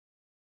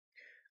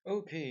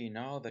Okay,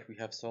 now that we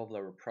have solved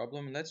our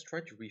problem, let's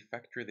try to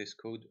refactor this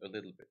code a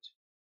little bit.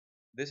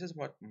 This is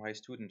what my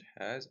student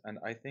has, and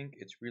I think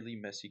it's really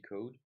messy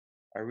code.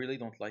 I really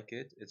don't like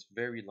it. It's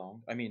very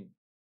long. I mean,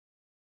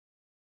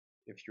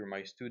 if you're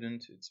my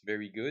student, it's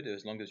very good.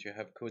 As long as you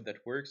have code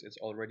that works, it's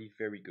already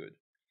very good.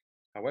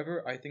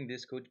 However, I think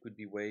this code could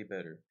be way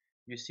better.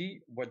 You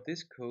see, what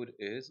this code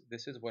is,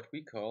 this is what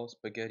we call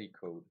spaghetti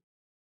code.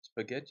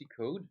 Spaghetti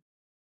code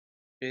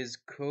is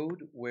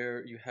code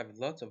where you have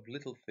lots of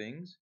little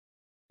things.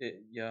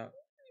 Yeah,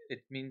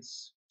 it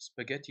means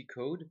spaghetti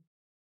code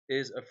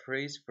is a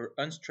phrase for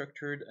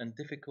unstructured and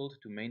difficult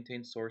to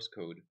maintain source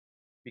code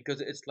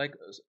because it's like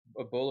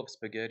a bowl of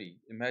spaghetti.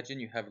 Imagine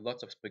you have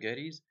lots of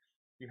spaghettis,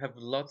 you have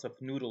lots of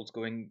noodles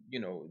going,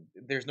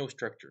 there's no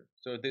structure.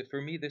 So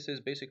for me, this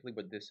is basically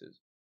what this is.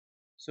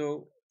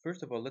 So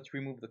first of all, let's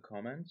remove the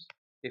comments.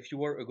 If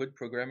you are a good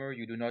programmer,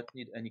 you do not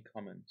need any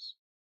comments.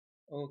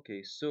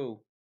 Okay,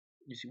 so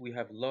you see we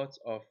have lots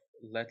of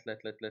let.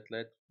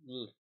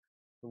 Ugh.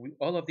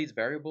 All of these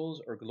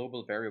variables are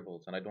global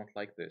variables, and I don't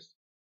like this.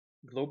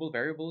 Global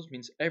variables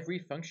means every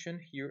function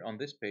here on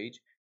this page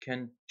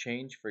can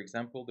change, for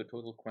example, the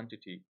total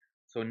quantity.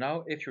 So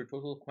now if your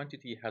total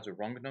quantity has a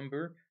wrong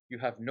number, you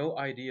have no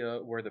idea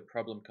where the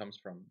problem comes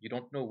from. You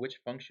don't know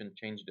which function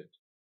changed it.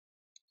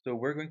 So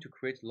we're going to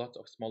create lots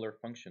of smaller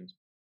functions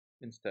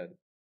instead.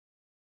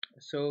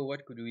 So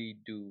what could we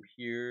do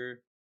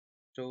here?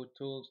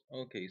 Totals.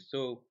 Okay,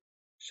 so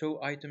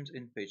show items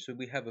in page. So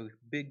we have a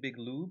big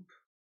loop.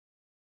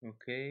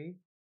 Okay,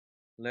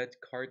 let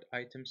cart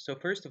items. So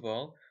first of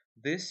all,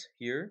 this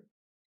here,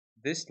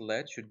 this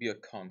let should be a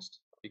const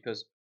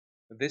because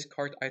this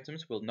cart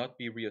items will not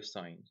be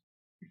reassigned.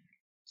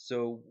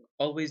 So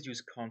always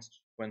use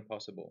const when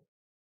possible.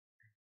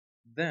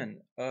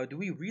 Then, do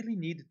we really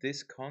need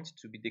this const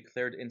to be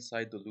declared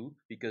inside the loop?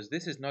 Because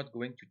this is not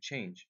going to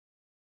change.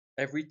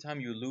 Every time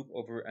you loop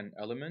over an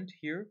element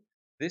here,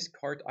 this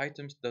cart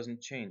items doesn't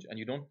change and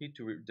you don't need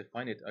to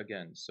define it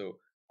again. So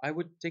I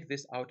would take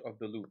this out of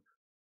the loop.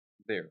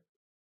 There,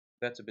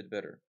 that's a bit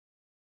better.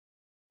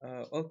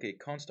 Okay,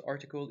 const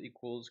article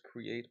equals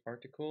create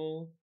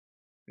article.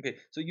 Okay,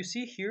 so you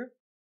see here,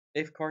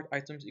 if cart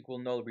items equal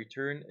null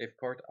return, if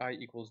cart I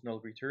equals null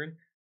return,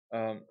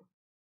 um,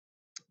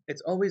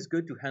 it's always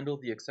good to handle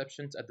the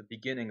exceptions at the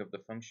beginning of the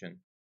function.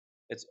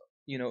 It's,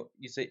 you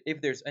say if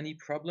there's any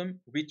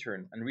problem,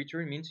 return, and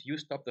return means you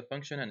stop the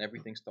function and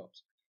everything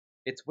stops.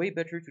 It's way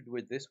better to do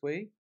it this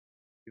way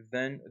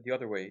than the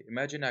other way.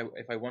 Imagine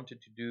if I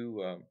wanted to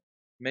do,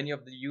 many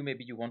of you,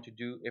 maybe you want to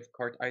do if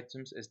cart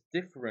items is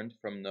different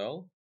from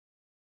null,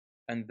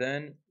 and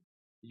then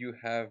you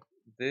have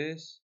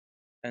this,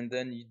 and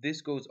then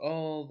this goes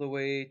all the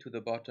way to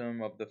the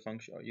bottom of the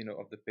function,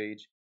 of the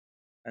page,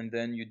 and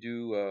then you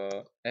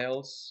do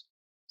else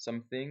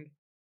something.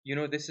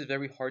 This is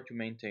very hard to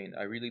maintain.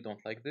 I really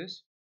don't like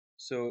this.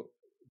 So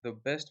the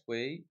best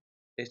way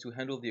is to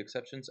handle the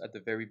exceptions at the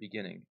very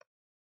beginning.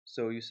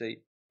 So you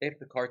say if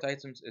the cart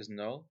items is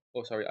null.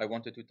 Oh, sorry, I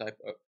wanted to type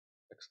a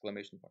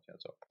exclamation point. Yeah,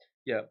 so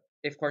yeah,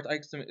 if cart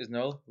item is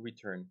null,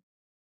 return.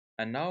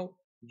 And now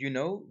you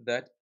know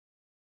that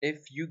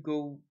if you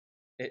go,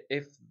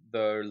 if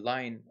the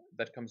line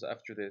that comes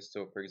after this,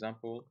 so for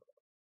example,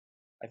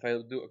 if I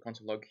do a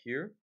console log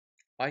here,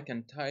 I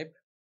can type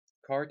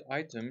cart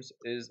items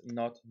is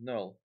not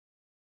null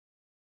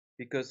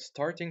because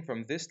starting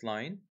from this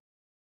line,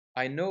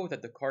 I know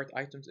that the cart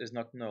items is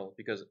not null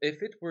because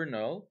if it were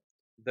null,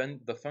 then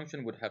the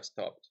function would have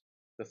stopped.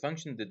 The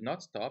function did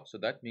not stop, so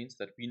that means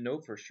that we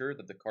know for sure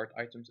that the cart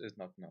items is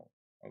not null.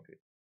 Okay.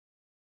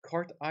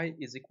 Cart I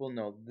is equal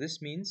null.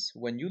 This means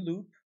when you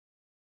loop,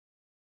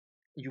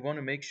 you want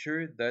to make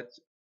sure that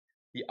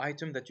the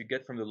item that you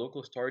get from the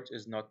local storage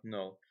is not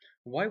null.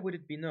 Why would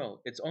it be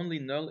null? It's only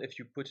null if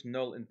you put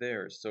null in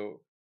there,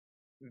 so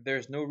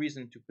there's no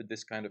reason to put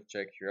this kind of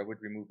check here. I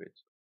would remove it.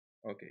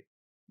 Okay,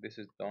 this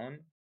is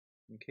done.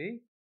 Okay,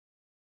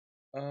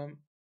 um,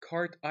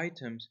 cart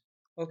items.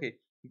 Okay,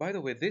 by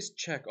the way, this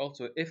check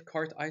also, if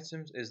cart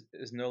items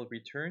is null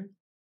return,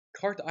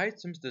 cart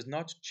items does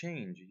not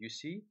change. You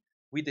see,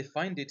 we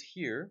defined it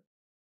here,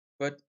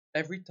 but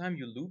every time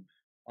you loop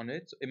on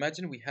it, so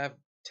imagine we have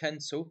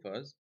 10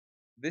 sofas.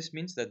 This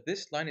means that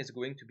this line is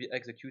going to be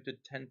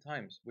executed 10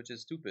 times, which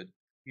is stupid.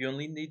 You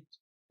only need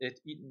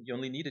you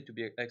only need it to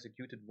be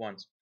executed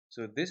once.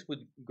 So this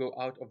would go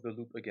out of the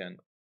loop again.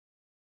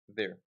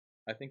 There.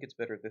 I think it's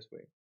better this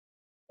way.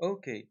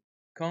 Okay.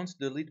 Const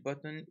delete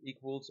button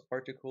equals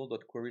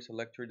article.query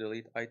selector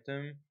delete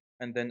item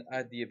and then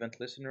add the event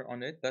listener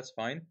on it. That's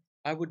fine.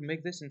 I would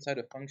make this inside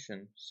a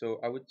function. So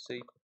I would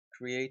say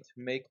create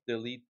make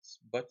delete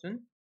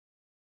button,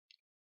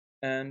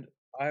 and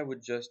I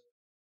would just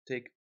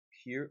take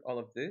here all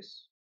of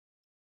this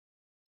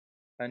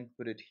and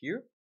put it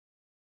here.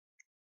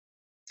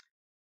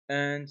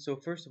 And so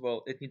first of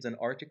all, it needs an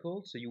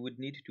article, so you would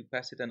need to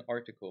pass it an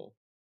article.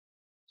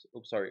 So,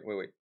 oops, sorry,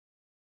 wait.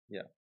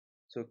 Yeah.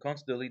 So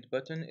const delete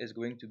button is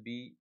going to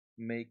be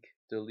make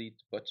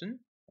delete button,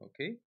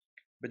 okay?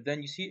 But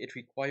then you see it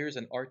requires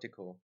an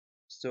article.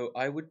 So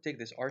I would take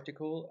this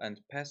article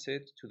and pass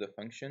it to the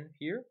function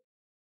here.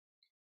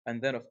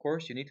 And then, of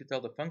course, you need to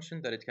tell the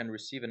function that it can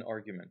receive an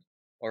argument.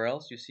 Or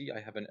else, you see, I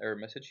have an error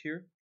message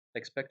here.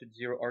 Expected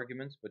 0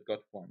 arguments, but got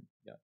 1.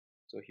 Yeah.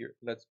 So here,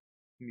 let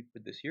me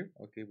put this here.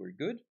 Okay, we're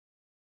good.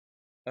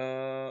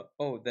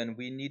 Oh, then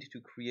we need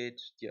to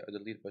create, yeah, a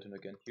delete button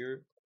again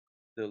here.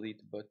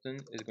 Delete button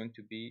is going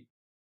to be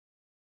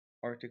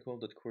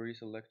article.query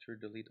selector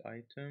delete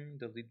item,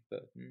 delete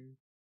button.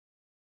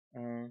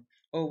 Uh,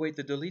 oh, wait,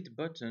 the delete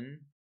button.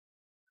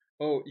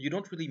 Oh, you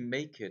don't really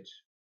make it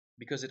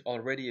because it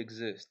already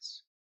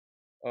exists.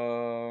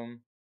 Um,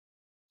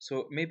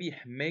 so maybe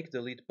make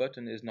delete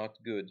button is not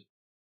good.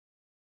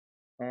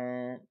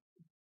 Uh,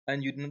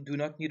 and you do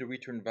not need a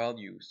return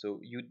value, so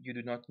you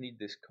do not need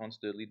this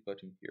const delete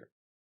button here.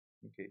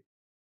 Okay.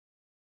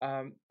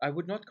 I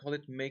would not call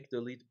it make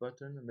delete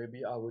button.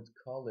 Maybe I would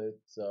call it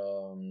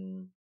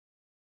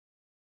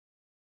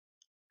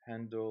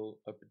handle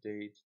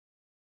update.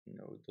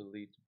 No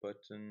delete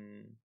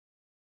button.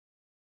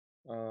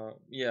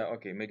 Yeah.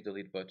 Okay. Make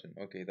delete button.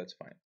 Okay, that's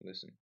fine.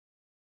 Listen.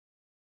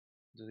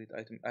 Delete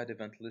item. Add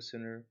event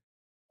listener.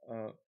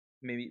 Uh,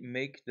 maybe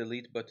make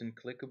delete button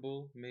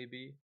clickable.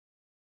 Maybe.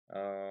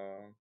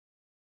 Uh,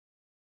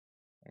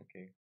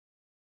 okay.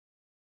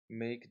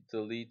 Make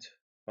delete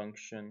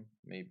function.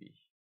 Maybe.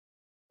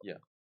 Yeah.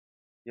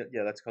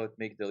 Yeah. Let's call it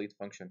make delete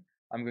function.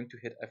 I'm going to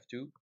hit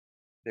F2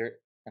 there,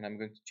 and I'm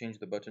going to change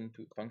the button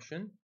to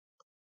function.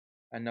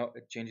 And now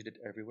it changed it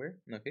everywhere.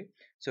 Okay,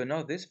 so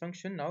now this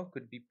function now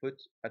could be put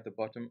at the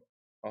bottom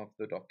of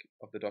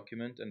the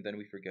document, and then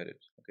we forget it.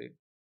 Okay,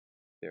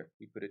 there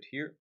we put it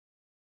here,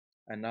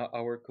 and now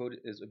our code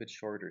is a bit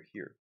shorter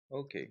here.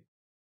 Okay,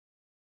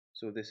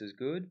 so this is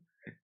good.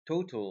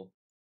 Total.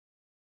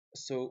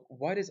 So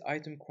what is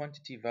item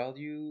quantity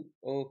value?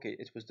 Okay,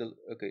 it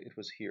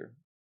was here.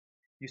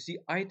 You see,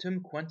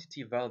 item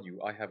quantity value,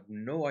 I have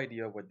no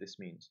idea what this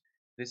means.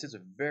 This is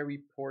a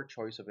very poor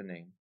choice of a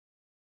name.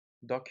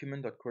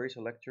 Document.query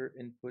selector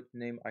input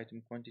name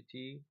item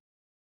quantity.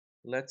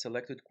 Let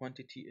selected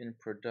quantity in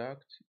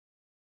product.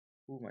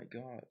 Oh my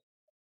god.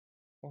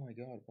 Oh my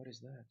god, what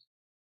is that?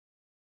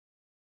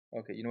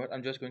 Okay, you know what?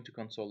 I'm just going to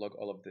console log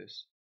all of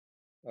this.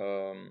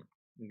 I'm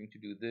going to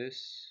do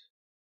this,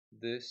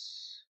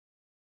 this,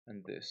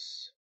 and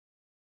this.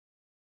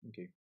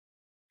 Okay.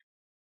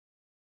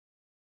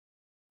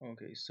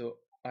 Okay, so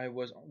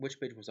which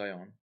page was I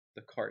on?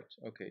 The cart.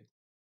 Okay.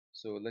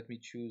 So let me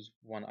choose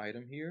one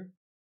item here.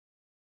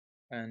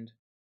 And,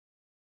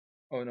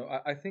 oh no,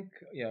 I think,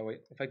 yeah,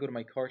 wait. If I go to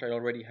my cart, I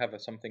already have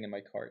something in my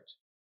cart.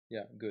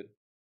 Yeah, good.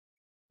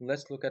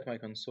 Let's look at my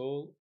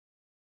console.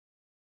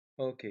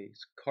 Okay,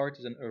 so cart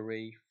is an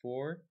array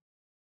for.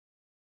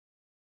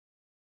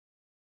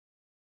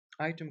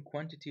 Item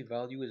quantity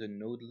value is a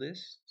node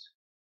list.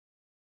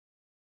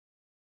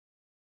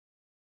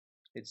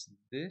 It's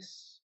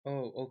this.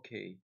 Oh,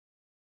 okay.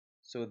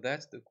 So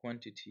that's the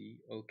quantity.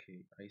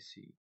 Okay, I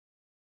see.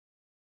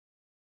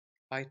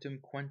 Item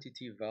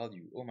quantity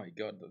value. Oh my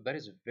god, that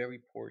is a very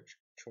poor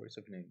choice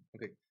of name.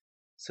 Okay.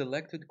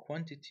 Selected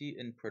quantity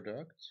in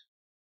product.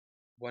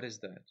 What is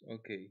that?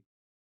 Okay.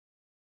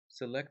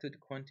 Selected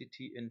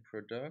quantity in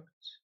product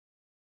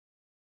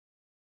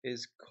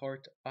is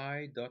cart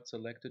I dot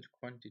selected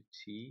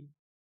quantity.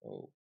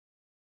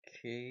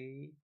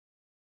 Okay.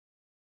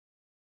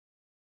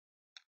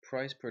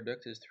 Price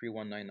product is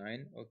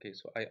 3199. Okay,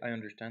 so I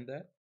understand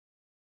that.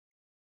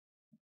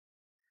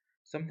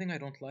 Something I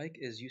don't like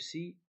is, you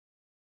see,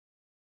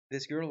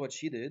 this girl, what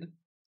she did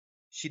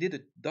a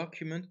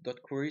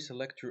document.query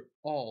selector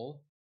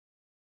all.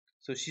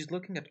 So she's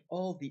looking at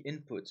all the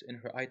inputs in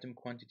her item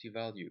quantity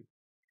value.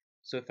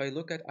 So if I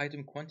look at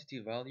item quantity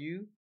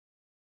value,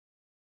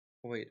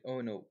 wait,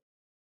 oh no.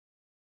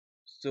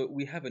 So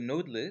we have a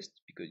node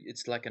list because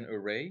it's like an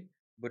array,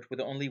 but with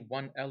only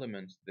one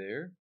element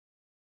there.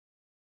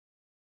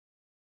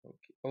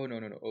 Okay. Oh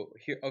no. Oh,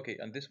 here. Okay,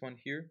 and this one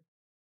here.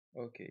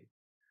 Okay.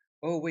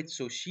 Oh wait,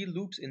 so she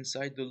loops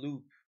inside the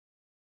loop.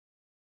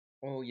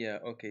 Oh yeah,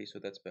 okay, so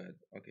that's bad.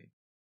 Okay.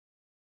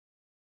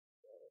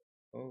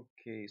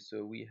 Okay,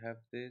 so we have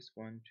this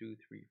one, two,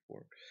 three,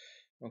 four.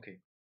 Okay,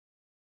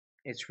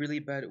 it's really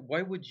bad.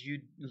 Why would you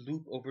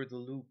loop over the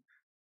loop?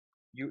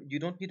 You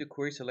don't need a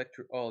query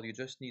selector all. You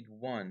just need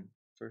one,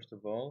 first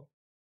of all.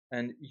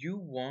 And you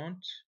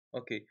want,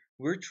 okay,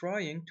 we're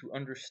trying to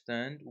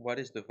understand what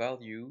is the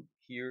value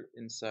here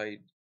inside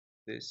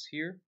this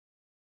here,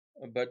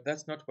 but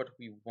that's not what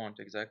we want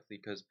exactly,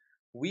 because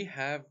we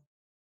have,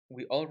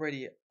 we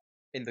already,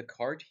 in the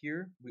cart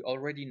here, we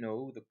already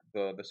know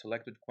the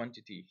selected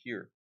quantity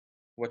here.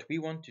 What we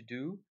want to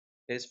do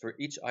is, for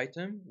each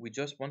item, we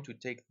just want to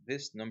take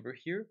this number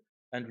here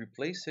and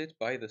replace it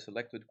by the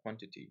selected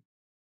quantity.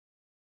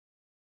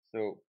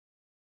 So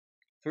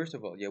first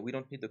of all, yeah, we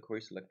don't need the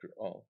query selector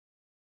all.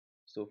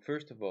 So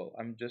first of all,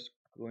 I'm just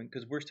going,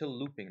 because we're still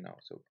looping now,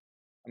 so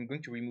I'm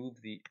going to remove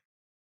the,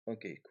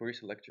 okay, query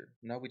selector.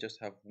 Now we just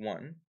have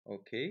one,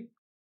 okay.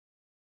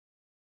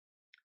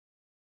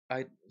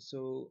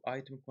 So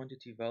item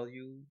quantity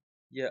value,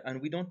 yeah,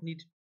 and we don't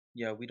need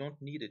Yeah, we don't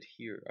need it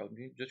here.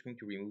 Just going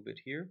to remove it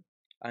here.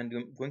 And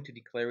I'm going to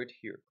declare it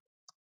here.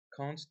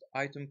 Const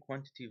item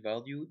quantity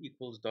value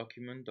equals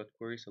document dot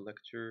query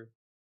selector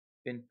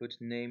input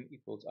name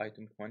equals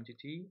item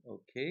quantity.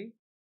 Okay,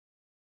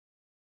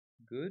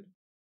 good.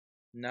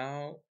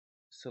 Now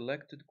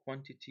selected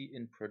quantity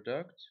in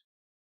product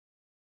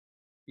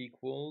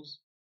equals,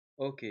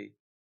 okay,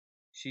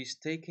 she's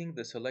taking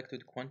the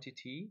selected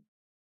quantity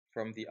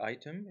from the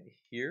item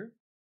here,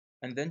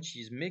 and then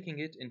she's making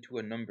it into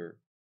a number.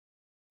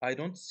 I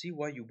don't see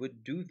why you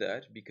would do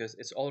that because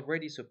it's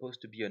already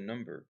supposed to be a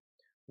number.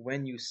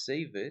 When you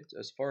save it,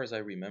 as far as I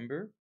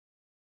remember,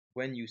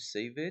 when you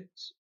save it,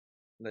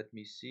 let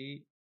me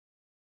see,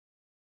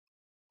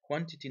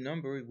 quantity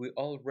number, we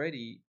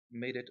already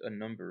made it a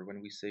number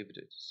when we saved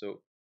it.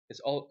 So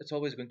it's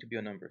always going to be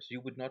a number. So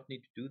you would not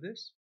need to do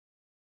this.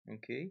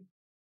 Okay.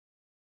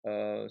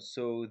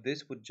 So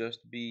this would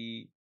just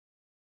be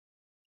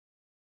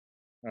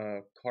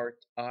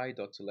cart I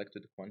dot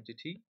selected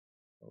quantity.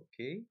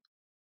 Okay.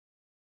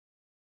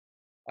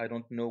 I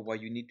don't know why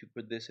you need to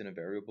put this in a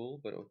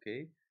variable, but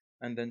okay.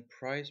 And then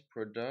price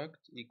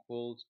product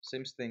equals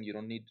same thing. You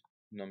don't need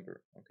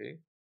number. Okay.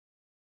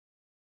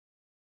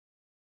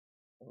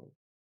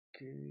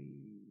 Okay.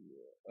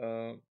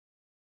 Uh,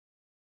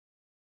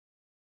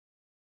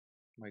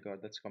 my God,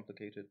 that's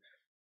complicated.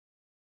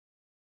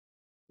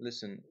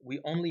 Listen, we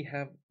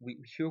have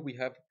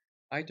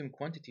item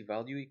quantity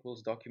value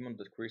equals document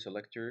dot query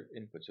selector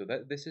input. So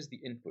that this is the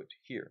input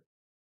here.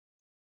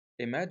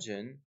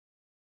 Imagine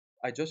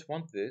I just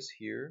want this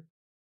here.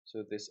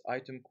 So this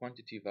item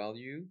quantity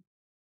value,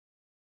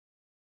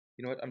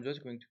 you know what? I'm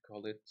just going to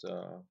call it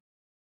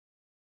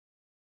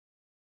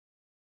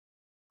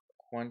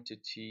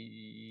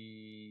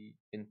quantity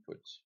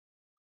input.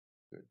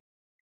 Good.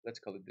 Let's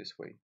call it this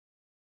way.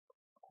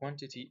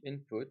 Quantity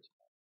input.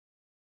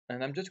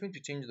 And I'm just going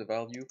to change the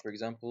value, for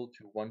example,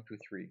 to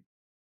 123.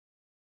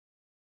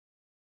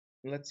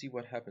 Let's see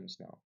what happens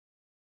now.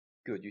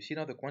 Good. You see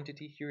now the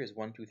quantity here is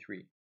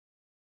 123.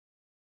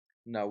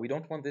 Now we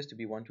don't want this to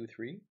be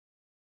 123.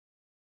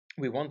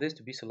 We want this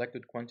to be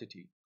selected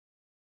quantity.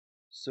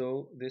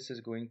 So this is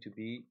going to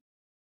be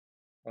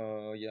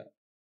yeah,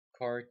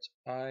 cart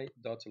I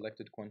dot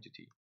selected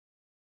quantity.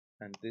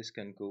 And this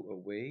can go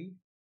away.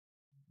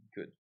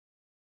 Good.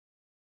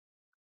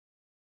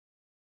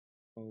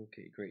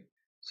 Okay, great.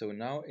 So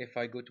now if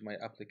I go to my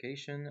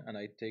application and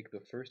I take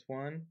the first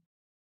one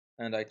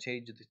and I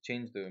change the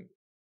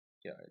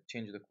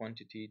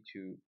quantity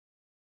to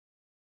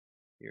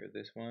here,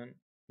 this one.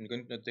 I'm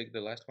going to take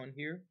the last one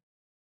here.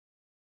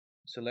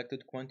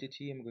 Selected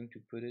quantity, I'm going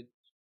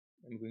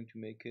to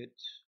make it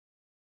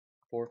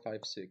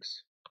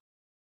 456.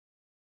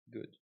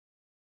 Good.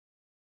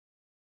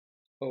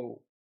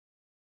 Oh,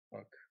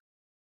 fuck.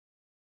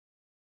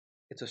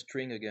 It's a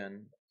string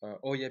again.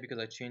 Oh yeah, because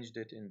I changed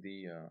it in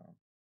the,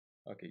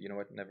 okay, you know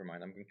what, never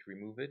mind. I'm going to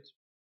remove it.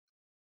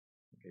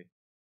 Okay.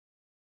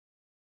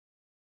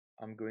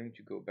 I'm going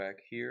to go back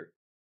here,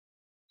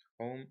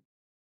 home,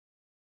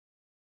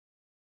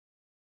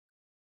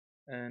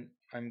 and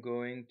I'm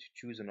going to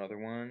choose another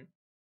one,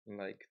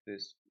 like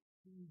this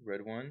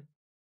red one,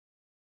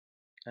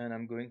 and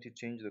I'm going to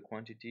change the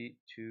quantity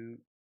to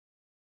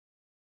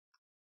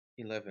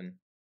 11.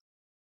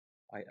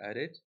 I add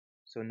it.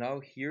 So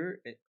now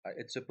here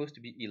it's supposed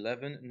to be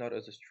 11, not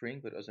as a string,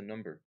 but as a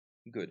number.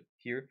 Good.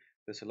 Here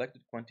the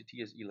selected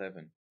quantity is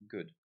 11.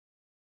 Good.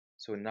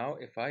 So now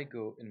if I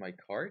go in my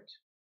cart,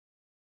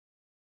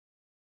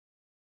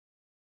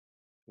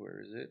 where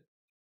is it?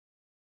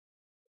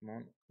 Come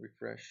on,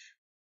 refresh.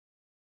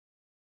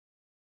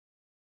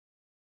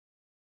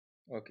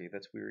 Okay,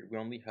 that's weird. We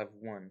only have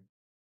one.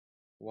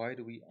 Why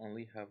do we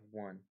only have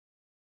one?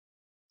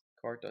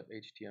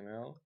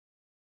 Cart.html.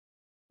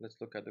 Let's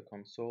look at the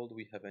console. Do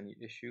we have any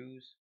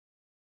issues?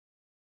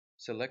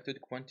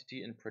 Selected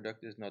quantity in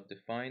product is not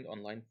defined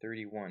on line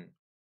 31.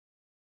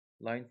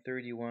 Line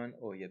 31,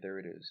 oh yeah, there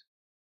it is.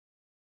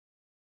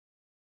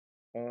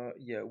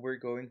 Yeah, we're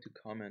going to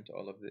comment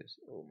all of this.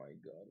 Oh my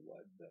god,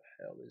 what the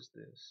hell is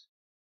this?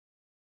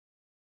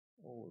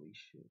 Holy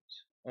shit.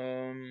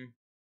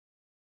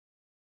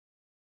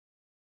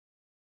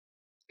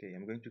 Okay,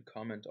 I'm going to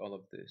comment all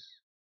of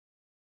this.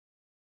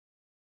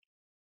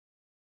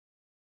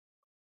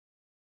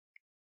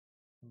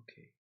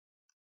 Okay,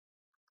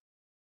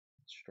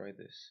 let's try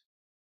this.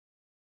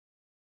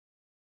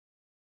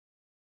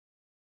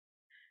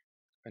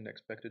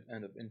 Unexpected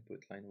end of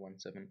input line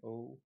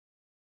 170.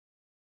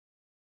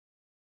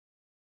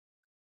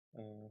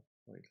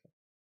 Wait,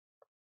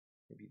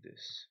 maybe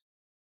this.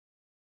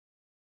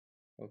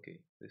 Okay,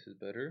 this is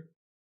better.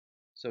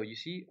 So you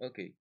see,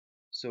 okay,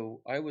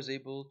 so I was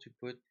able to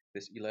put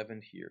this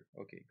 11 here.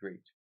 Okay,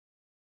 great.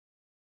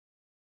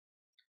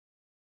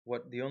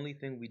 What the only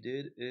thing we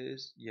did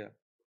is, yeah,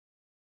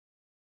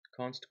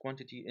 const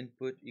quantity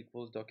input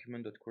equals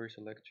document dot query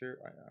selector.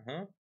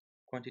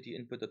 Quantity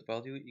input dot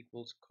value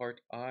equals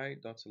cart I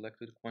dot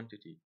selected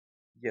quantity.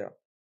 Yeah.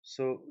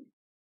 So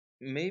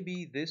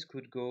maybe this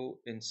could go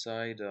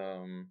inside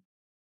a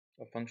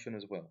function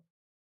as well.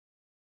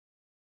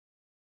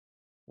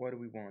 What do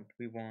we want?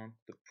 We want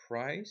the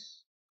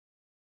price,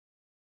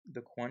 the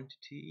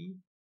quantity.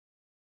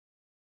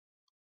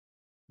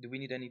 Do we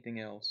need anything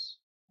else?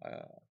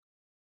 Uh,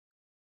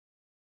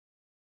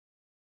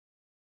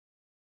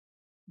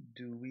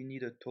 do we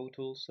need a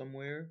total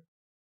somewhere?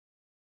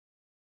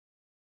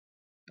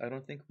 I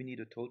don't think we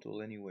need a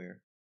total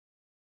anywhere.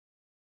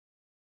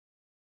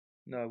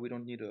 No, we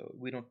don't need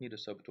a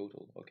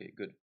subtotal. Okay,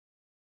 good.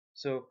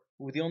 So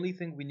the only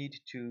thing we need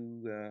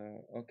to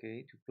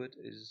to put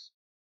is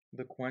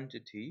the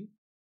quantity.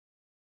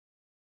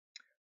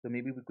 So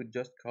maybe we could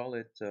just call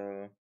it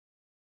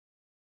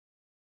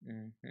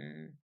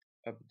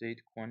update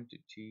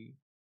quantity.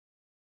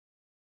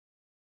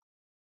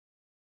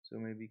 So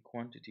maybe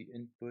quantity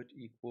input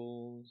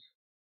equals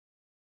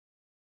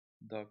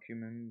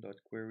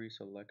document.query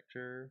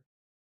selector.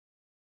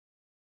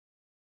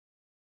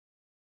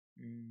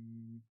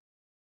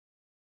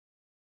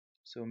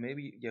 So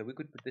maybe, yeah, we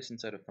could put this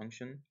inside a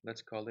function.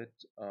 Let's call it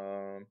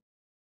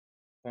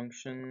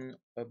function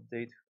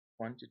update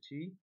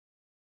quantity.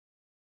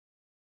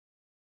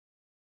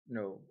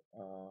 No,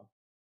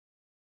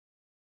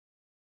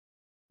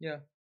 yeah,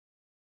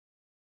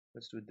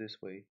 let's do it this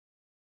way.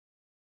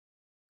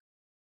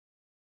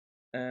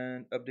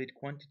 And update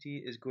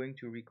quantity is going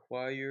to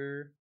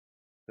require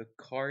the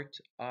cart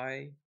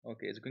I.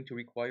 Okay, it's going to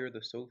require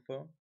the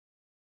sofa.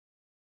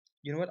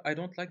 You know what? I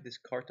don't like this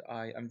cart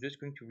I. I'm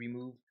just going to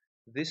remove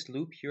this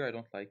loop here. I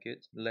don't like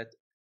it.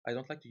 I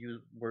don't like to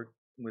use work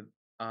with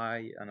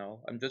I and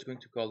all. I'm just going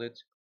to call it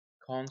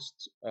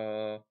const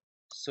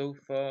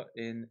sofa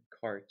in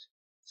cart.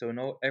 So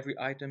now every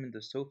item in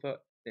the sofa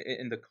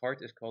in the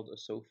cart is called a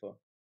sofa.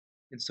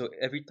 And so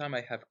every time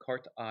I have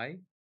cart I,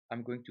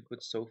 I'm going to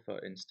put sofa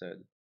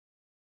instead.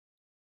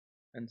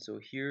 And so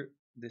here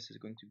this is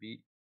going to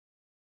be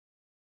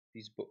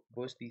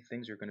both these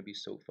things are going to be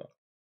sofa.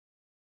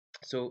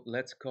 So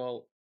let's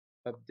call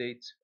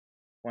update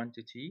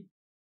quantity,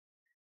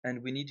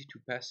 and we need to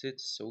pass it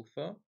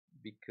sofa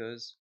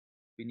because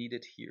we need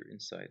it here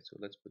inside. So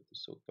let's put the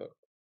sofa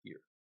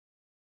here.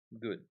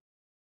 Good.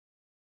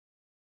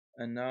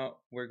 And now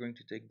we're going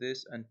to take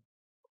this and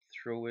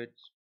throw it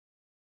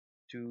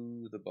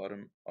to the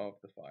bottom of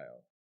the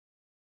file.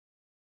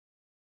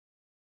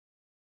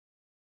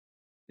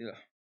 Yeah,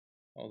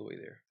 all the way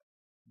there.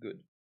 Good.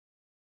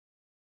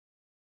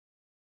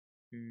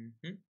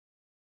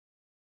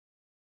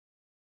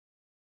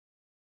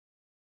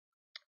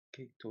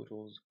 Okay,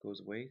 totals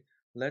goes away.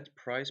 Let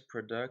price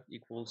product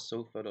equals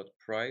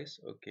sofa.price.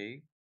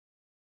 Okay,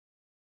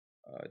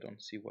 I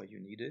don't see why you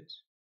need it.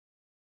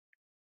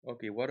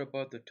 Okay, what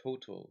about the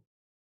total?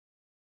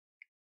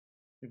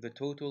 The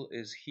total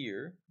is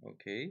here.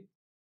 Okay.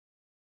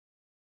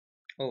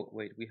 Oh,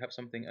 wait, we have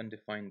something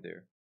undefined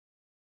there.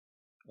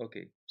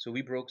 Okay, so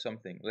we broke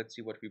something. Let's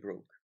see what we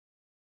broke.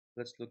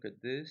 Let's look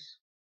at this.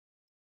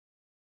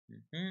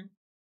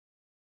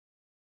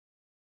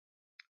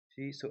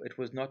 See, so it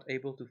was not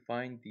able to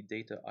find the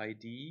data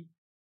ID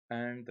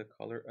and the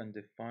color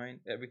undefined.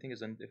 Everything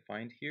is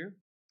undefined here.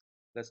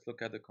 Let's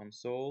look at the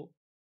console.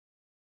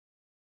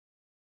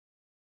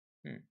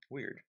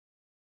 Weird.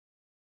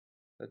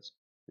 Let's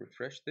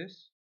refresh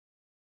this.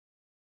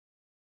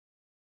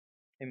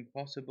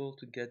 Impossible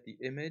to get the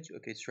image.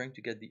 Okay, it's trying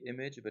to get the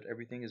image, but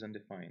everything is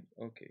undefined.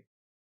 Okay.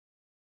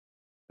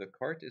 The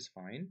cart is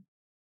fine.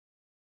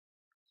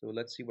 So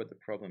let's see what the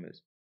problem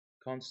is.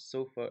 Const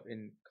sofa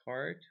in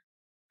cart,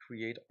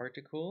 create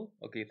article.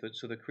 Okay,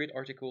 so the create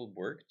article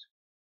worked.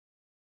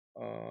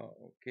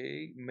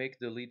 Okay, make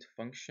delete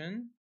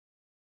function.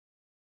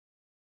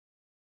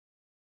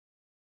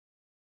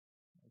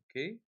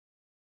 Okay.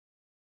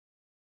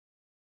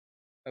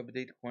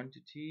 Update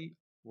quantity.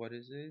 What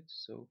is it?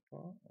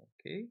 Sofa.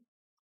 Okay.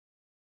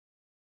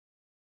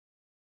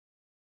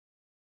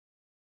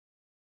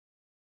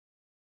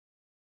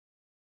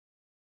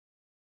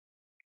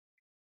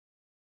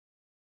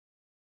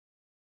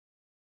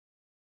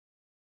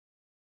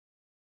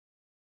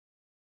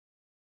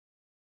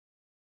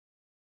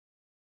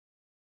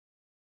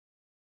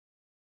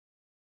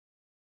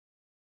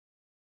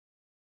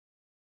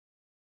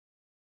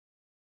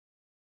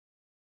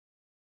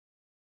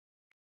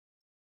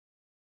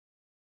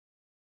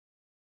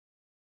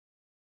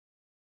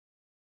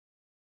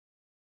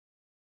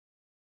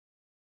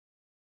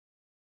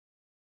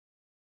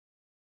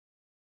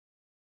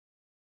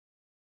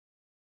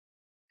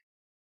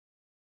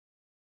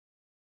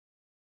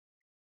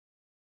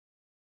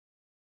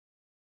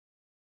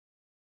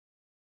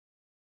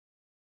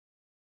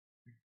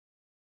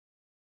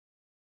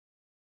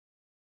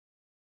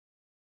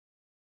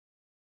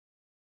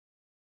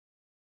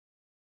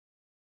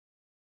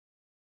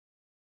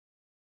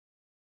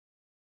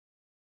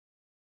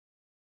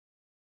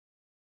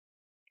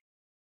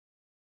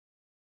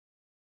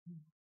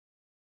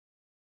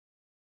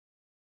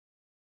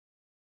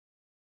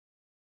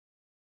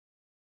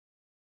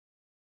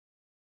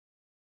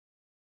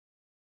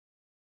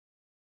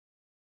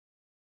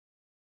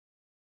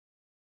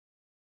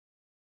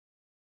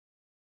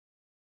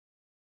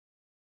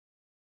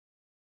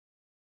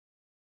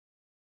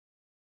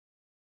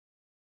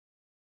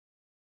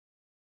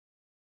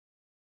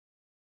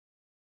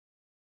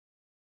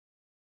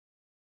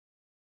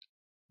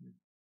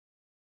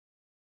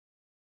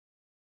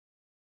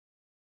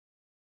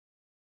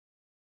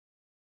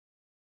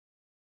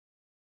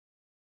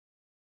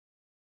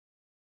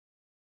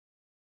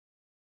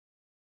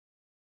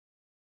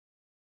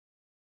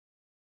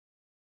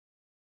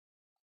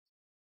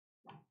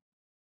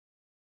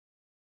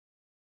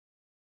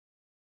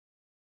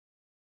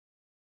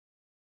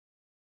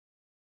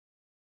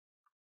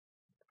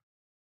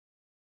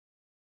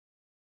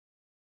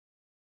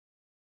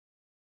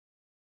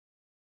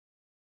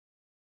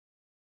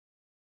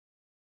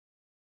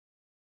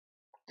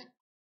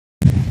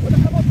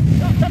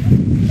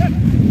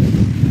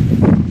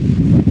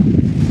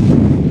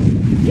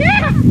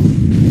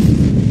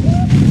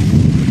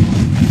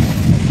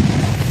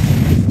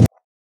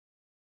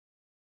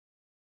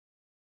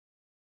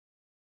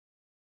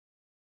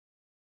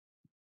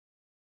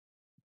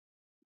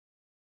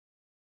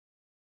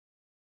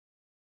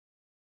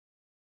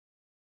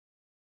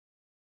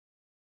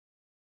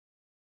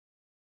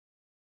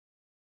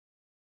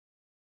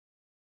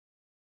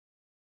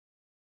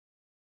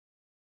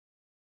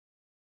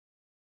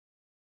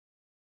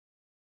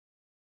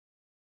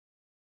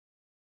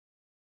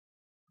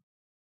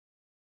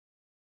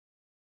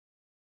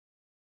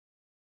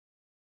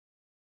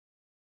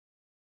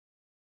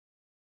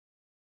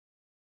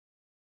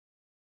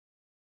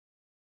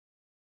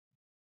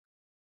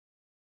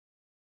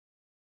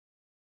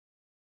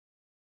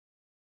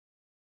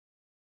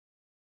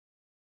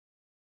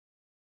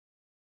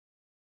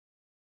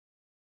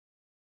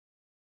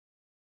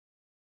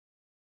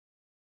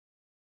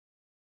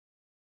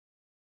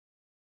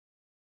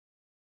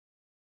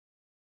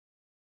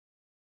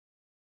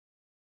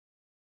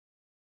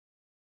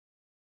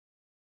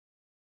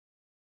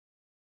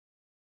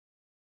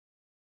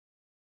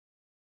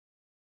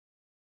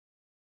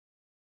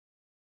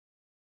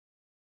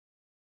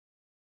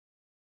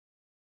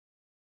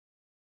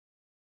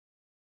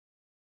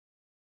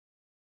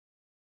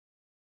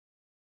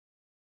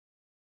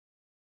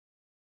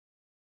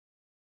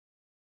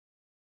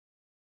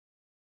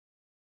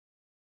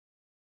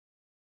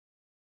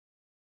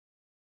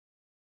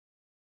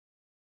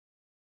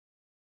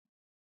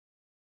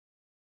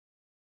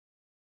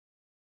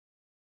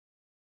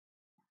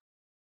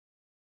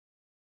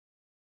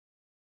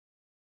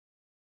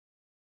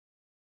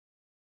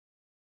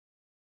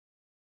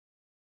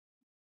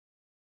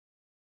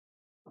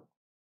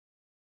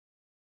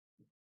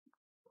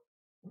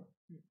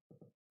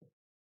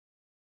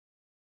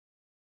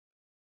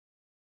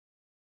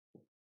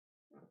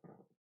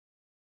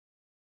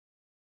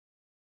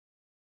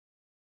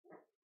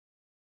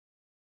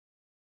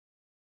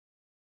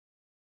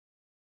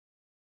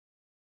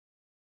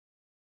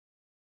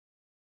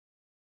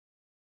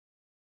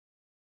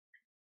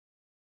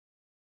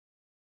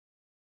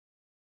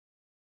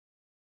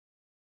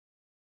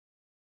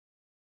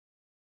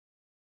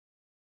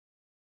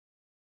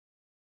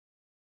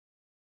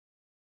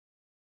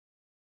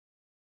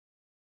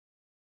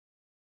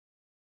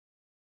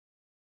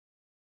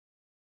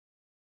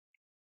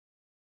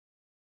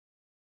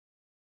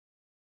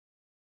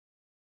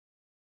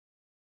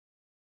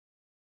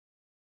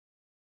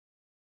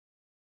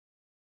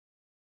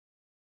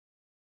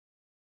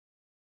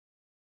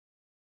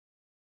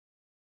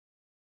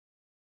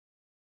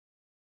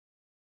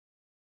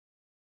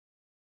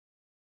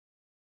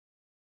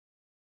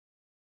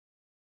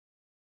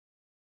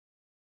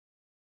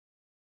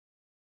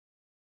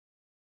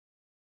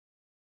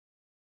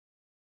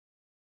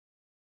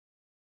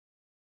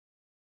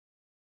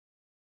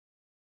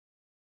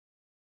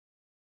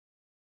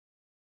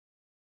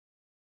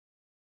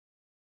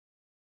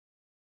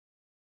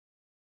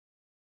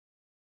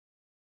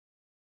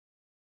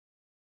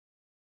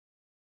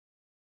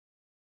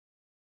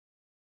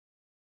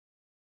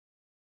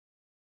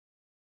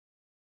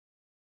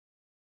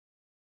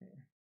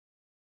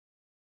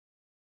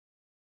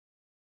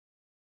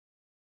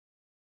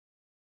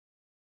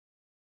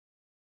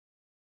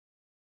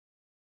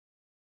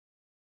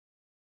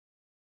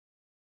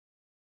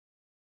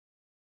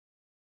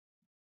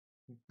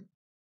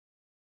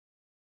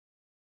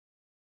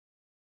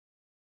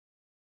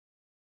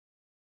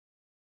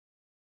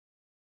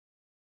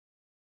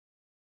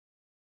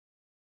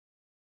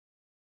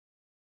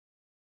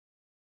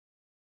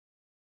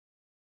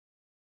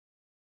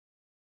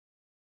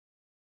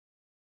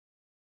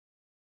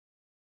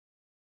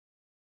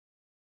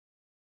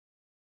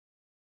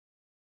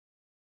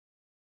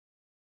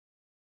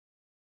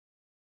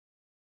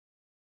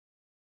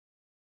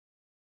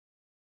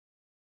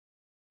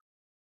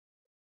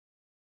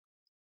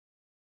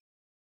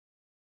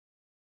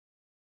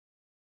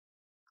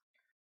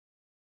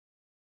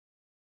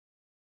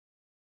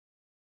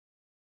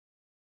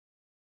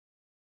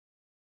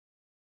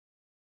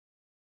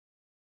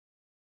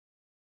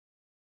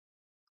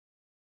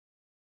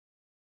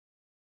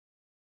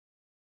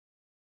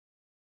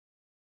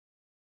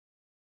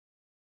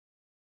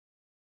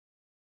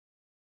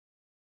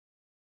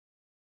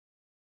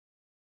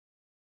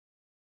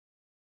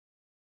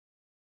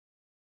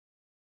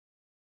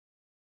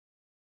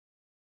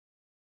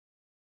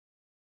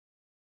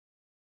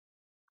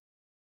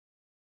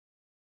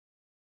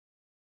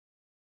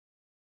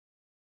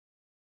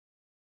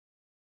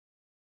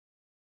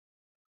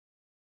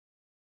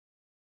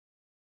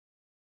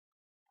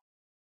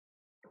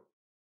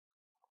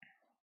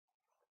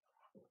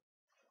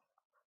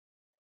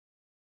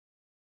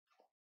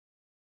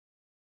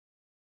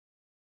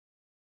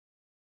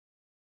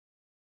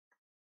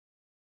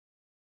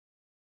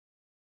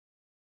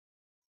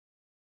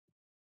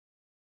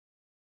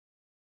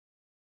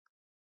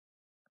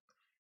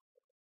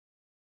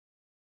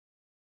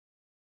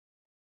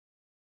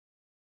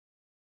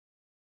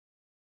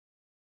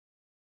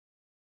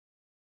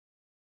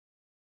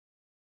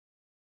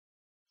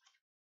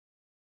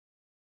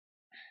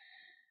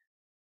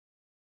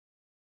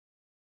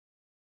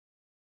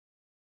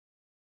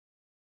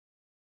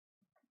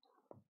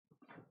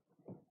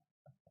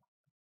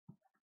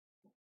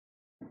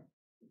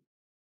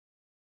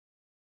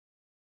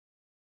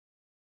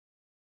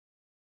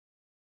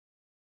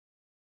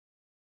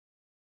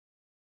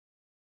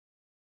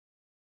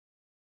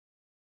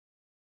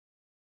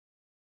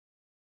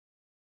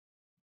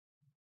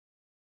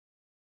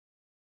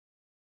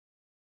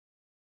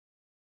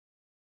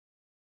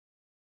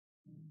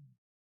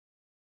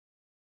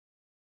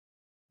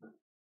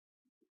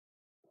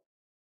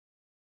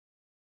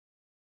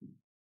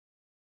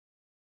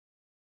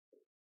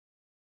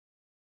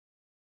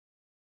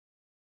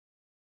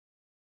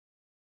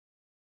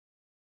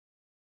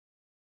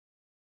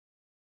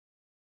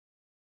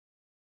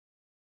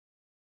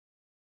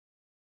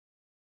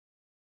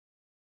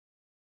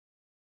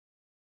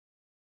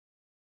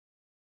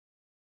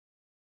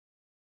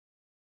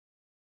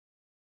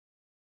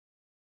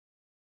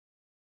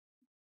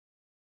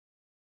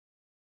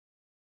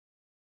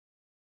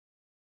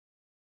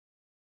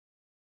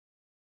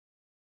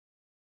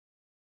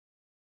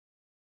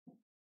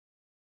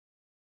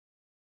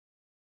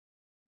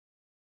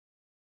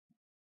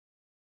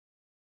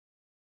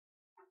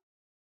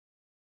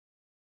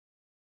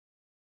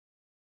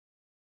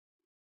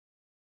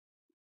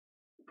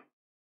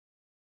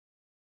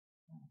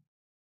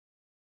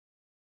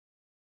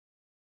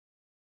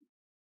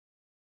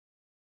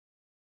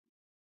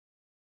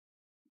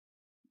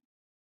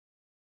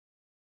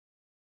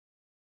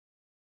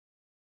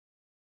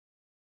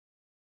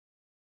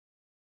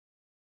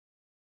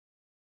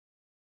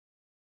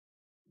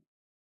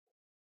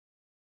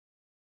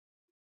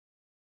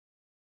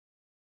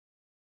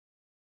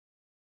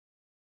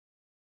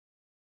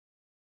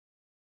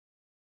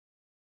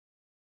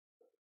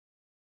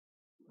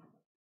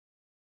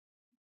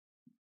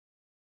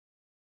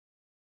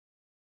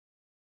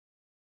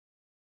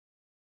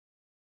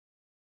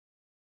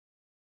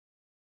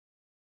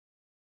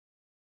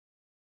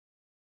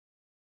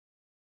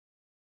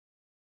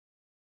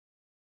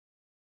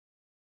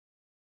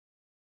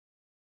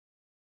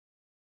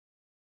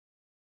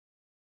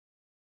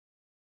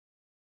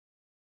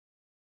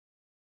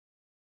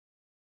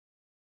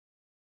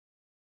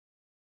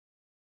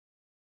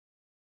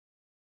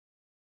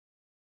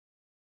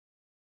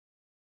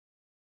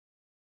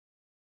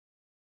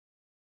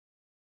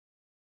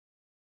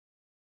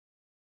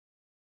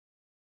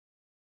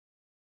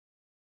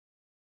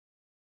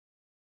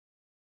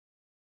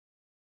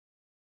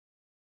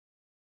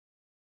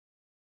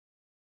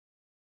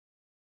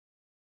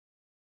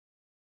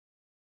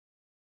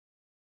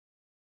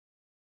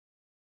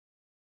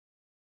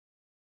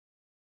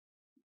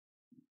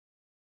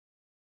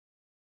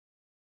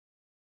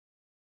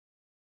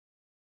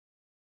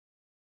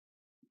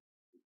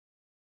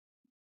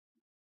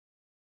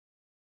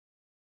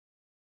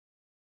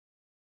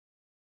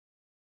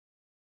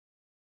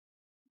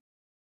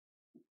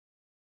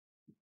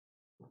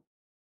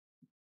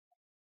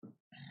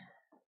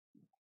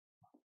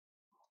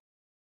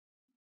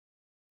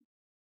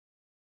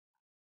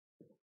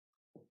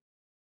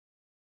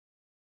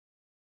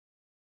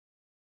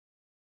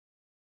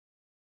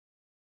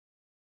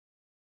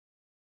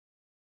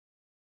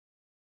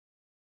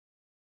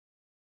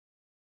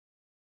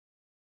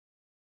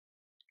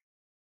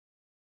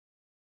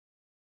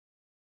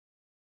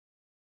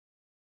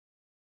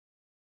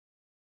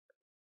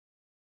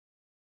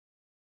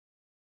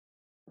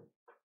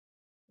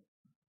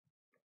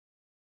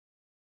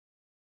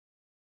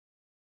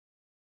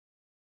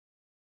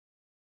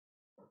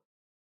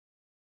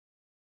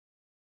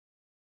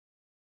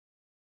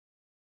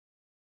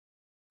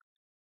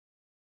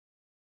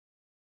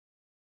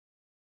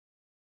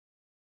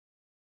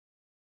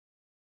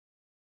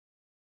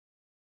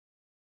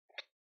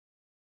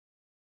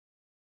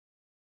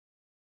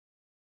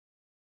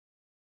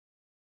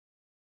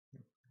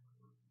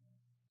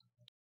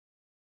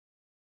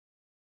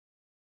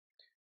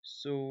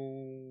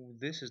 So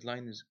this is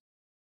line is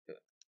uh,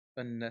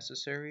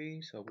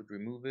 unnecessary, so I would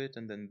remove it,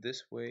 and then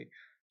this way.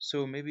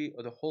 So maybe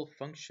the whole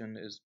function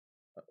is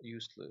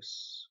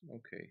useless.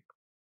 Okay,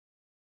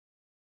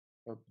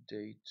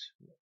 update.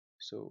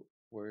 So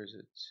where is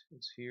it?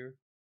 It's here.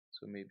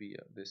 So maybe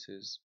this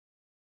is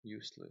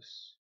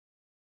useless.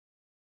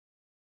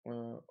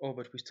 Oh,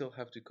 but we still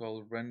have to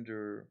call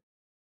render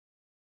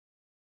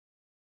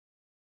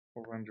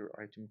or render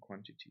item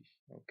quantity.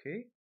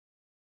 Okay.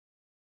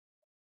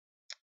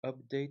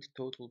 Update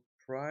total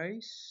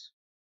price.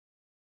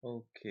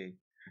 Okay.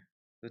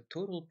 The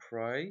total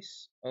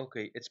price.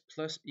 Okay, it's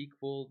plus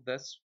equal.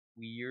 That's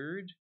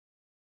weird.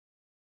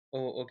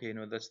 Oh, okay.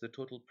 No, that's the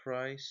total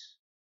price.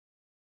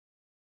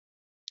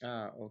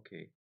 Ah,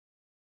 okay.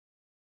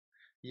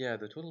 Yeah,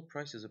 the total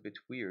price is a bit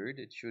weird.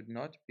 It should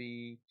not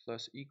be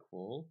plus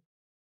equal.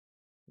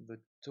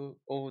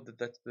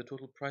 That's the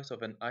total price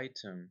of an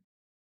item.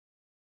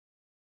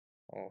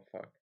 Oh,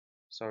 fuck.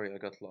 Sorry, I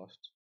got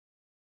lost.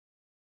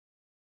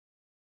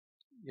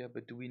 Yeah,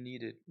 but do we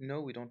need it? No,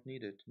 we don't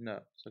need it. No,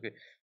 it's okay.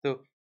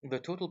 So the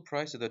total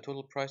price is the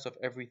total price of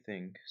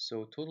everything.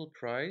 So total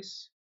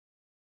price,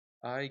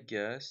 I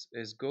guess,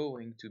 is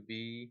going to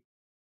be,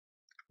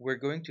 we're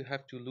going to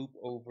have to loop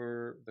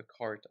over the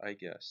cart, I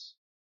guess.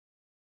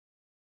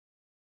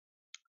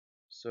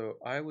 So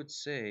I would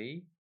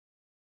say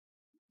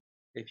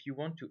if you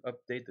want to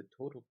update the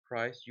total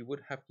price, you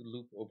would have to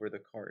loop over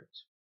the cart.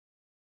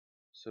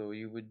 So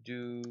you would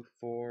do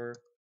for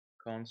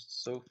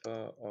const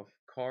sofa of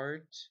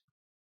cart,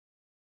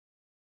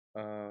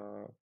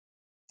 uh,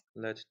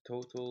 let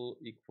total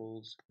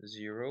equals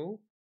 0,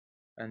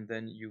 and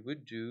then you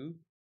would do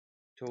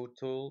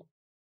total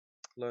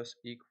plus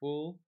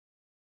equal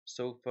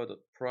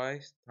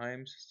sofa.price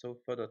times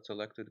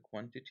sofa.selected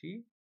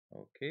quantity.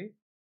 Okay,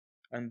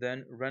 and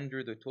then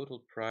render the total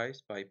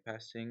price by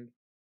passing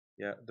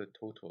the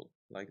total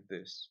like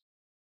this.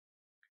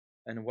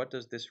 And what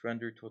does this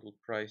render total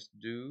price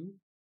do?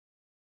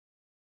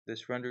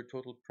 This render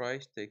total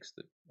price takes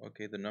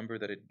the number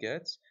that it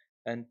gets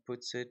and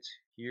puts it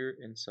here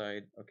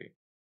inside. Okay,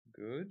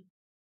 good.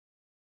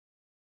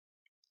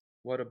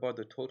 What about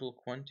the total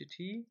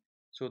quantity?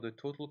 So the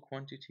total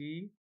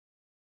quantity,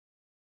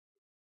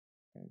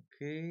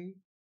 okay,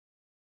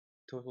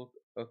 total,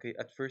 okay,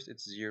 at first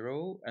it's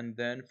 0, and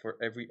then for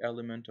every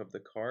element of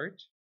the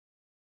cart,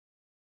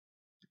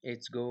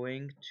 it's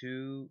going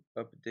to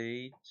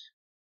update.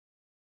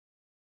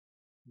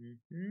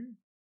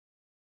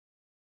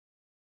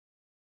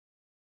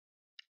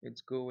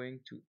 It's going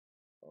to,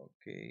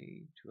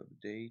 okay, to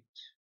update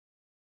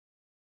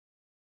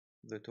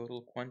the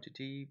total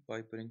quantity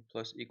by putting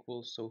plus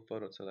equals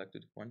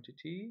sofa.selected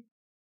quantity.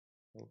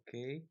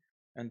 Okay,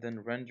 and then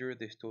render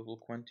this total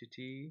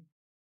quantity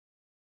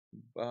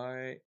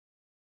by,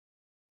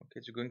 okay,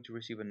 it's going to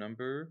receive a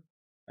number,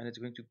 and it's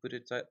going to put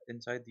it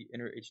inside the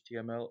inner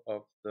HTML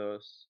of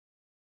this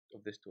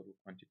total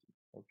quantity.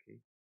 Okay.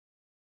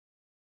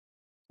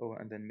 Oh,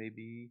 and then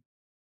maybe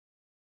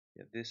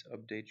this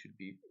update should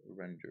be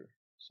render.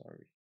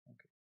 Sorry.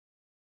 Okay.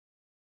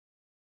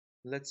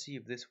 Let's see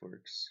if this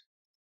works.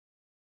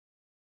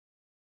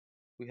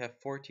 We have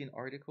 14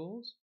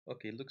 articles.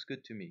 Okay, looks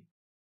good to me.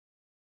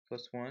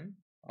 Plus one.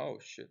 Oh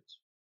shit.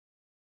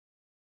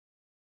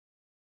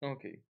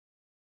 Okay.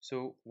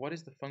 So what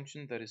is the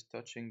function that is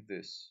touching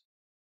this?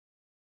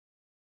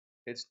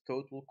 It's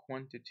total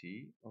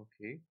quantity.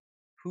 Okay.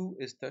 Who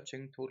is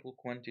touching total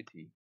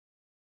quantity?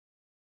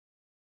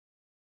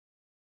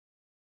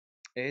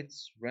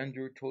 It's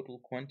render total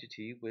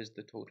quantity with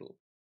the total.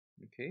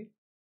 Okay.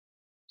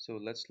 So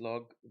let's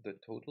log the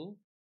total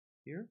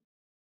here.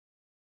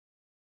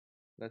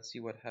 Let's see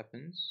what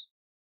happens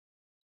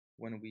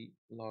when we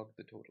log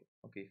the total.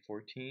 Okay,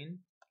 14.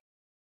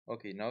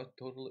 Okay, now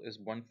total is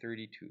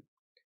 132,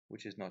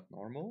 which is not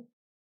normal.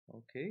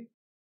 Okay,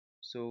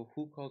 so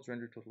who calls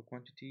render total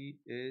quantity?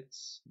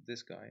 It's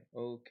this guy.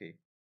 Okay,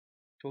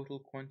 total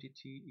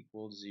quantity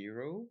equals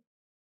 0.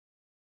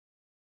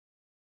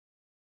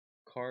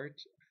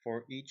 Cart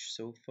for each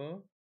sofa.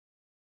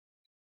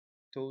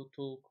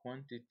 Total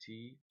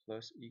quantity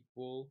plus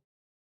equal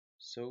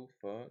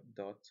sofa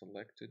dot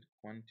selected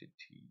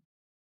quantity.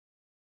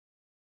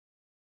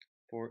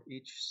 For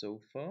each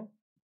sofa,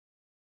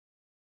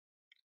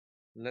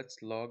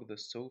 let's log the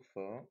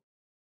sofa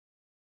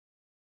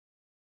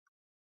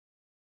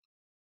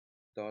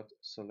dot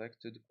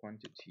selected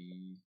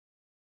quantity,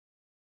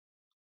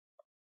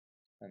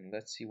 and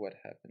let's see what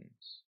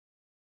happens.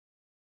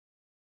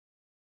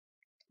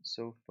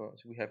 Sofa,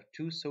 so we have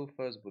two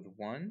sofas with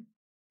one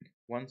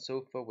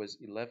sofa was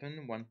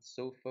 11, one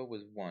sofa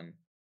was 1,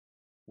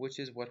 which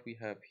is what we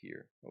have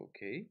here.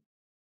 Okay,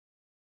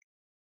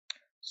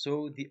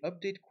 so the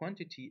update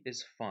quantity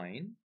is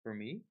fine for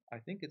me. I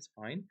think it's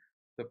fine.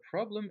 The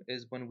problem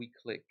is when we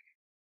click.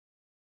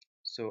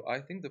 So I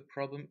think the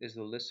problem is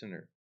the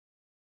listener.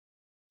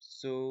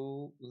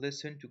 So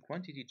listen to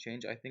quantity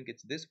change. I think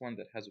it's this one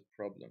that has a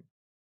problem.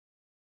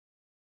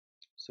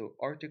 So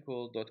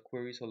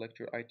article.query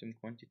selector item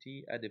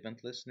quantity add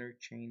event listener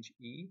change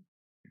E.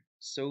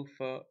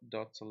 Sofa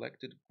dot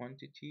selected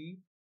quantity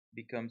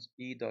becomes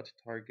e dot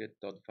target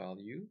dot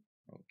value.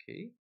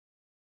 Okay,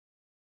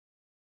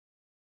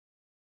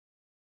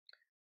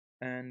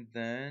 and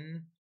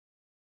then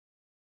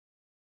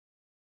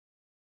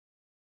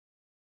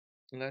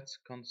let's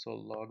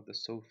console log the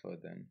sofa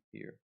then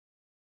here,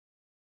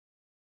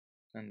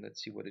 and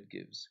let's see what it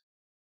gives.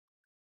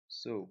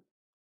 So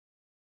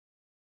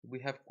we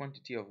have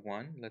quantity of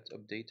 1. Let's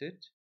update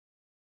it.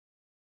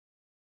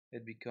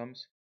 It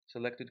becomes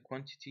selected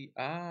quantity.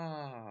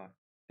 Ah,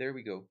 there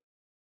we go.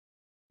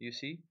 You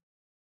see?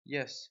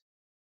 Yes,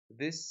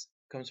 this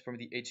comes from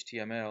the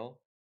HTML,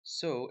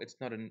 so it's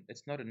not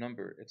a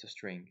number, it's a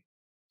string.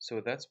 So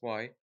that's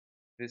why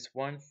this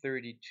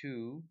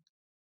 132,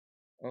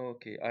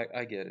 okay,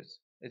 I get it.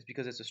 It's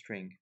because it's a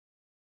string.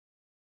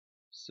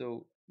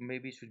 So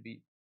maybe it should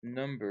be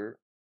number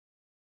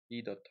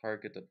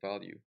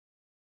e.target.value.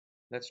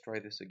 Let's try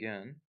this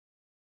again.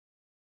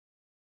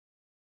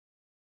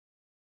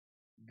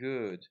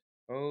 Good.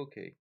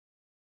 Okay,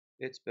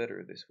 it's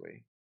better this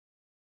way.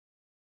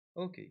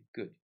 Okay,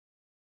 good.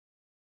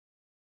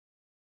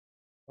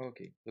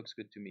 Okay, looks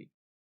good to me.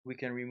 We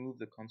can remove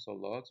the console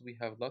logs. We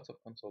have lots of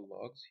console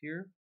logs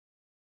here.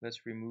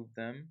 Let's remove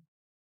them.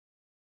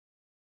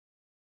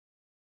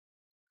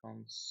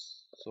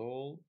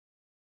 Console.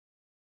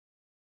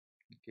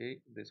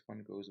 Okay, this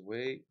one goes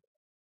away.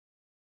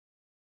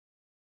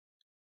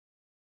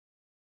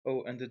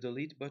 Oh, and the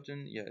delete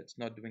button, yeah, it's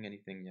not doing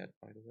anything yet,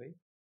 by the way.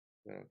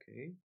 But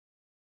okay.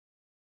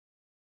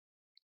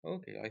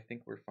 Okay, I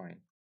think we're fine.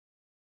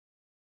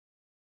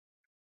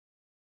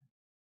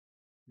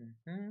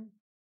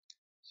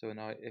 So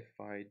now if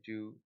I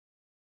do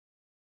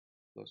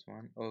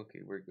 +1, okay,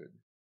 we're good.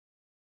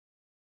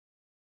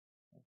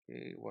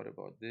 Okay, what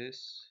about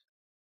this?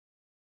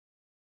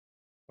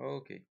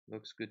 Okay,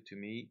 looks good to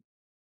me.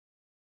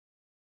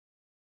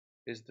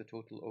 Is the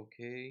total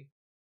okay?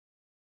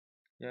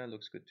 Yeah,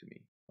 looks good to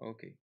me.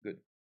 Okay, good.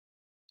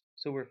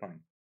 So we're fine.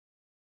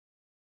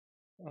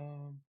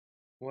 Um,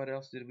 what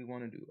else did we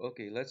want to do?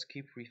 Okay, let's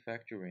keep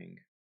refactoring.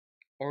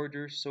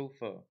 Order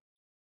sofa.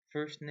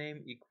 First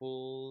name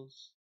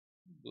equals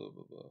blah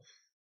blah blah.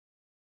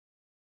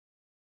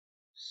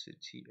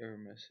 City error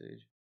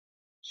message.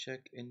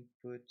 Check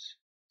input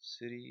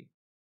city.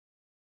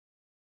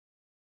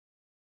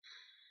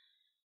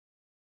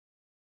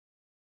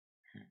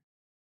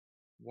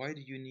 Why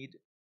do you need?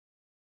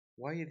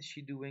 Why is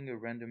she doing a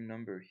random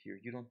number here?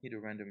 You don't need a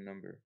random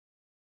number.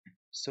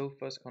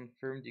 Sofas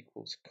confirmed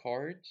equals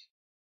cart.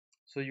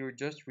 So you're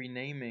just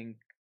renaming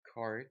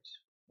cart.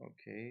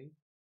 Okay.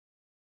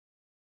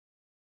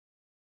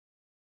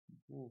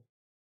 Ooh.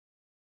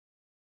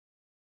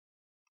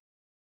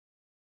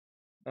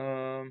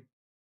 Um.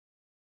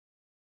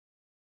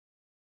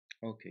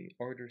 Okay.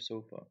 Order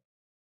sofa.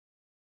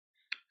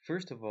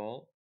 First of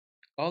all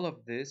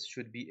of this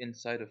should be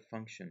inside a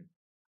function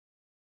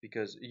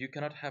because you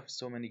cannot have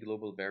so many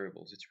global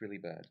variables. It's really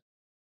bad.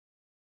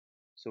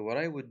 So what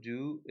I would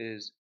do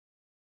is,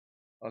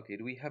 okay,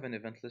 do we have an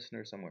event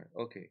listener somewhere?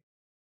 Okay.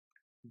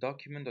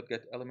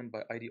 Document.getElement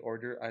by ID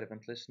order add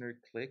event listener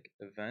click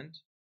event.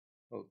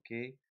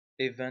 Okay.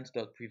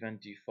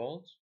 Event.prevent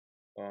default.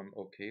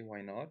 Okay,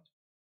 why not?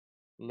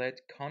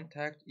 Let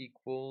contact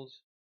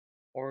equals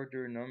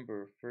order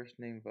number first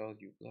name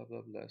value blah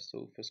blah blah.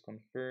 Sofas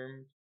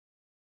confirmed.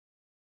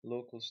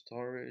 Local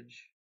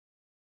storage.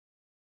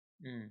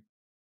 Mm.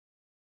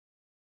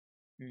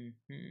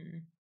 Mm-hmm.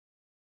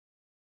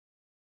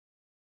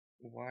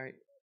 Why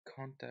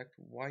contact?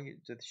 Why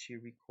does she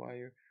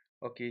require?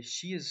 Okay,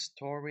 she is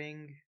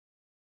storing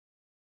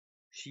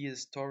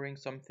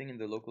something in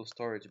the local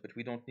storage, but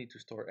we don't need to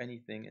store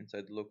anything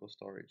inside the local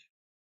storage.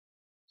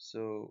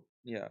 So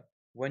yeah,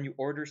 when you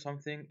order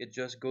something, it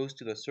just goes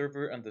to the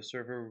server and the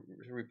server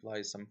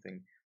replies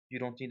something. You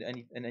don't need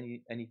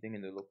anything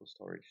in the local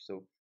storage.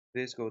 So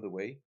this goes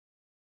away,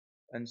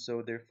 and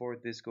so therefore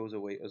this goes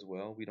away as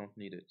well. We don't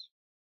need it.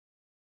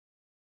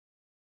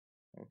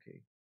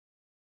 Okay.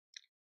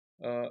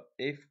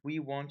 If we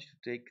want to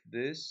take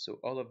this, so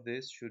all of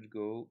this should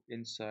go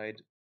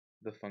inside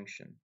the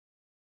function.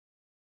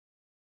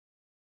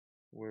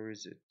 Where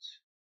is it?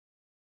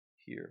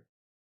 Here.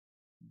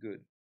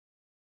 Good.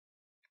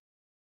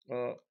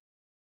 Uh,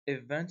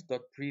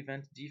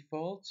 Event.prevent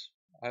default.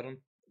 I don't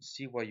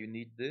see why you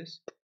need this.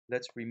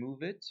 Let's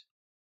remove it.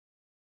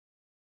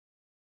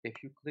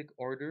 If you click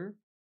order,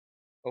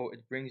 oh,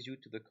 it brings you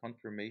to the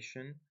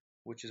confirmation,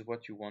 which is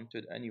what you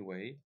wanted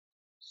anyway.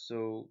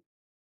 So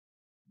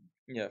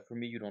yeah, for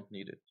me, you don't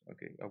need it.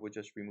 Okay, I would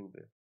just remove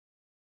it.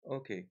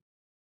 Okay,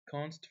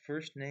 const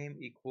first name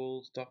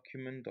equals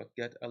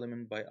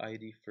document.getElement by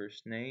ID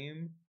first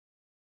name.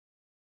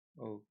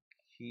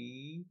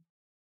 Okay.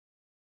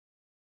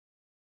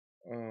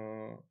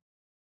 Uh,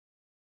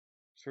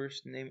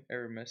 First name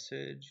error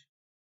message,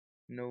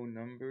 no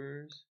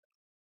numbers.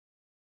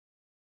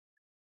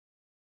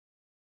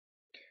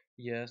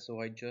 Yeah, so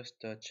I just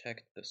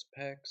checked the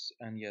specs,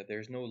 and yeah,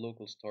 there's no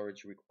local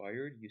storage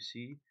required. You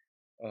see,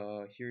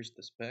 here's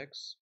the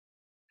specs.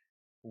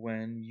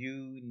 When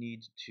you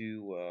need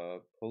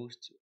to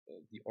post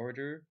the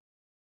order,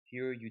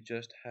 here you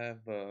just have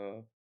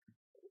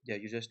yeah,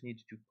 you just need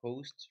to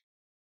post.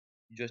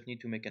 You just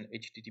need to make an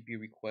HTTP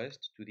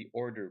request to the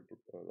order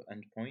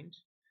endpoint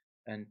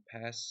and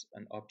pass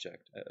an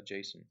object, a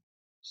JSON.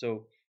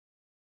 So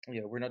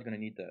yeah, we're not going to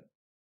need that.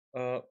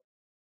 Uh,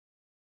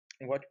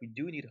 what we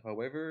do need,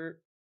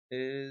 however,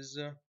 is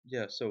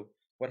yeah. So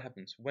what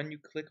happens when you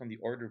click on the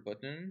order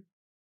button?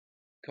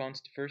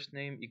 Const first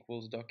name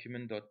equals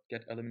document dot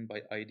get element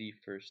by ID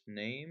first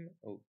name.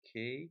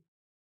 Okay.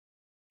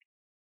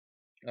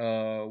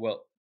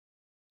 Well,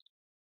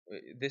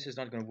 this is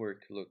not going to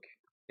work. Look,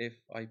 if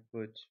I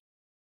put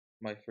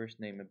my first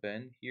name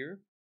Ben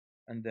here,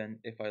 and then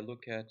if I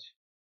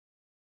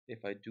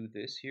do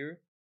this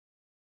here,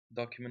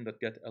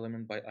 document.get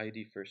element by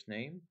ID first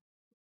name,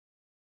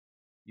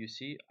 you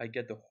see I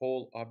get the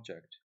whole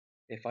object.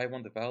 If I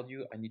want the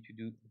value, I need to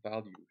do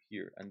value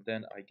here, and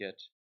then I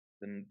get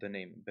the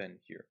name Ben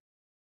here.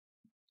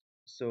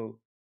 So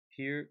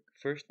here,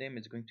 first name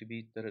is going to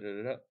be da da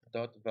da da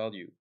dot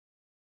value.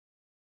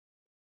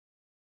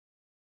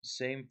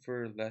 Same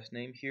for last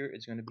name here,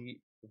 it's going to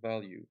be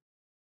value.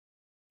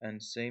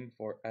 And same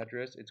for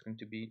address, it's going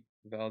to be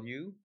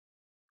value.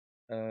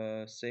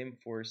 Same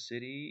for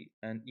city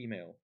and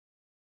email.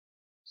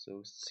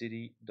 So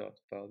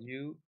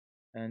city.value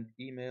and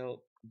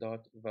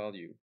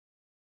email.value.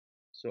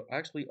 So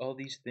actually all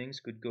these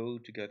things could go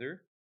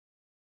together.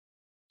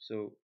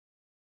 So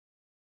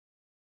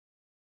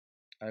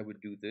I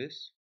would do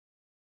this,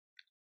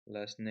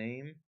 last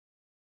name,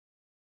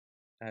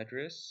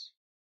 address,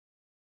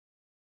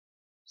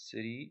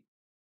 city,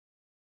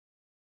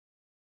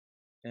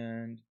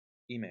 and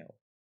email.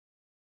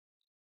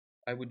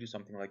 I would do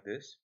something like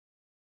this.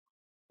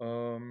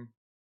 Um,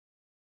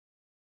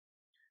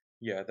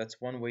 yeah,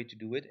 that's one way to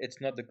do it. It's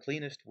not the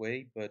cleanest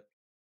way, but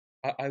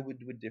I would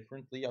do it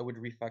differently. I would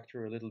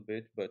refactor a little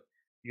bit, but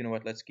you know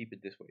what? Let's keep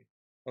it this way.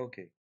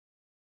 Okay.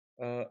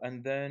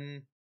 And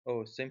then,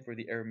 oh, same for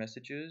the error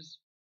messages.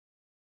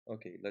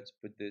 Okay, let's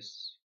put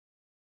this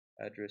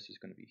address is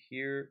going to be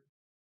here,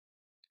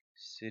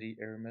 city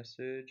error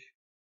message,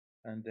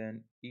 and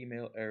then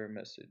email error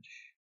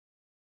message.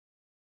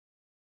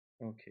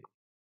 Okay,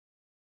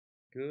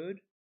 good.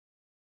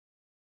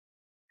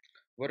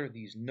 What are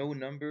these? No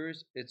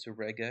numbers, it's a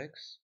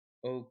regex.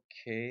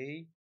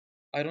 Okay.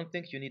 I don't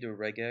think you need a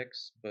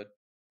regex, but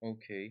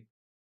okay.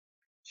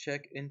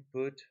 Check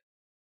input,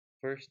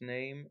 first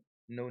name,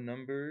 no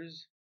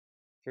numbers,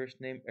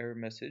 first name error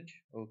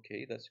message.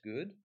 Okay, that's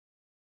good.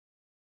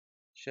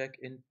 Check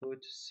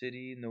input,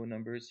 city, no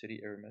numbers,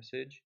 city error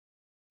message.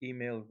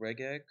 Email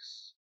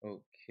regex.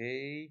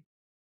 Okay.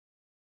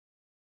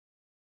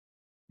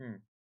 Hmm.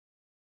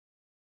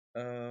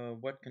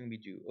 What can we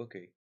do?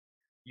 Okay.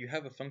 You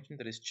have a function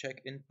that is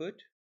check input.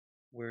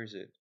 Where is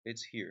it?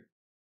 It's here.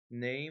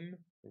 Name,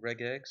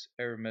 regex,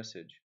 error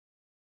message.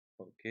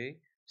 Okay.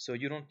 So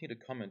you don't need a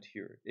comment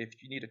here.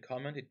 If you need a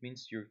comment, it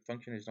means your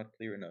function is not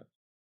clear enough.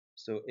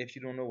 So if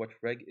you don't know what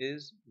reg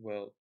is,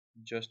 well,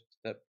 just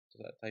type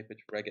it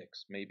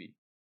regex maybe.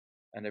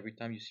 And every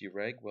time you see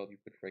reg, well, you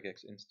put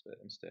regex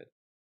instead.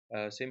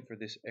 Same for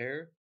this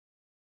error.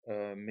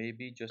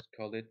 Maybe just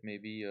call it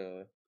maybe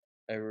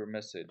error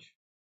message.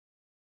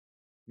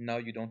 Now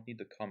you don't need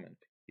the comment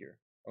here.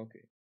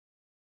 Okay.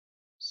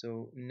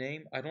 So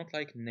name, I don't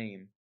like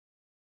name.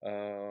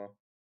 Uh,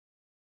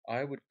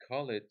 I would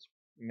call it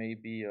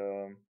maybe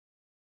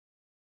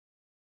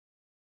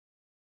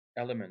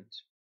element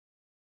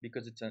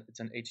because it's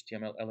an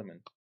HTML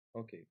element.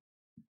 Okay.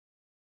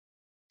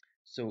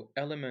 So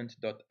element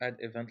dot add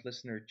event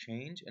listener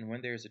change, and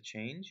when there's a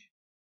change,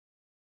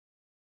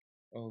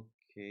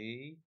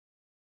 okay.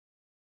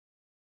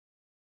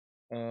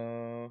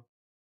 Uh,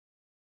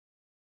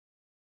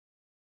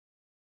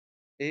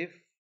 if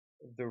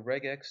the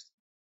regex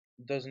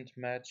doesn't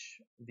match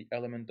the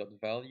element dot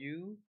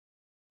value.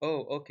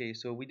 Oh, okay,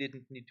 so we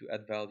didn't need to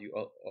add value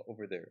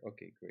over there.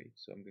 Okay, great.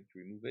 So I'm going to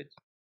remove it.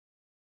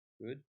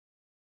 Good.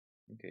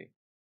 Okay.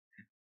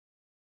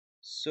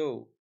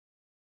 So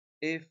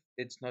if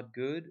it's not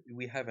good,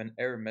 we have an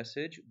error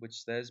message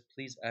which says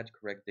please add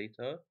correct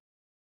data.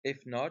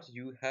 If not,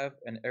 you have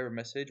an error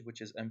message which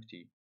is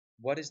empty.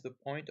 What is the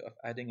point of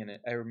adding an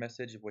error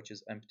message which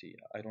is empty?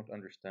 I don't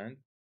understand.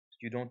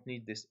 You don't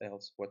need this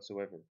else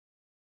whatsoever.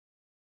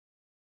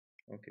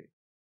 Okay.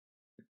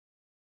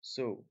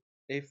 So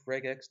if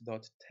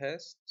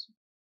regex.test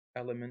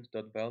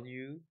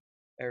element.value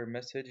error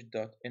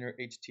message.inner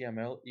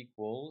HTML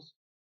equals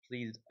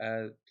please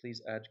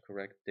add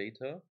correct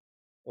data.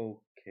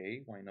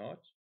 Okay, why not?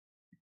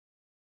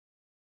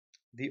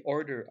 The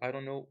order, I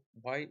don't know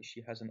why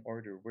she has an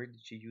order. Where did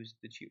she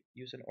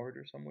use an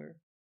order somewhere?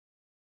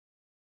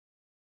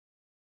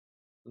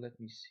 Let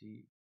me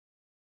see.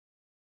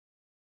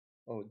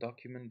 Oh,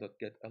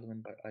 document.get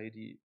element by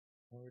ID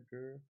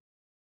order.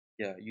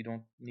 Yeah, you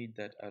don't need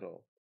that at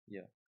all.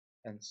 Yeah.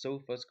 And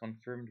Sofa's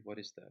confirmed, what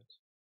is that?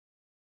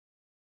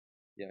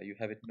 Yeah, you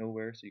have it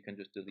nowhere, so you can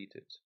just delete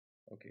it.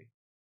 Okay.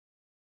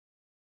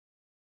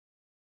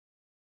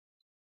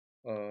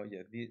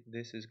 Yeah,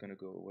 this is gonna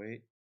go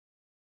away.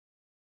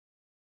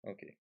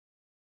 Okay.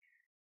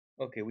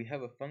 Okay, we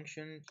have a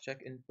function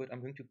check input.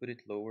 I'm going to put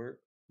it lower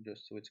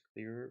just so it's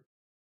clearer.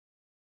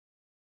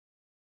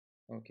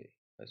 Okay,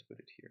 let's put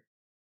it here.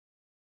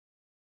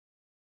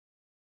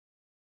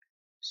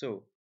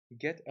 So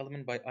get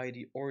element by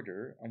ID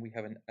order, and we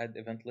have an add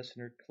event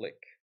listener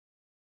click.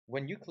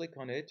 When you click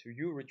on it,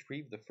 you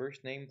retrieve the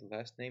first name, the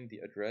last name, the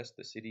address,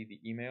 the city, the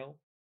email.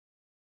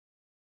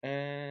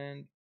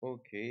 And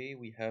okay,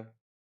 we have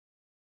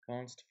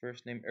const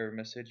first name error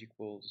message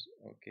equals,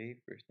 okay,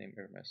 first name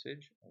error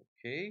message,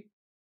 okay.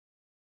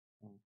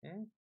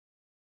 Mhm.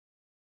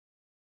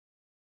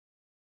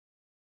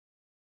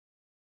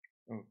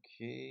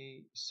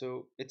 Okay,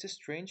 so it's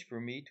strange for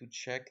me to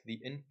check the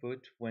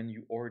input when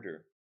you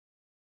order.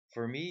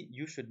 For me,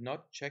 you should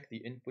not check the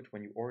input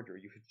when you order.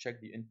 You should check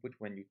the input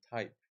when you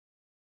type.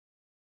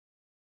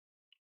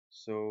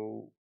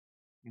 So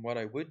what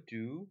I would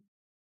do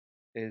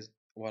is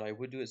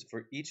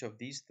for each of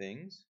these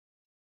things,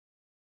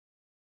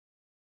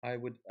 I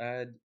would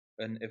add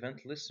an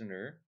event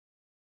listener.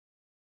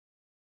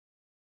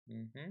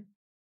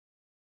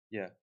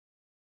 Yeah,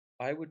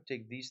 I would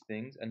take these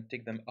things and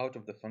take them out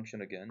of the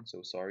function again.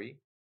 So sorry.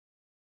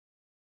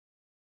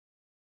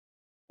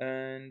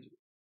 And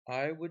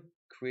I would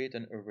create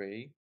an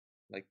array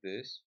like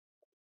this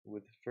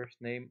with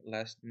first name,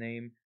 last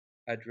name,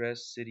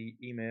 address, city,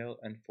 email,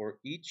 and for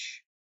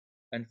each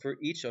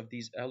of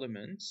these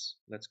elements,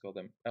 let's call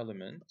them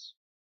elements,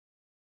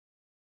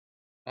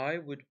 I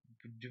would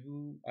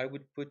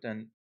put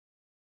an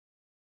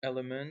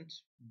element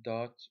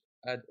dot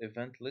add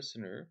event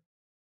listener,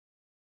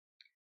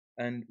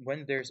 and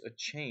when there's a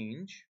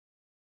change,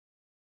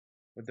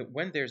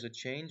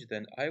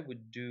 then I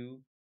would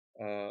do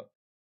uh,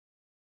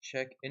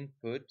 check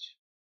input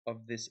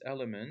of this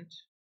element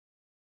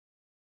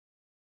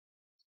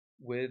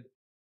with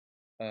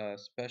a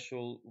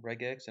special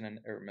regex and an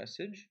error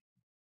message.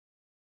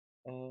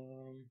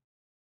 Um,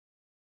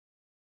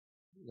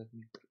 Let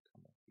me put a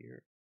comma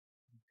here.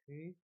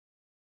 Okay.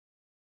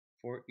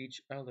 For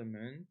each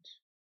element,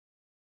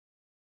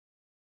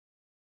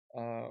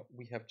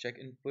 we have check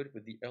input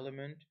with the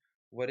element.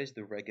 What is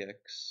the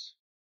regex?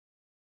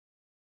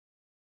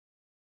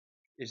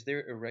 Is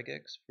there a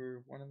regex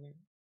for one of them?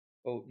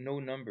 Oh, no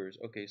numbers.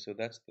 Okay, so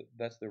that's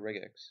the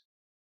regex.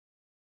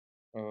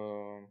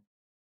 Um,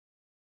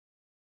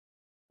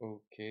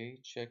 okay,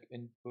 check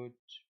input.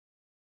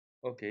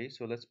 Okay,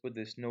 so let's put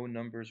this no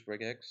numbers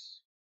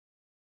regex.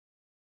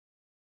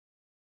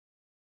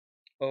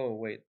 Oh,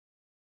 wait.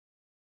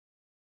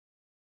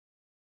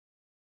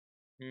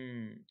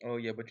 Oh,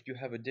 yeah, but you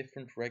have a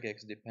different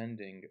regex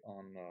depending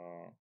on.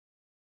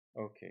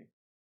 Okay.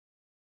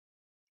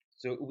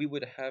 So we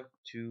would have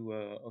to.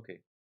 Okay.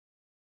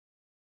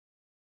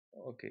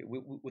 Okay.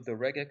 The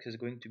regex is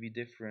going to be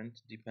different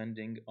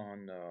depending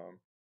on.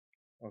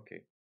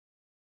 Okay.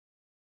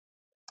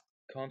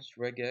 Const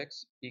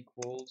regex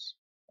equals.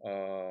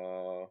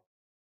 Uh,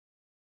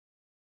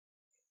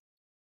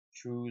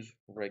 Choose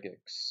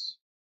regex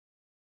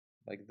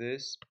like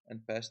this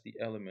and pass the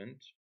element.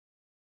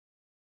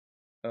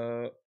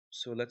 Uh,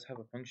 so let's have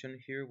a function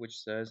here which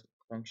says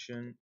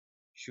function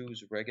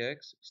choose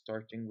regex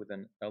starting with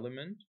an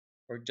element,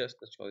 or just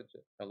let's call it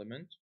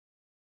element.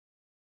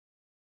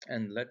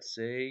 And let's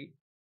say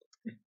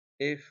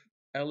if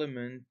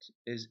element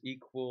is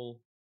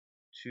equal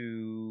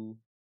to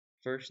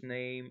first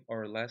name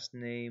or last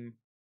name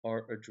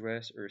or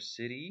address or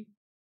city,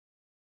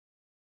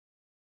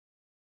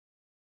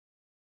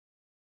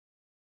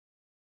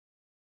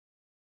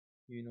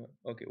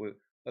 okay, well,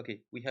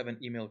 okay, we have an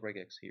email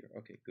regex here.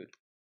 Okay, good.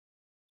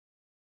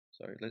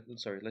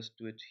 Sorry, let's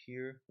do it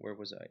here. Where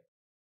was I?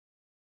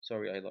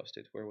 Sorry, I lost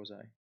it. Where was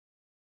I?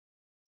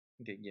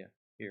 Okay, yeah,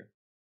 here.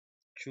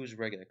 Choose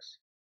regex.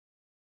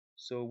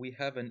 So we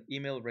have an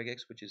email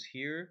regex, which is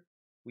here.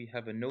 We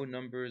have a no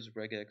numbers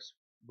regex,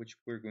 which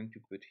we're going to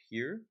put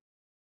here.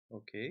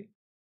 Okay.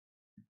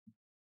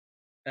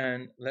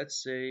 And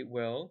let's say,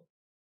 well,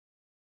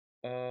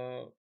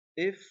 uh,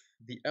 if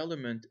the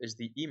element is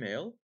the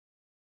email,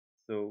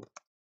 so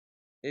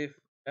if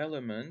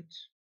element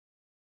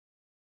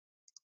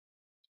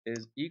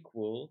is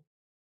equal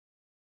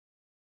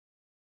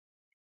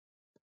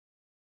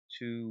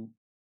to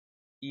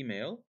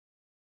email,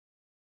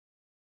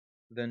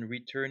 then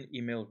return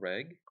email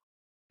reg,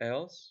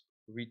 else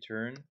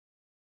return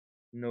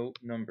no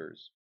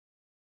numbers.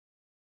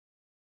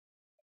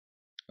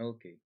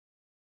 Okay.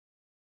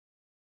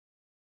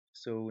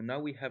 So now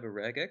we have a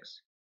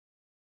regex.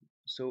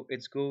 So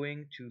it's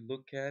going to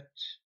look at,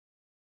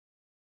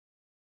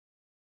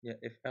 yeah,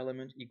 if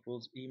element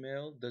equals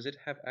email, does it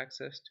have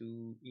access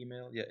to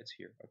email? Yeah, it's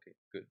here. Okay,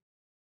 good.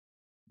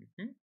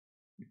 Mhm.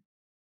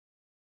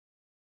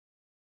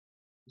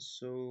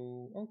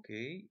 So,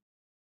 okay,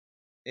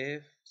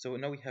 so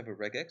now we have a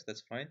regex,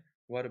 that's fine.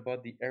 What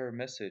about the error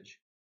message?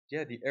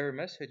 Yeah, the error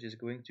message is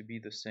going to be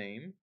the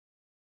same.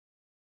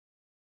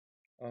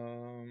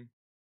 Um,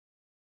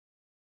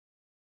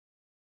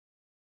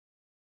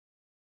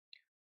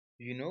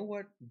 You know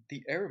what?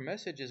 The error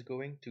message is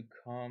going to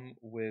come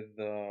with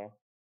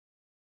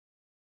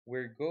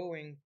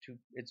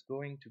it's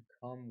going to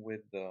come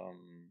with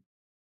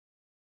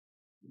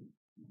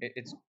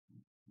it's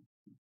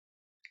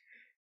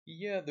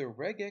yeah, the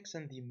regex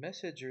and the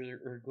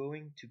messenger are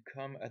going to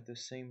come at the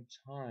same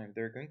time.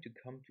 They're going to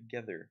come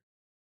together.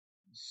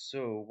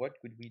 So what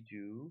could we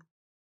do?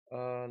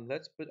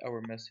 Let's put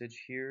our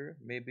message here.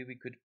 Maybe we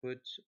could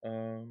put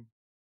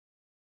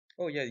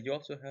oh yeah, you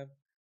also have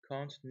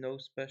const no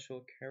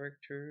special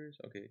characters.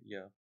 Okay,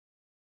 yeah.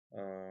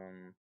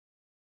 Um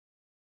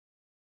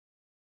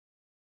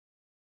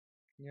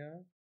yeah,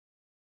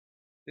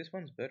 this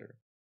one's better.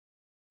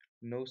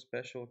 No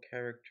special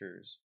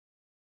characters.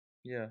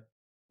 Yeah.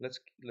 Let's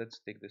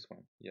take this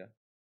one. Yeah.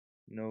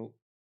 No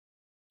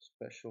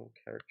special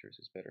characters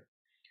is better.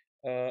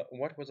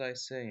 What was I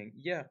saying?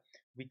 Yeah,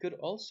 we could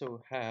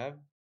also have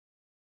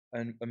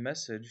a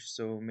message.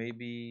 So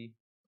maybe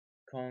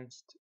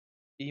const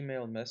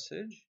email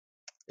message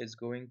is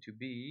going to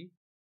be,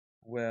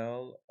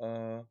 well,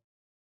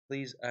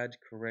 please add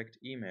correct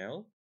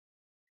email,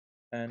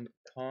 and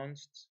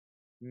const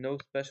no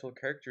special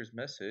characters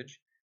message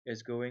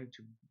is going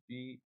to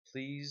be,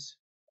 please,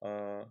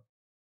 uh,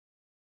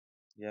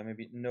 yeah,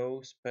 maybe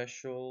no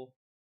special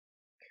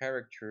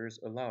characters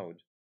allowed.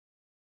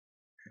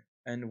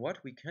 And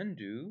what we can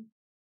do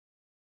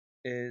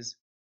is,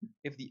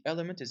 if the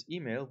element is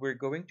email, we're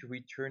going to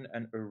return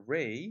an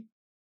array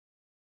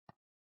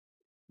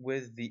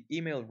with the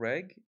email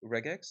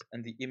regex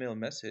and the email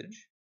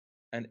message.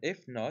 And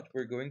if not,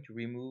 we're going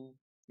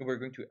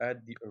to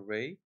add the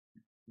array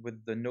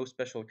with the no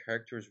special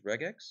characters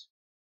regex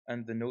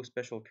and the no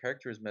special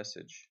characters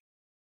message.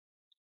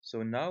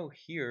 So now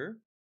here,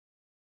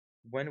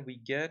 when we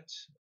get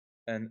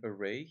an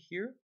array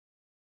here,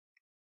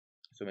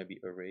 so maybe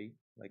array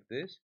like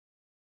this,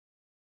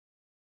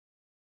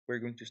 we're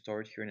going to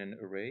start here in an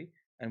array,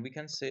 and we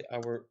can say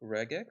our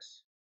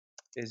regex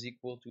is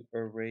equal to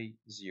array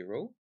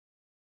 0,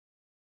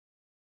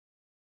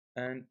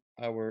 and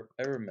our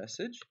error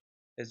message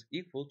is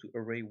equal to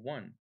array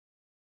 1,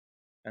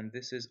 and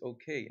this is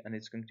okay, and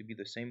it's going to be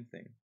the same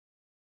thing.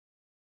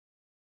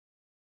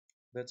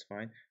 That's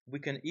fine. We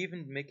can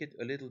even make it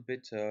a little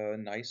bit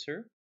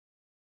nicer.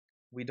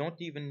 We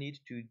don't even need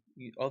to,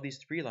 all these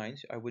 3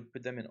 lines, I would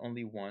put them in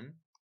only one.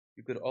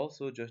 You could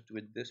also just do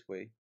it this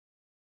way.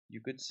 You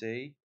could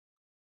say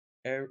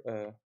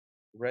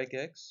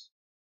regex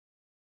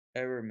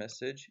error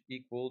message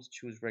equals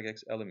choose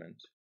regex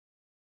element.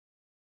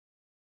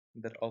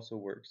 That also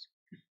works.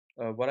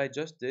 What I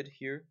just did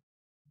here,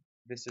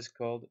 this is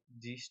called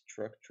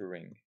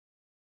destructuring.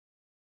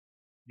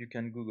 You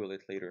can Google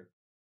it later.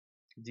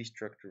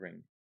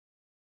 Destructuring.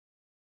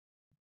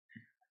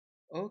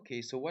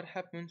 Okay, so what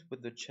happens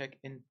with the check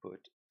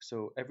input?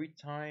 So every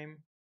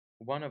time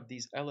one of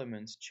these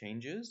elements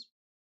changes,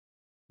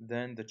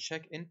 then the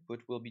check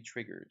input will be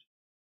triggered.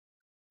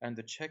 And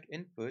the check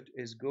input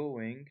is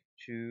going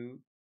to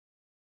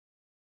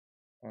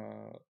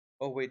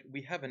oh wait,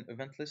 we have an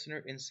event listener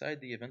inside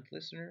the event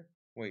listener.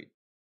 Wait,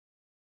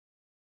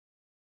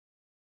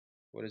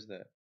 what is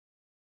that?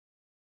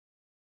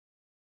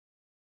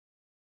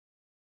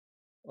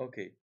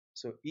 Okay,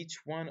 so each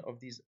one of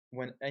these,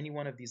 when any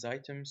one of these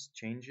items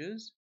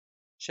changes,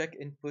 check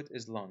input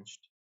is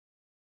launched.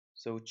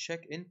 So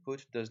check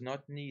input does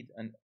not need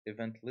an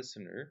event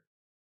listener.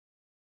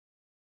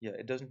 Yeah,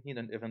 it doesn't need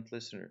an event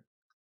listener.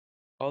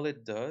 All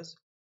it does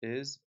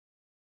is,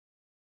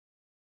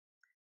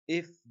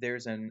 if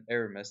there's an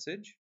error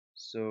message,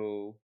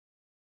 so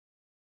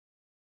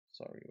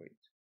sorry, wait,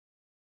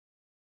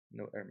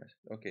 no error message.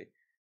 Okay,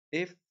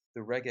 if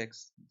the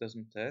regex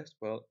doesn't test,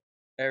 well,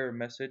 error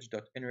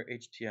message.inner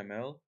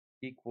HTML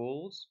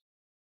equals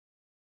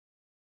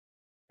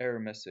error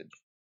message.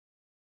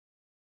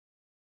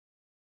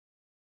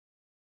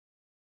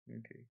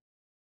 Okay,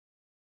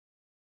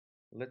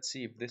 let's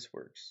see if this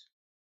works.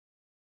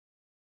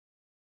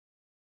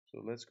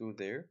 So let's go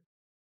there.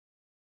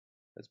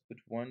 Let's put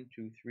 1,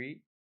 2,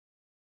 3.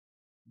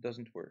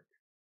 Doesn't work.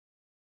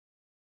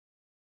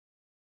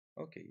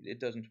 Okay, it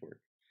doesn't work.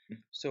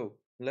 So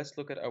let's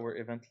look at our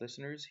event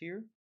listeners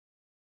here.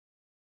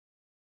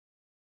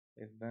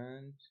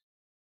 Event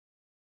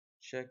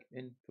check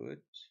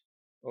input.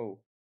 Oh,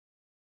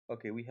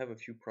 okay, we have a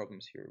few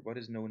problems here. What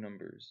is no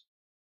numbers?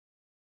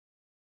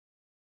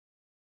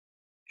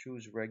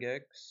 Choose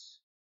regex.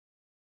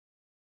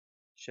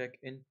 Check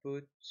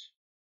input.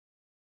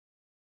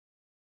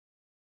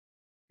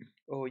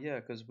 Oh yeah,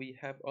 because we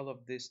have all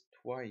of this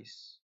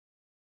twice.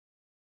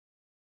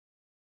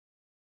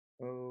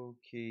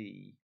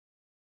 Okay.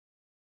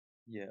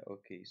 Yeah,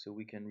 okay, so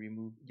we can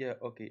remove, yeah,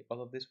 okay,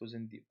 all of this was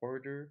in the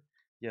order.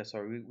 Yeah,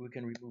 sorry, we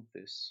can remove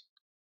this.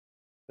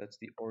 That's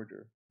the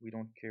order. We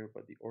don't care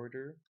about the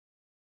order.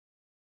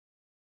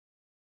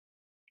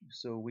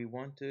 So we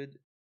wanted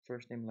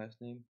first name,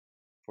 last name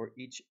for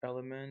each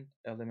element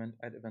add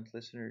event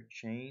listener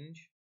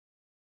change.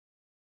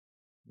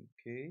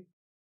 Okay.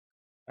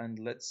 And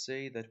let's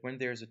say that when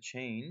there's a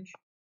change,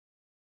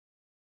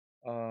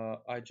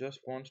 I just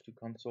want to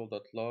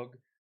console.log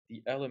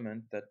the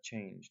element that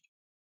changed.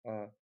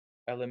 Uh,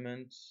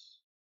 Elements,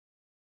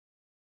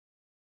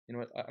 you know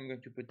what, I'm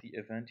going to put the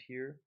event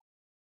here,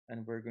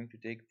 and we're going to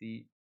take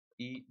the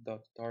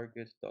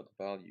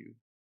e.target.value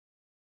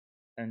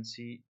and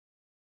see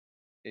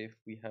if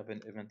we have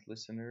an event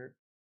listener.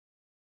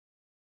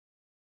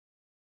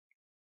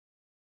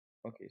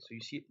 Okay, so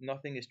you see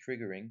nothing is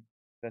triggering.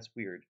 That's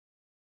weird.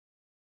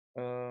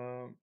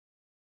 Um,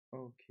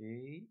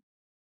 okay,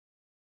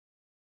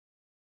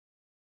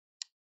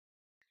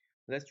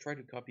 let's try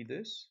to copy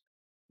this.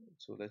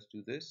 So let's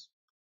do this.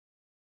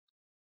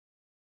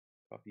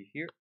 Copy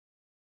here.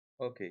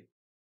 Okay,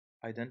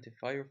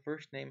 identifier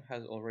first name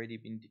has already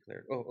been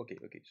declared. Oh, okay,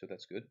 so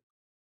that's good.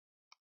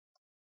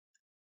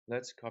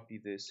 Let's copy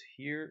this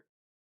here.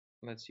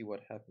 Let's see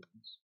what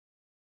happens.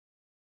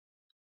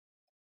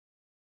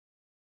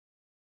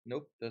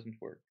 Nope,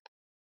 doesn't work.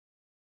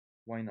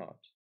 Why not?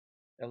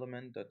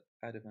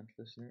 Element.add event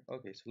listener.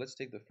 Okay, so let's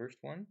take the first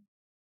one.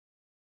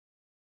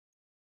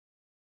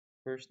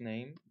 First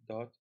name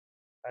dot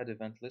add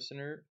event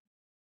listener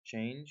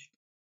change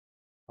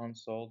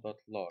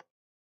console.log.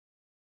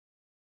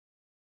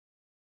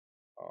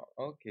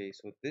 Okay,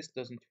 so this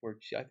doesn't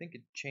work. See, I think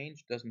it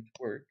change doesn't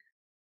work.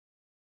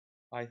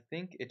 I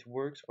think it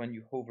works when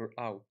you hover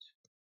out.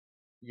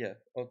 Yeah,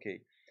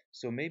 okay.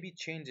 So maybe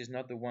change is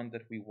not the one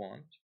that we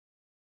want.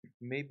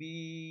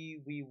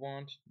 Maybe we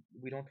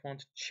don't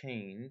want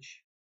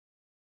change.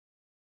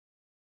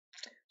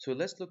 So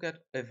let's look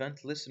at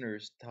event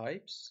listeners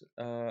types,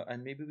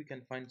 and maybe we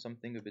can find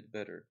something a bit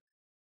better.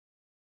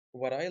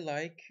 What I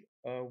like,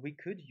 we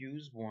could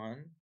use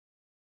one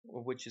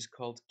which is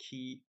called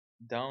key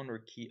down or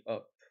key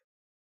up.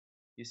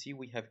 You see,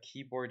 we have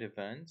keyboard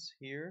events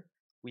here.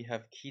 We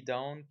have key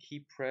down,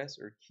 key press,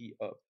 or key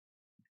up.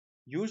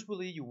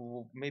 Usually,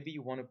 maybe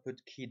you want to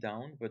put key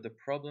down, but the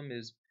problem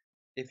is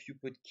if you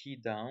put key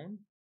down,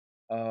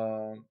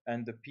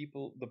 and the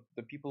people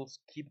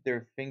keep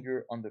their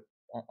finger on,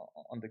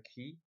 on the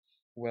key,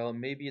 well,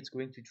 maybe it's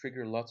going to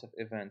trigger lots of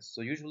events.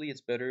 So usually,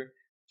 it's better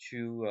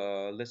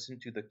to listen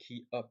to the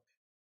key up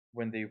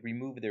when they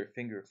remove their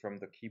finger from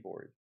the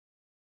keyboard.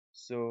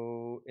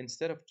 So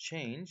instead of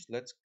change,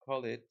 let's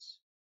call it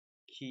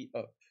key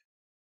up,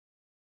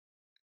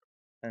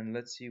 and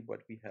let's see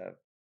what we have.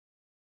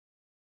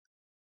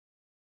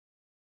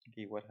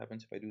 Okay, what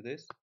happens if I do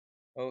this?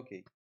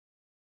 Okay,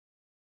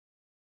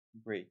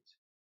 great.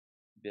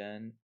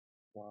 Bien.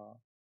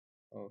 Wow.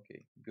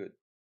 Okay, good.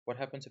 What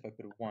happens if I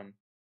put 1,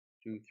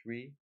 2,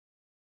 3?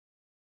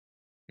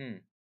 Hmm.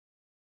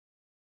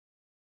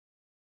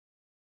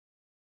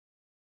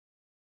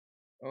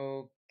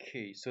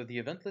 Okay, so the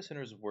event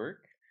listeners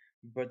work,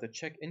 but the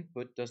check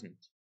input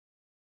doesn't.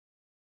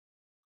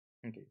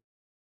 Okay,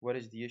 what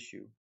is the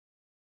issue?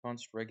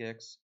 Const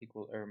regex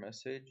equal error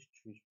message,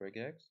 choose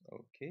regex.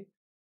 Okay,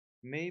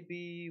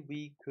 maybe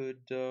we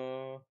could,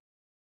 oh,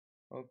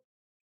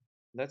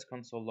 let's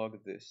console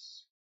log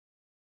this.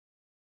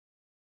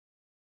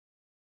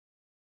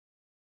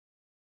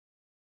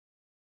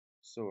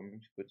 So I'm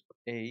going to put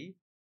A,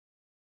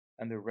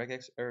 and the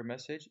regex error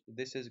message,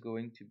 this is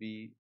going to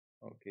be,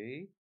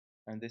 okay,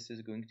 and this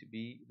is going to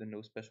be the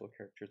no special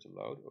characters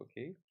allowed.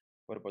 Okay,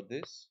 what about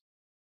this?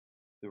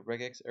 The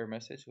regex error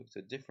message, so it's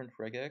a different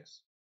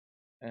regex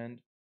and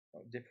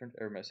a different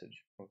error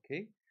message.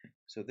 Okay,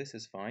 so this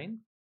is fine.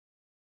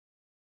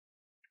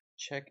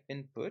 Check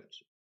input.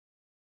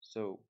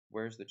 So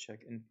where's the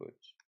check input?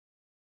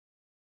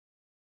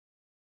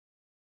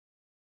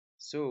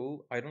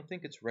 So I don't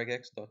think it's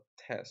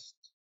regex.test.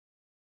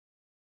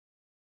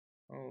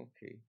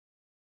 Okay,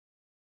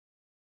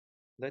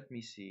 let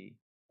me see.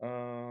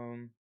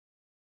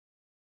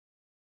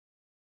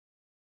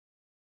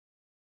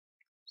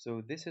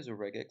 So this is a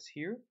regex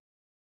here.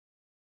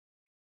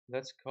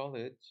 Let's call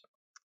it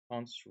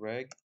const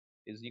reg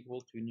is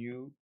equal to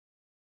new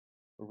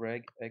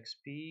reg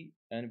xp,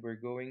 and we're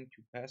going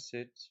to pass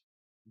it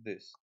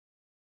this.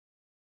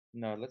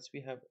 Now let's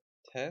we have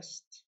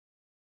test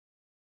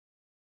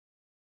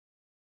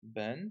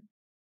ben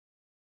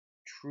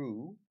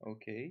true.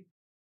 Okay,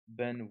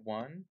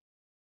 ben1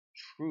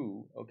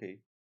 true. Okay,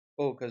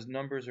 oh, because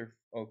numbers are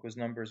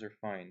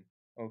fine.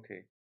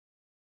 Okay,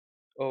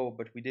 oh,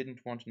 but we didn't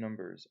want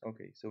numbers.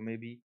 Okay, so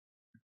maybe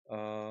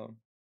uh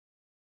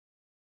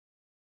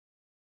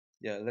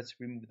yeah, let's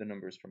remove the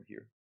numbers from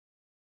here.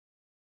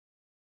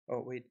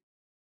 Oh wait,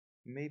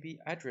 maybe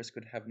address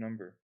could have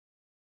number.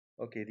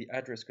 Okay, the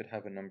address could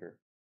have a number.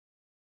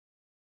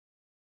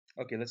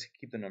 Okay, let's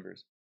keep the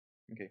numbers.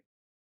 Okay,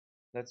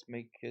 let's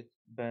make it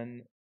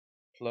ben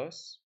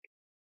plus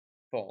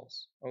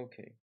false.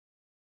 Okay,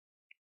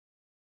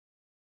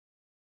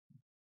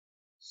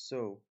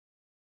 so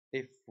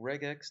if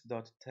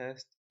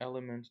regex.test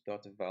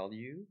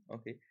element.value,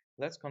 okay,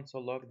 let's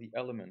console log the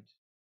element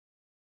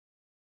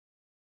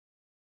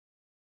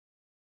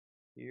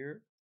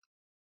here.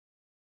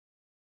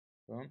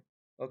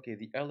 Okay,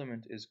 the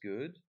element is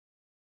good.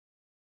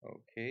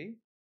 Okay,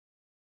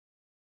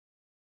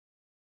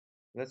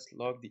 let's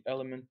log the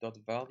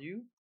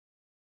element.value.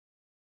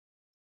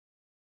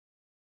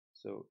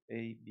 So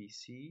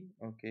ABC,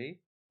 okay.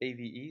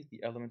 AVE,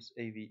 the elements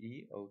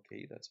AVE,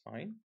 okay, that's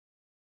fine.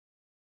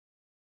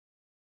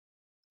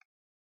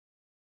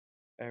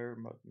 Error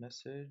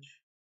message,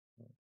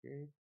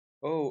 okay.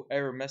 Oh,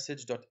 error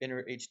message dot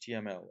inner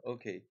HTML.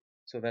 Okay,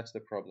 so that's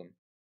the problem.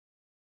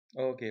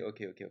 Okay,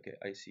 okay, okay, okay.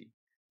 I see.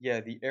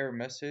 Yeah, the error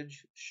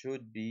message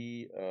should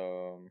be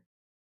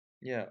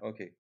yeah,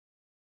 okay.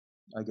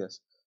 I guess.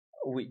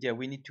 We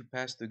need to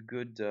pass the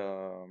good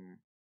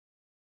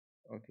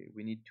okay,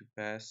 we need to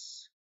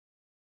pass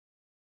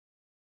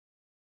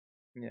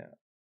yeah.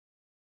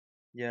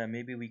 Yeah,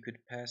 maybe we could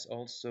pass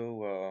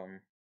also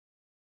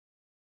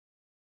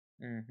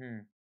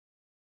mhm.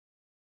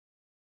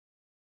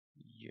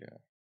 Yeah.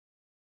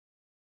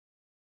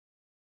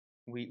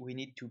 We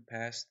need to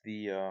pass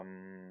the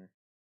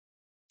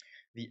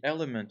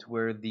element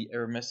where the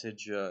error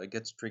message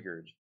gets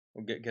triggered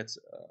or gets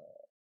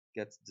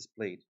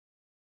displayed.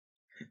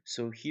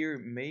 So here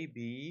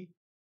maybe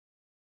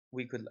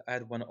we could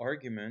add one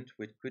argument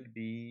which could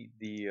be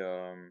the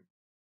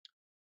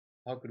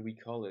how could we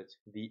call it?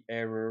 The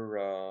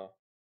error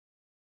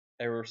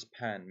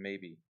span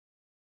maybe.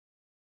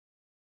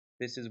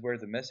 This is where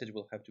the message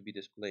will have to be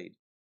displayed.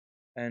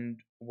 And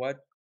what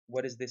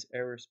is this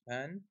error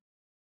span?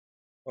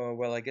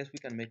 Well, I guess we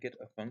can make it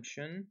a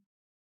function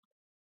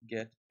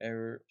get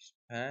error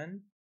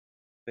span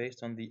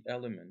based on the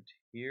element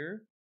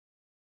here,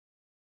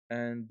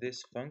 and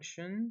this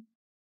function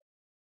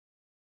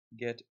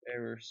get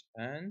error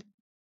span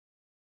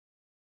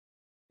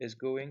is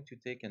going to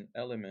take an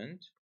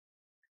element,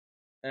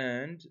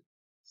 and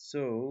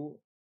so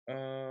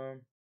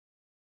um,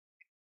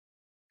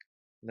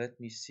 let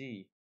me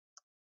see.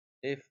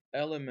 If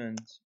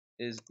element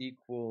is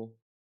equal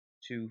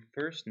to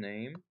first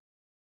name,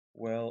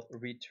 well,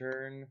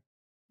 return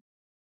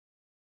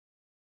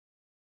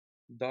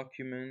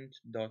document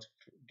dot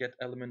get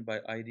element by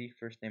ID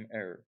first name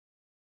error.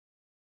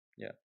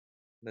 Yeah,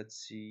 let's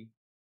see.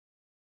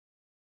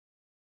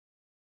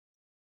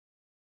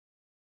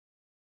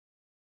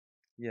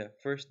 Yeah,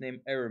 first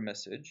name error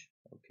message.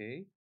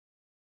 Okay.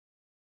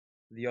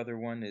 The other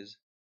one is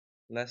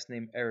last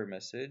name error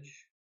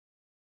message,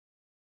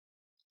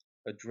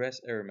 address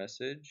error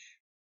message,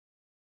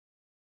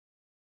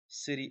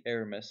 city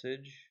error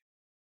message,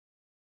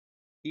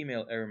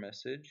 email error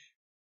message,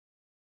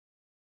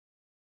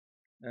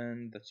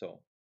 and that's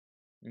all.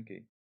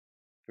 Okay.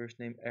 First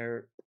name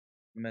error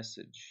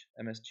message,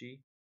 MSG.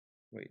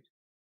 Wait,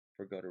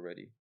 forgot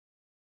already.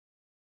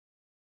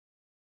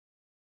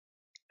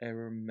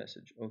 Error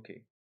message.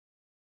 Okay.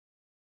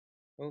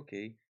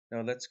 Okay.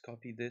 Now let's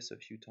copy this a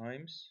few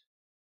times.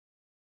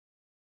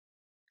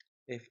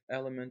 If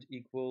element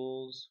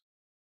equals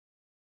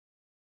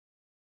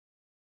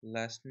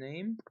last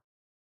name,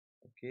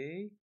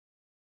 okay,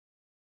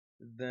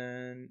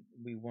 then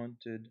we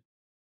wanted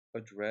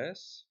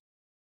address.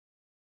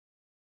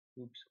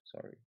 Oops,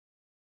 sorry,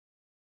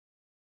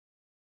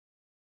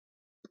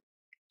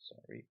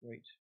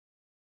 wait.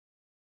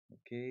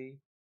 Okay,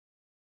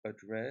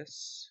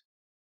 address.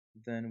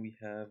 Then we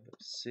have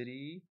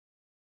city,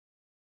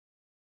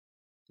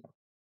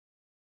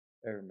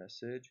 error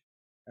message,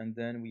 and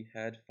then we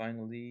had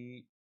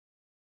finally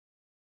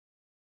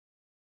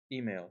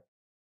email.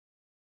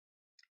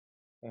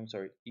 I'm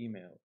sorry,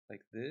 email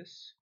like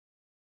this.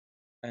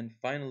 And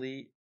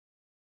finally,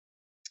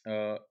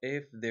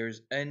 if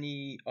there's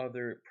any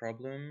other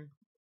problem,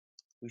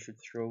 we should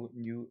throw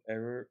new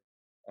error,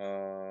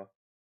 uh,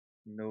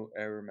 no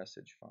error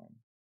message found.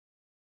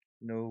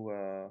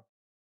 No,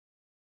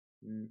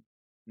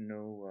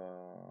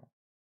 no,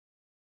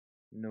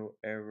 no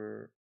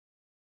error,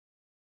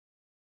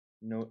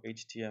 no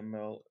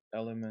HTML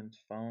element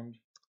found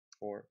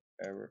for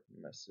error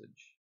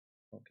message.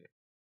 Okay,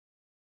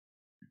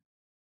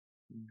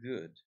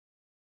 good.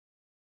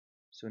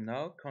 So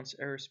now const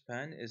error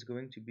span is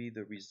going to be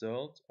the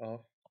result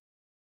of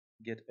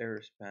get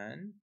error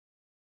span,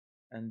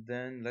 and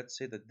then let's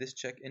say that this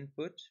check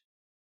input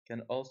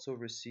can also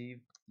receive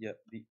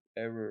the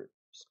error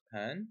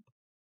span,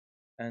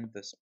 and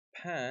the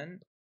span,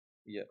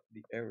 the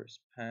error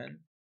span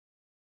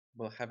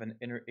will have an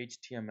inner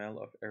HTML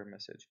of error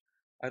message.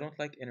 I don't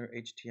like inner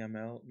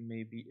HTML,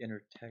 maybe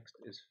inner text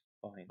is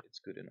fine, it's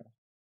good enough.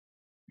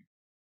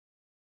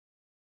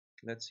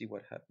 Let's see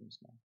what happens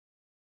now.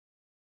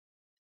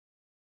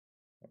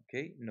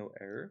 Okay, no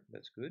error,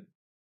 that's good.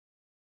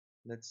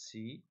 Let's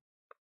see.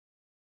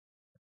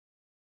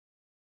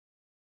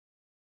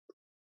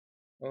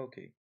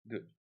 Okay,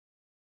 good.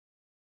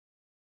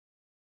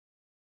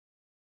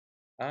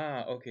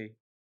 Ah, okay,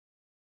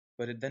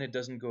 but then it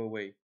doesn't go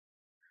away.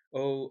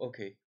 Oh,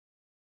 okay.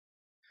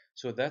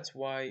 So that's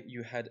why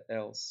you had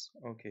else.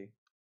 Okay.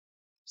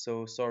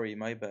 So sorry,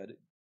 my bad.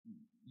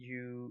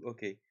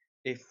 Okay.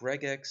 If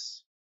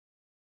regex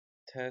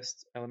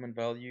test element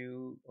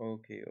value,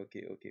 okay.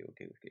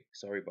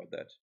 Sorry about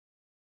that.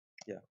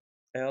 Yeah.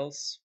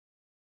 Else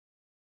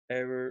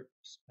error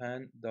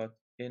span dot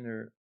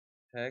inner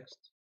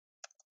text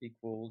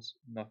equals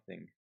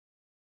nothing.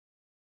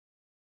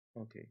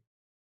 Okay.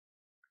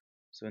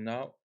 So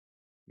now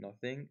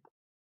nothing,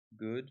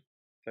 good.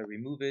 If I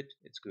remove it,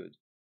 it's good.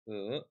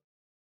 Uh,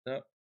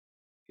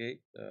 okay,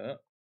 uh,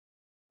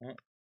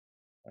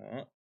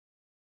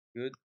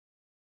 good.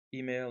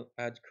 Email,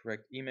 add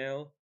correct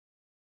email.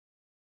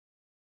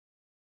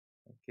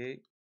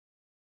 Okay,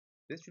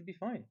 this should be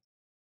fine.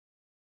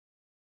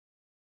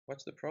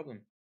 What's the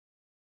problem?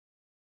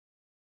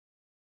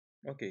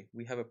 Okay,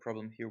 we have a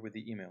problem here with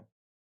the email.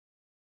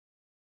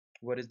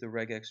 What is the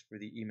regex for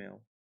the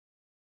email?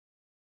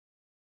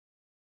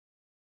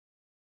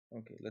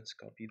 Okay, let's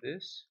copy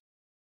this,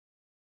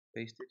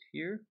 paste it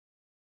here.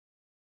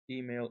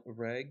 Email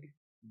reg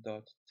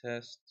dot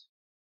test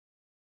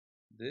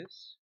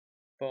this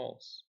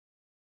false.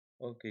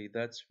 Okay,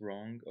 that's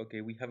wrong. Okay,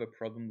 we have a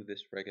problem with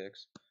this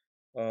regex.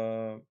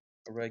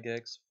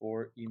 Regex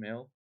for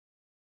email.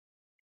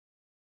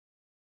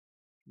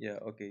 Yeah,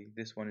 okay,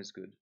 this one is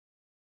good.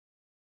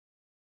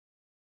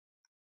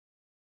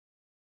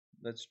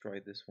 Let's try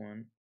this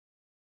one.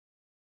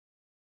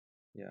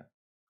 Yeah,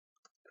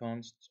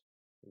 const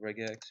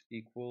regex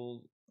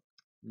equal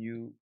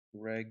new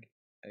reg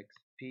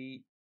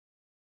xp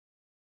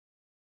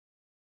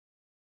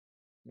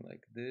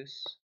like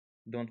this.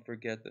 Don't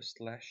forget the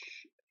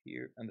slash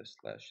here and the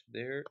slash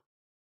there.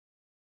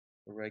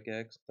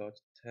 Regex dot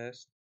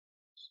test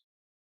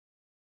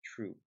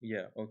true.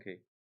 Yeah, okay.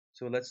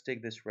 So let's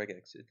take this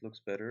regex. It looks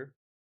better.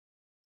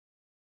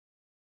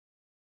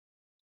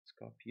 Let's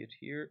copy it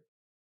here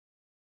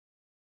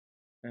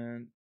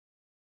and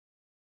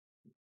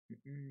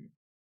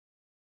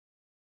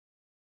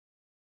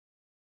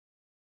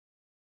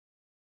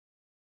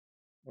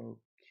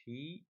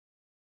okay,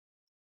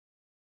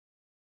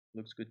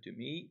 looks good to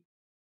me.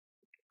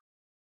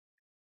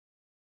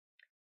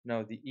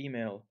 Now the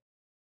email,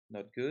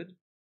 not good,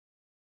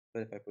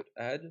 but if I put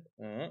add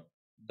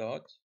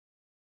dot,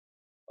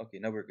 okay,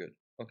 now we're good.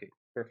 Okay,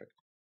 perfect.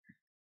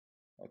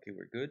 Okay,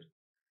 we're good.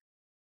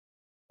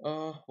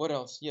 What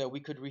else? Yeah,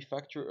 we could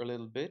refactor a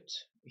little bit.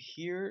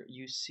 Here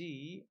you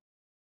see,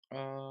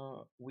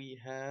 we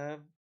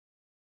have,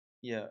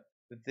 yeah,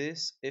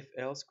 this if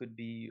else could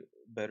be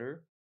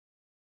better.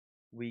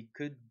 We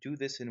could do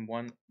this in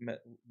one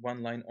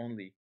line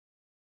only.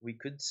 We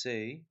could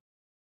say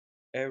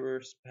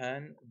error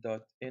span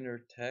dot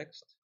inner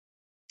text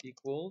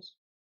equals,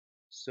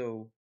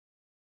 so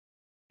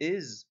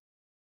is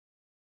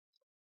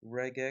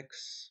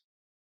regex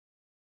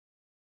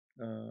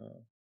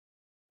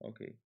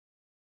okay,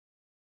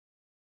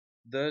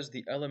 does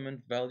the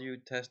element value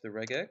test the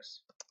regex?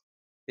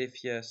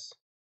 If yes,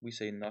 we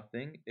say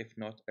nothing. If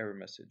not, error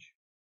message.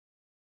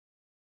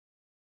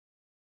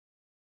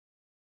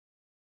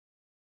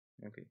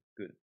 Okay,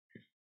 good.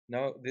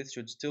 Now this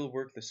should still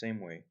work the same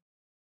way.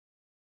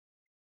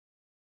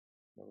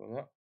 Blah, blah,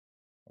 blah.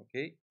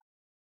 Okay,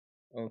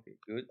 okay,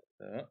 good.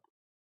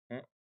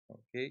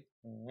 Okay,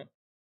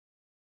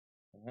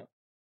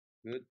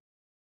 good.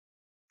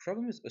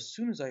 Problem is, as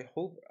soon as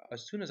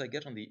I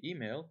get on the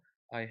email,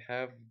 I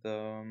have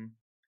the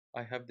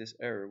I have this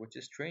error, which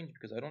is strange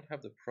because I don't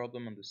have the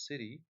problem on the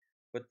city,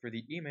 but for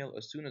the email,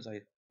 as soon as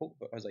I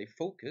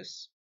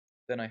focus,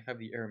 then I have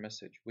the error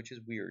message, which is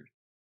weird.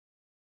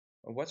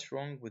 What's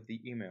wrong with the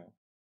email?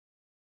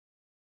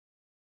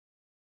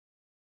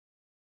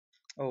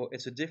 Oh,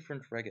 it's a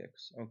different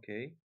regex.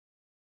 Okay.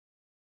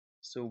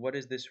 So what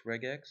is this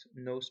regex?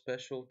 No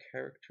special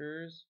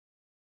characters.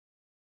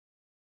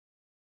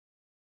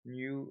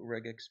 New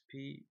regex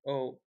p.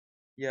 Oh,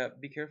 yeah.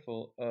 Be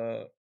careful.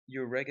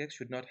 Your regex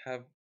should not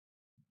have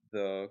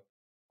the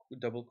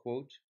double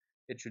quote.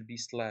 It should be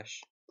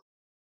slash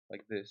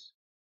like this.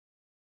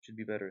 Should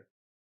be better.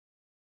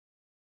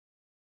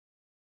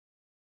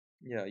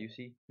 Yeah, you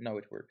see, now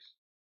it works.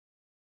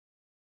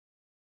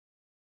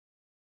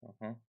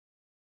 Uh-huh.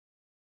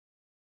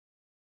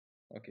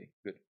 Okay,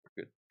 good,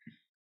 good.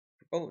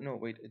 Oh no,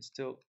 wait, it's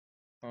still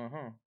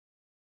uh-huh.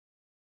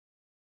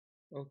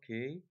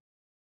 Okay.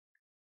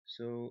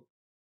 So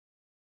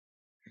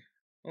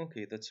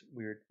okay, that's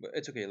weird. But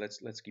it's okay,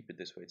 let's keep it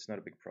this way. It's not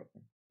a big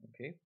problem.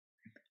 Okay.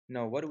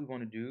 Now what do we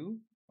want to do?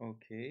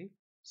 Okay.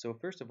 So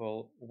first of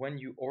all, when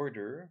you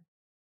order,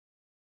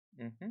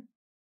 mhm,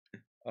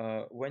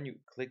 when you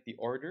click the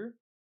order,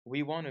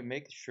 we want to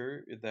make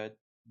sure that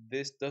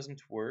this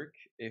doesn't work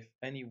if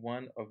any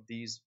one of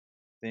these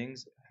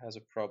things has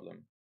a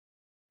problem.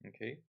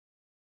 Okay,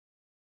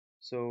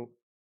 so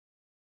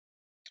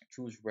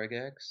choose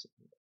regex.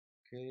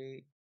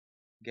 Okay,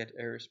 get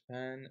error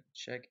span,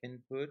 check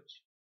input.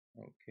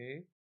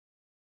 Okay,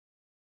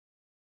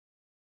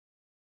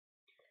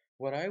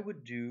 what I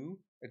would do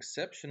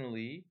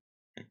exceptionally,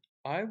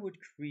 I would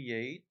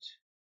create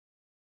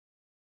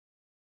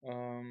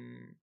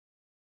um,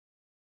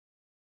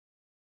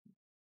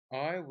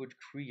 I would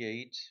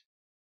create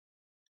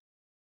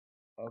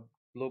a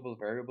global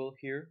variable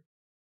here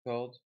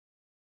called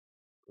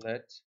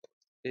let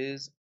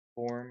is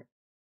form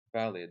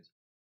valid.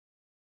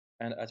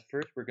 And at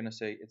first we're going to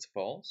say it's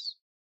false,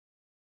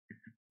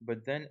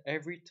 but then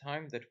every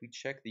time that we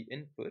check the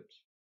input,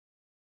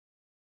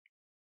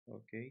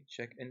 okay,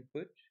 check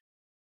input,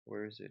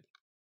 where is it?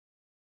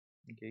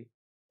 Okay,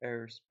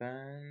 error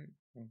span.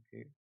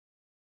 Okay.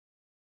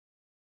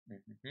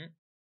 Mhm.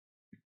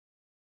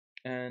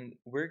 And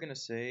we're gonna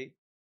say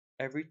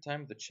every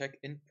time the check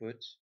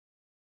input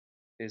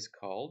is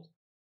called,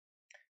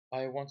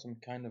 I want some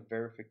kind of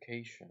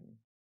verification.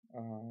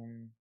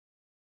 Um,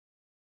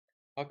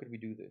 how could we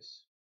do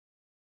this?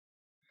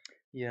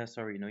 Yeah,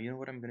 sorry. No, you know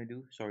what I'm gonna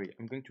do? Sorry,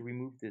 I'm going to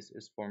remove this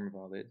as form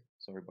valid.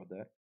 Sorry about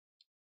that.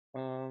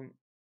 Um,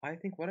 I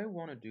think what I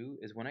want to do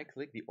is when I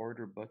click the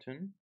order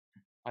button,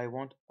 I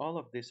want all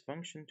of this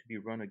function to be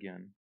run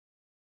again.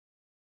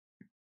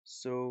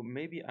 So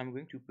maybe I'm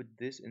going to put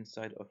this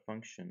inside a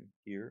function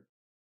here.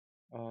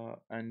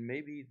 And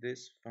maybe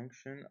this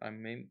function,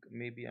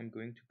 maybe I'm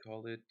going to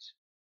call it,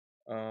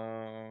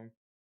 uh,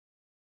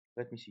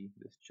 let me see,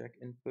 this check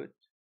input,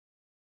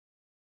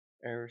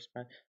 error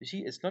span. You see,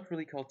 it's not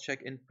really called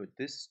check input.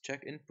 This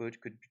check input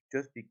could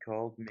just be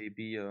called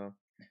maybe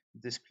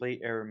display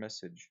error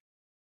message.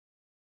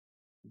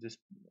 This,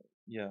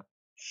 yeah,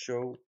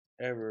 show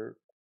error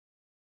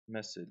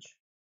message.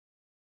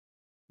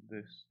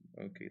 This,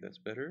 okay, that's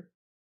better.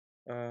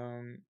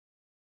 Um,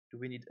 do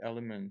we need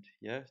element?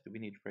 Yes. Do we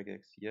need regex?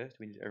 Yes. Do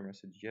we need error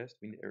message? Yes. Do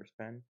we need error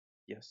span?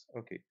 Yes.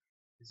 Okay.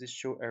 This is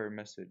show error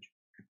message.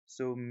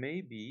 So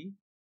maybe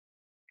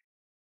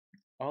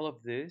all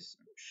of this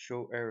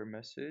show error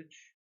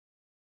message.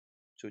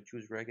 So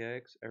choose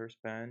regex, error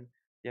span.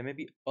 Yeah,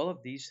 maybe all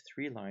of these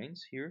three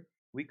lines here,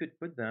 we could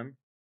put them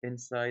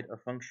inside a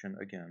function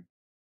again.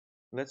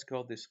 Let's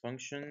call this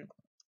function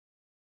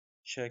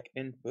check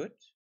input.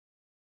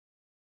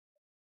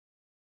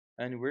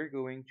 And we're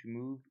going to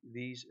move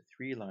these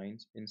three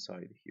lines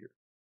inside here.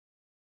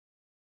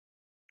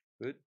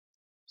 Good.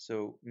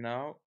 So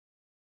now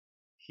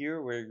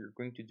here where you're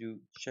going to do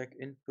check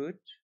input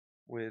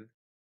with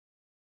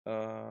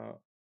uh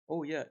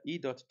oh yeah, e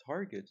dot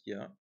target.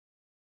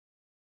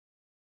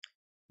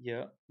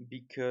 Yeah,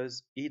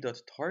 because e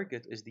dot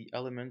target is the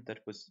element that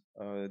was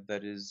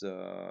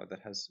that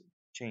has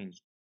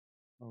changed.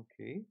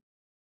 Okay,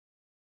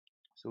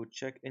 so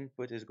check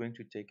input is going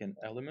to take an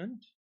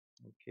element.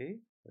 Okay,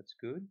 that's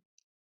good,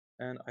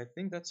 and I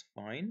think that's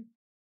fine.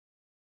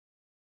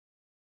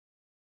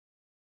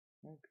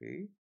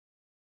 Okay,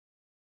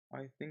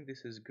 I think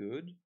this is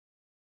good.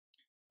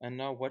 And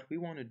now what we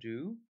want to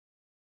do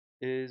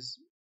is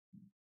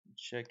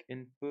check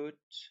input.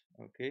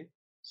 Okay,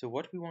 so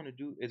what we want to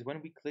do is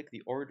when we click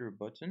the order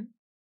button,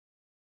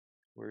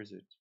 where is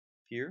it?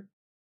 Here.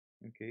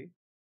 Okay,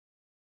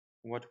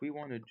 what we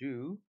want to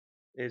do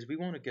is we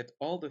want to get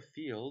all the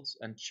fields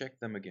and check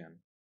them again.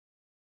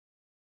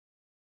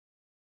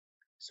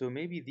 So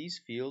maybe these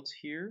fields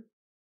here,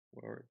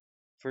 or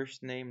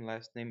first name,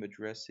 last name,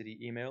 address, city,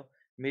 email,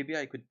 maybe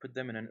I could put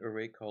them in an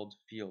array called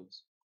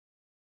fields.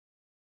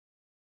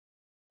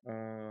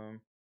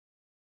 Um,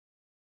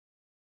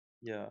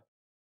 yeah,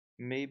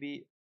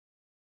 maybe,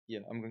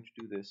 yeah, I'm going to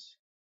do this.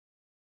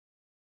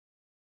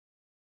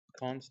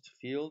 Const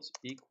fields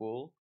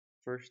equal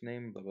first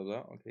name, blah, blah,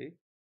 blah, okay.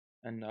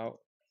 And now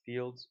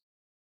fields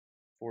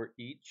for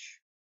each.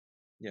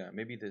 Yeah,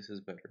 maybe this is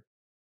better.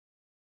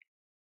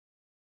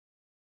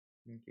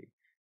 Okay.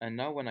 And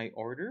now when I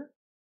order,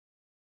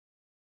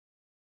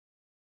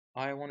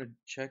 I want to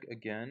check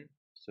again.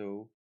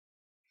 So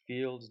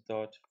fields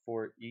dot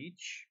for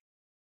each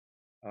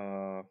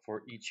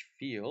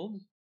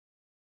field,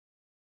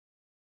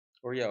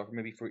 or yeah, or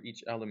maybe for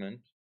each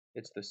element,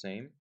 it's the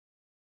same.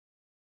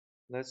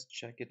 Let's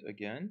check it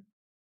again.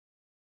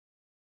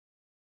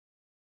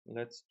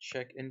 Let's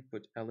check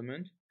input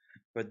element.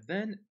 But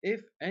then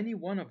if any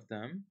one of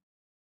them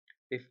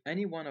is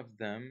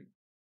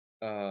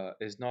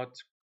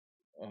not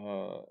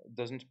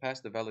doesn't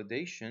pass the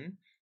validation,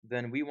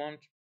 then we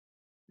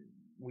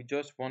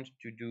just want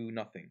to do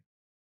nothing.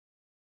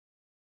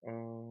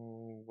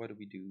 What do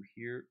we do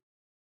here?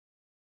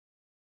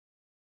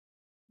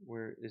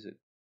 Where is it?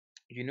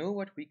 You know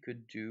what we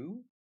could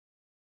do?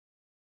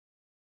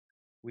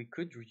 We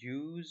could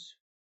use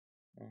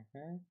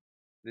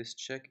this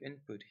check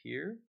input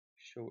here,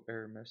 show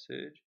error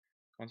message,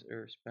 const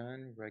error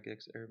span,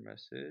 regex error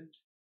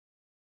message,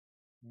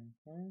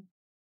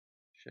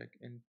 check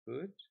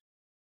input.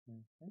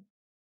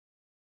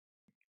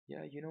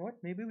 Yeah, you know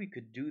what? Maybe we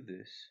could do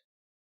this.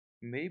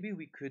 Maybe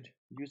we could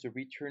use a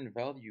return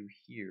value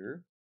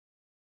here.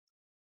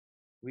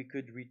 We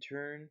could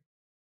return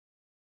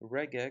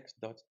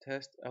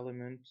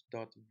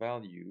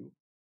regex.testElement.value.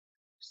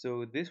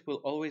 So this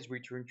will always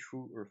return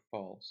true or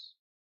false.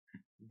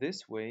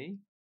 This way,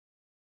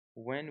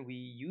 when we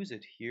use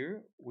it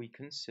here, we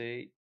can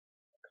say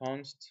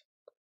const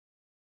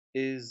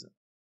is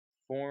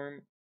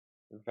form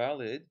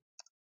valid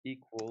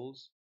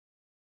equals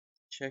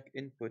check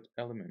input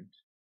element.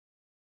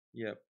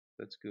 Yep,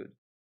 that's good.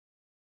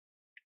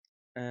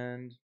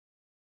 And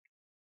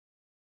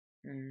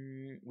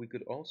we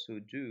could also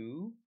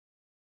do,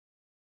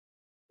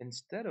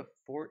 instead of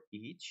for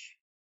each,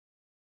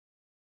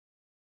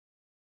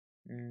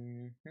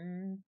 and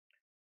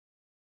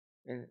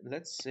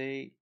let's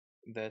say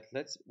that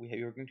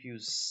you're going to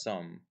use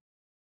sum.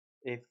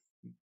 If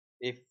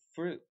if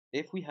for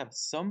if we have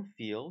some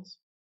fields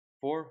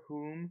for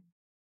whom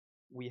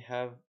we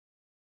have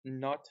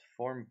not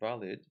form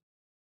valid,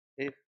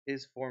 if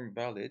is form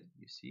valid,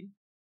 you see.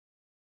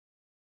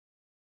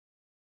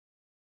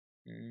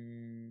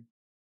 Mm,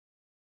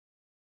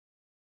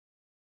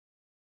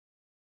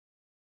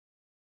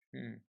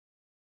 hmm,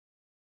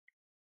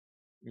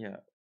 yeah,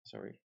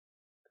 sorry.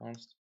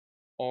 Const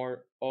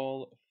are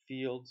all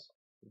fields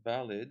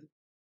valid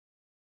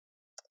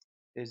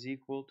is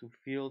equal to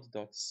field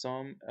dot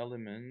sum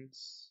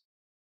elements.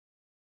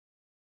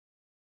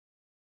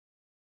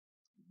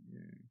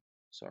 Mm,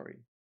 sorry,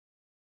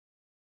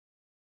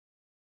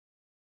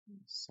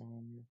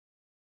 sum.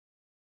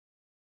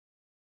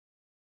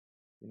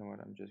 You know what?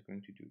 I'm just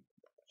going to do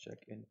check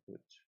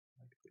input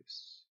like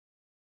this.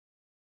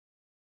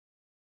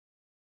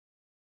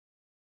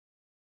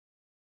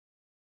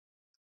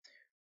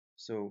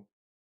 So,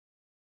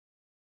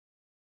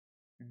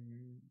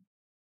 mm,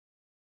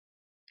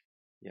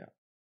 yeah.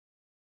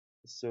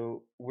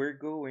 So we're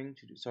going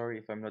to do, sorry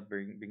if I'm not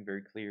being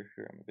very clear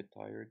here, I'm a bit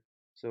tired.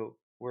 So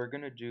we're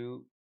gonna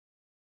do,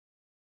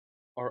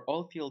 are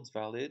all fields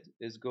valid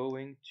is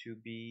going to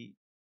be,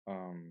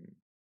 um,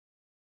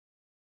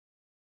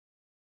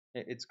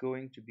 it's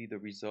going to be the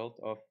result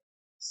of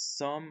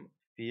some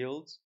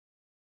fields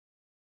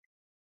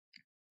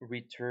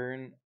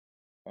return,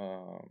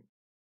 um,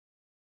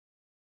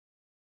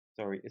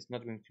 sorry, it's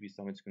not going to be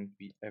some, it's going to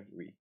be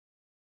every,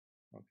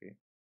 okay.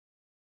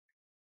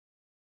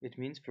 It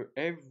means for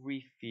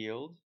every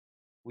field,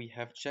 we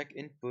have check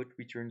input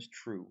returns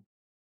true.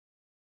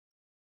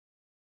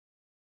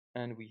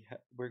 And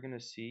we're gonna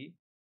see,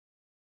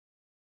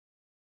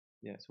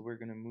 yeah, so we're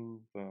gonna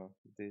move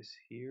this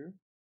here,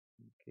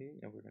 okay,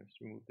 and we're gonna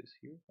remove this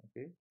here,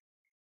 okay,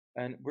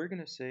 and we're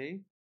gonna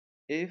say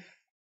if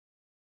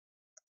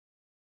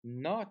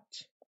not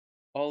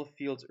all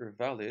fields are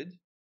valid,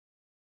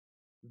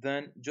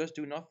 then just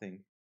do nothing.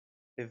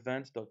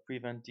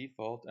 Event.prevent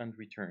default and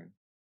return.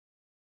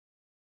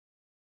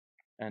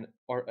 And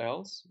or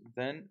else,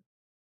 then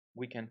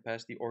we can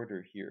pass the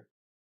order here.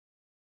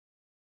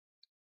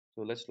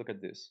 So let's look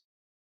at this.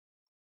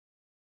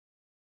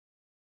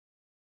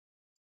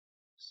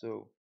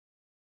 So,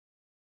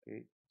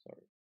 okay,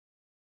 sorry.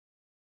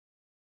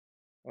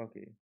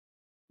 Okay,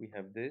 we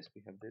have this,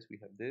 we have this, we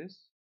have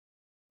this.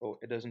 Oh,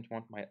 it doesn't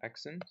want my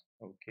accent.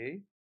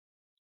 Okay.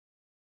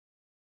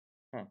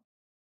 Huh.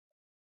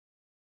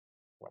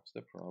 What's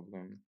the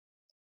problem?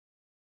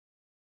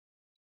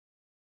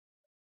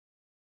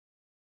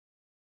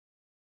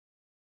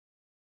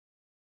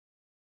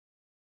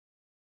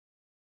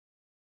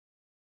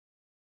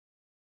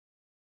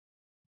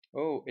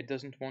 Oh, it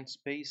doesn't want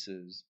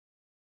spaces.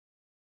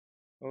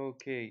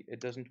 Okay, it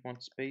doesn't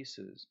want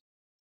spaces.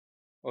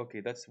 Okay,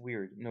 that's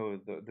weird. No,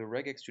 the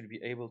regex should be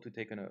able to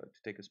take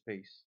a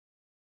space.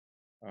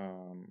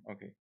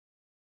 Okay.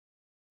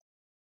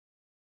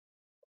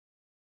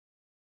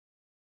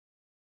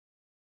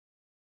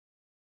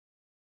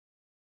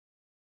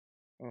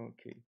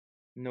 Okay.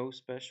 No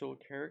special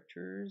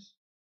characters.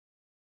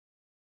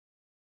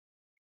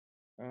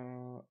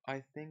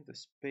 I think the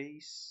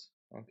space.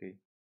 Okay.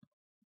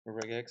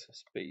 Regex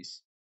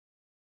space.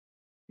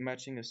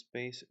 Matching a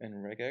space in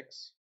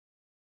regex.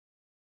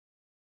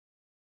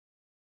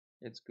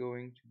 It's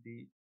going to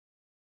be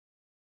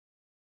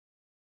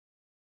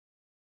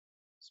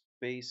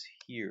space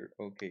here.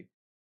 Okay.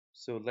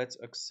 So let's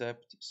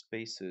accept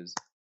spaces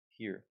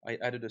here. I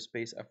added a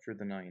space after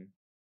the 9.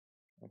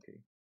 Okay.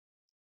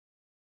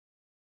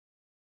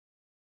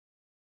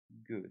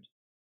 Good.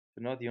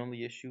 So now the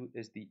only issue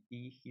is the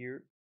E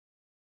here,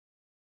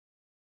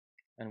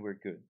 and we're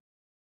good.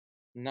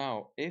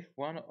 Now, if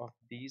one of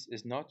these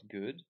is not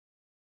good,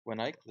 when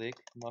I click,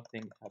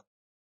 nothing happens.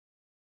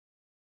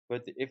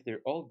 But if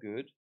they're all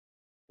good,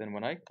 then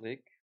when I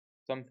click,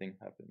 something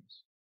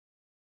happens.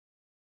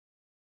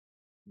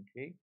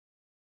 Okay?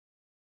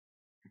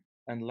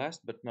 And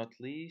last but not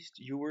least,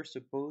 you were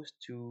supposed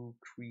to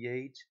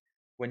create,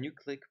 when you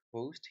click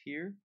post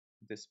here,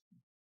 this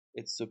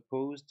it's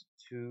supposed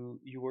to,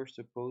 you were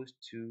supposed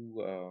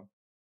to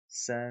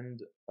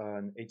send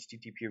an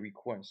HTTP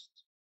request.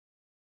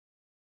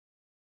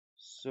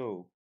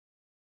 So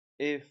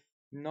if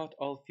not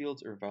all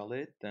fields are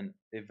valid, then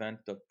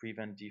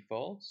event.prevent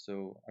default.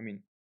 So I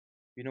mean,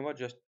 you know what?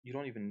 Just you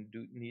don't even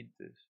need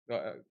this.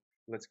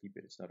 Let's keep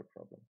it. It's not a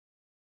problem.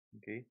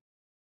 Okay.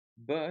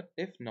 But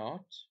if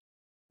not,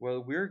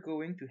 well, we're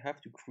going to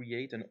have to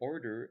create an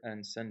order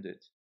and send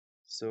it.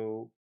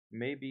 So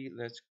maybe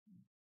let's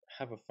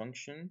have a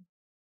function.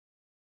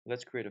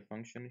 Let's create a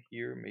function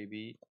here.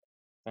 Maybe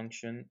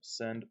function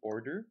send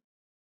order,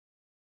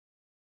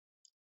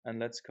 and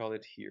let's call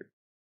it here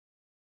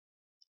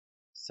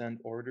send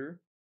order.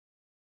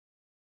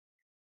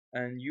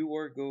 And you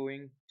are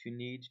going to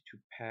need to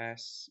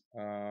pass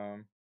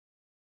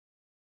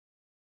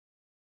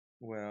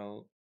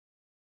well,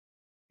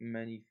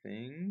 many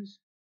things.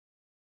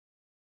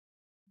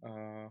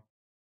 uh,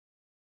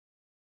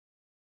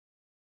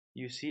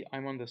 you see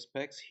I'm on the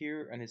specs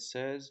here and it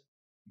says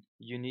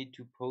you need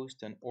to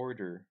post an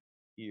order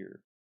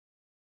here.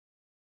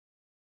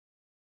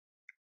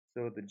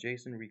 So the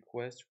JSON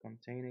request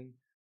containing,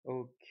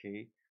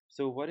 okay.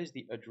 So what is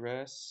the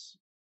address?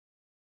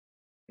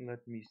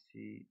 Let me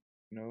see.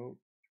 No,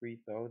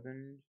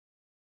 3000.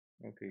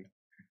 Okay,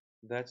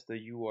 that's the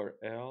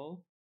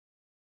URL.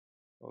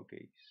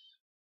 Okay,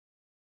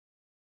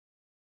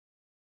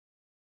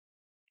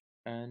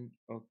 and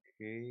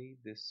okay,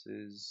 this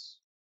is,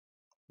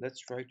 let's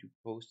try to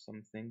post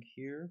something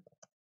here.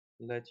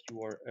 Let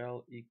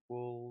URL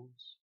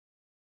equals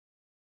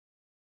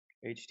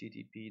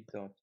http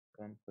dot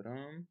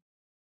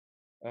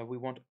we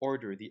want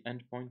order. The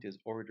endpoint is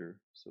order,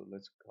 so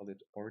let's call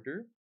it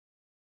order.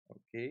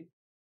 Okay,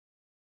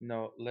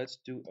 now let's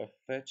do a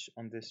fetch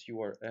on this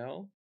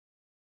URL.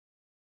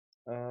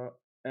 Uh,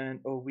 and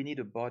oh, we need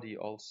a body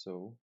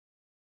also.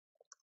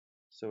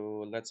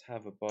 So let's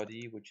have a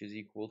body which is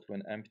equal to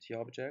an empty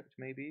object,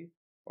 maybe,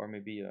 or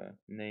maybe a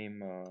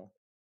name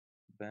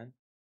Ben.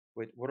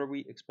 Wait, what are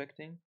we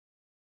expecting?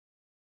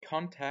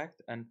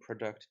 Contact and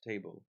product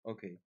table.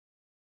 Okay,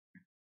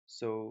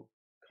 so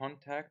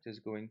contact is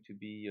going to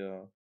be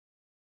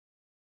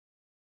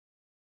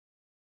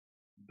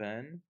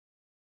Ben,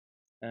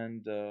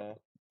 and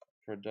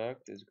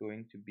product is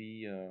going to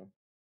be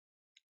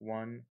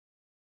 1,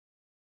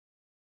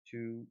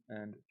 2,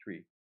 and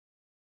 3.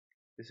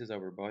 This is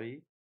our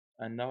body.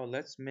 And now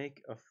let's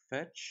make a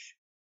fetch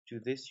to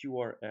this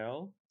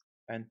URL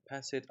and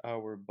pass it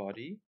our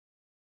body.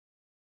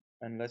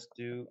 And let's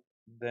do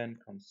then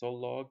console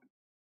log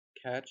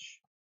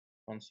catch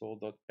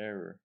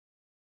console.error.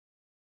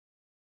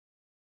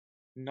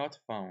 Not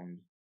found.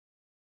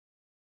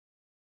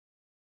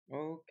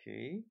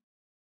 Okay.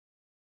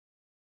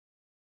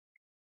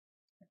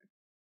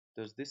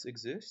 Does this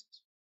exist?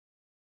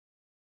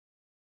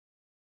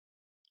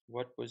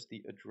 What was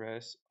the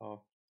address of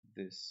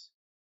this?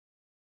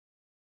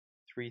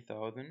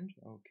 3000.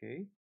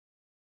 Okay.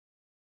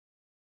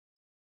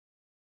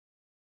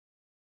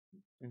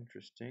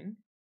 Interesting.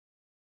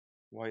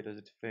 Why does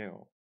it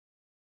fail?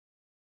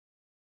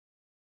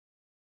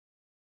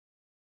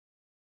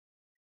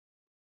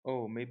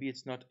 Oh, maybe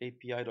it's not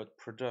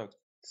api.product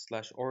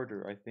slash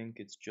order. I think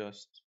it's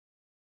just,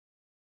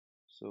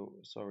 so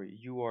sorry,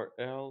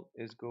 URL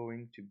is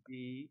going to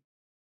be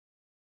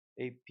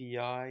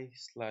API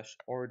slash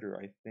order,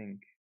 I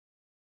think.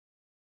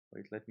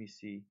 Wait, let me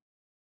see.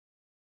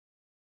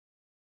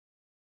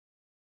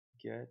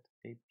 Get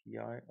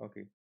API.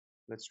 Okay,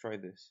 let's try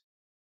this.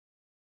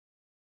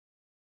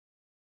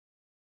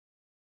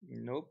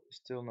 Nope,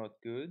 still not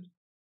good.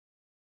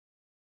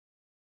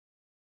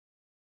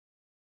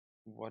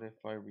 What if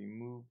I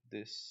remove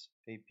this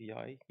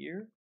API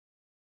here?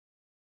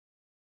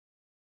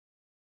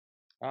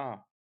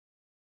 Ah,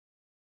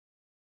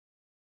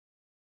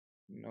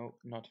 no,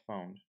 not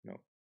found. No.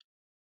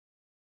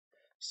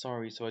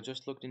 Sorry, so I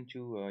just looked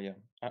into, yeah,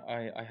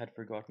 I had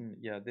forgotten.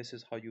 Yeah, this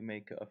is how you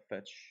make a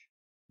fetch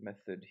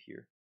method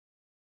here.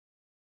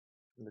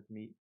 Let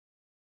me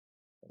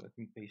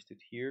paste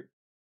it here.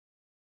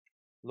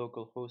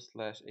 Localhost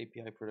slash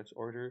API products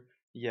order.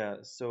 Yeah,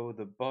 so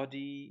the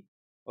body,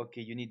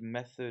 okay, you need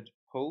method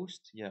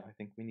post. Yeah, I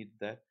think we need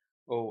that.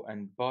 Oh,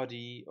 and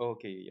body,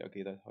 okay,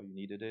 okay, that's how you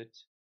needed it.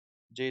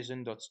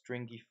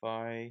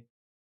 JSON.stringify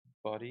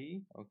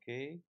body,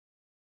 okay.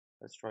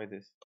 Let's try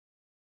this.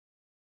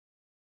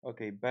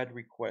 Okay, bad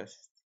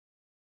request.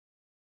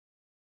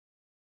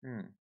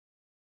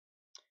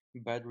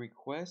 Bad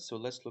request. So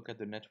let's look at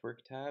the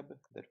network tab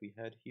that we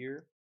had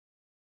here.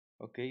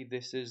 Okay,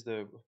 this is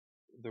the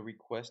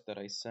request that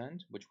I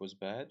sent, which was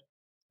bad.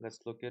 Let's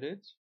look at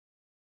it.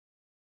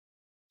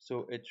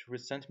 So it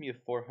sent me a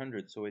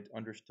 400, so it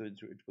understood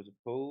it was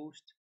a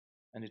post,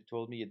 and it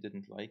told me it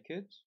didn't like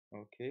it.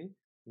 Okay,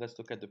 let's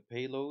look at the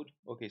payload.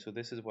 Okay, so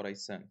this is what I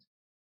sent.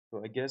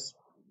 So I guess,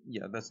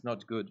 yeah, that's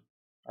not good.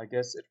 I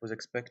guess it was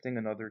expecting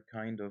another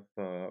kind of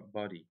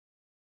body.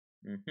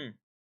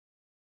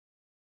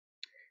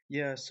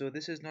 Yeah, so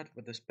this is not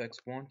what the specs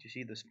want. You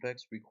see, the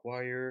specs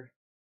require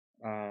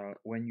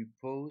when you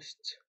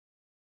post,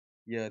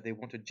 yeah, they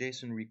want a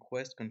JSON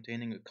request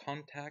containing a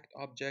contact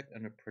object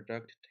and a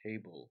product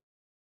table.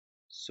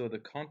 So the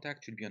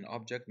contact should be an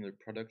object and the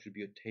product should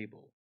be a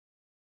table.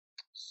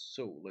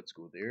 So let's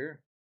go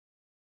there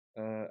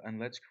and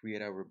let's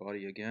create our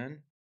body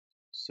again.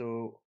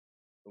 So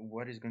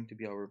what is going to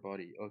be our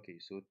body? Okay,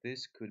 so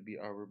this could be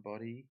our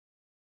body.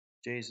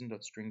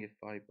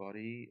 JSON.stringify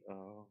body.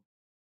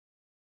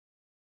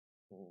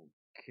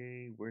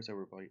 Okay, where's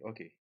our body?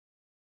 Okay,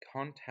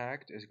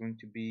 contact is going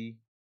to be,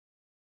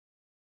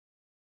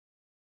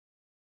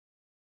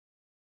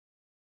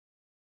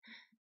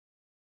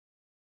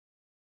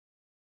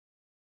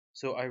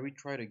 so I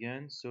retried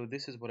again. So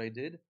this is what I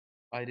did.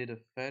 I did a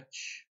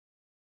fetch.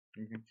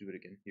 I'm going to do it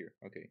again here.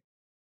 Okay,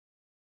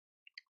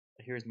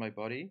 here's my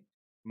body.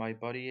 My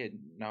body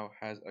now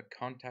has a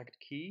contact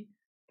key.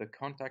 The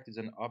contact is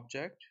an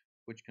object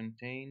which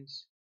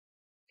contains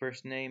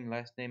first name,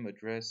 last name,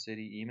 address,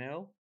 city,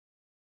 email.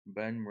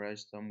 Ben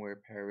Raj somewhere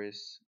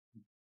Paris,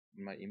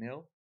 my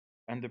email.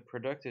 And the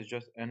product is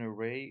just an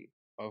array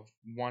of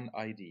one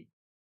ID.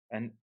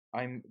 And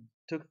I'm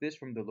took this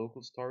from the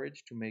local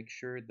storage to make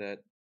sure that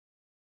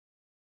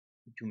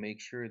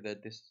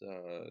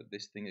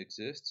this thing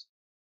exists.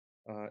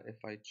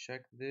 If I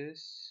check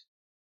this,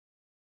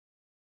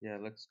 yeah,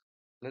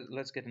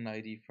 let's get an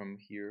ID from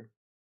here.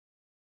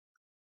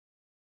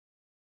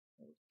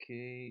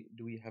 Okay,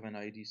 do we have an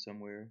ID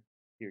somewhere?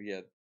 Here,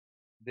 yeah,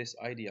 this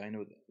ID, I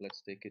know that.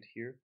 Let's take it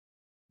here.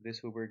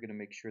 This way we're gonna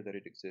make sure that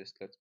it exists.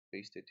 Let's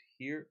paste it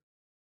here.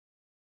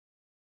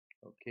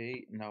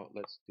 Okay, now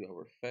let's do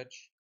our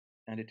fetch,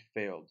 and it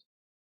failed.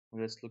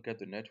 Let's look at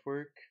the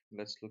network.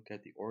 Let's look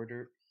at the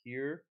order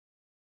here.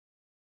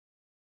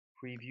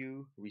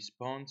 Preview,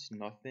 response,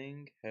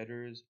 nothing,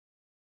 headers,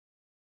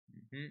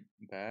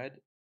 bad,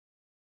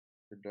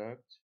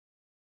 product.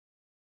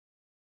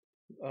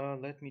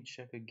 Let me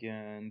check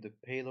again. The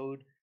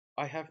payload.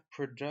 I have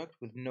product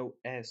with no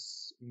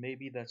S.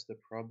 Maybe that's the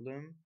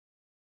problem.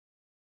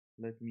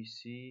 Let me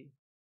see.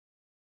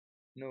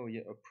 No,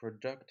 yeah, a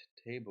product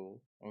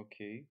table.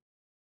 Okay.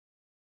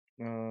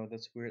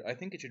 That's weird. I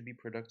think it should be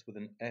product with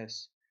an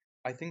S.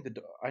 I think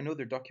I know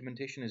their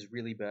documentation is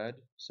really bad,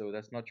 so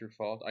that's not your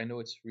fault. I know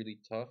it's really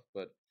tough,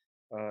 but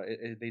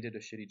they did a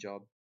shitty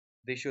job.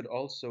 They should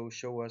also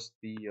show us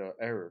the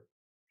error.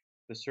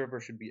 The server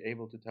should be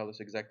able to tell us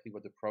exactly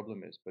what the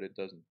problem is, but it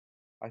doesn't.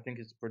 I think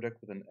it's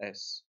product with an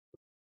S.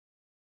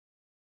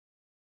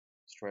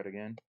 Let's try it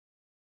again.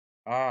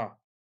 Ah,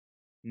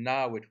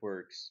 now it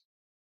works.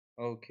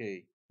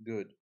 Okay,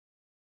 good.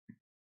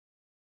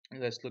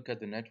 Let's look at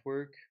the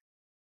network,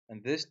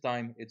 and this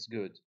time it's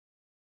good.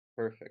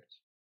 Perfect.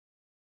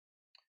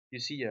 You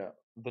see, yeah,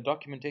 the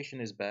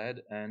documentation is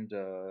bad, and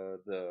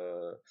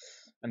the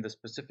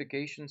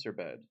specifications are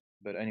bad.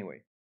 But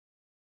anyway,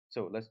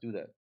 so let's do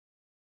that.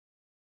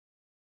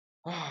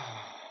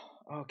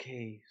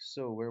 Okay,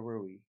 so where were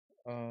we?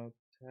 Uh,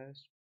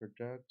 test,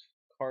 product,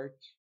 cart.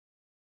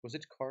 Was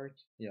it cart?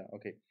 Yeah,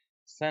 okay.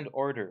 Send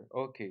order.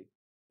 Okay.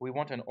 We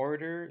want an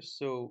order,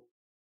 so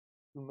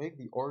to make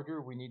the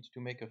order, we need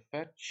to make a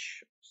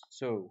fetch.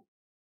 So,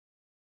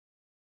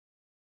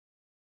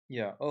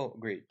 yeah, oh,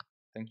 great.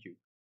 Thank you.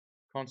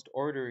 Const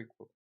order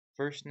equal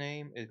first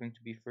name is going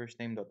to be first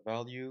name dot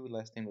value,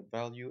 last name dot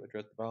value,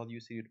 address dot value,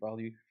 city dot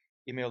value,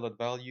 email dot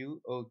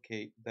value.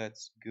 Okay,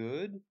 that's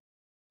good.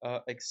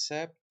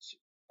 Except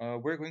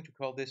we're going to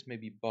call this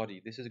maybe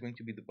body. This is going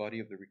to be the body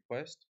of the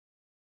request,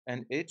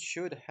 and it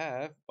should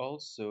have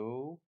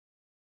also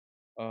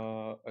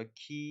a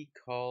key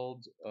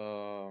called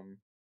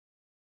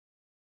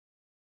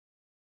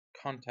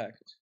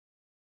contact.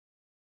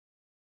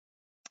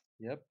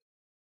 Yep,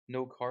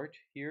 no cart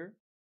here,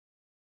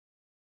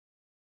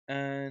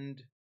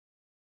 and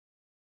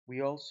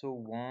we also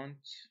want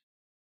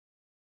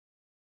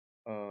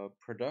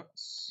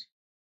products,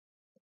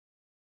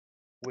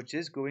 which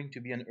is going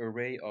to be an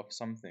array of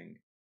something.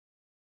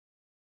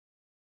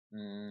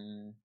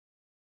 Mm,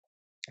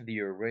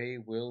 the array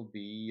will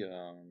be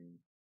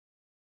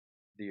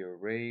the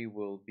array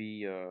will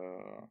be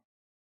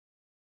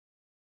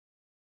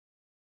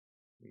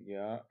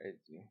yeah,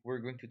 we're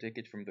going to take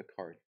it from the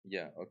cart.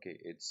 Yeah, okay,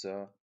 it's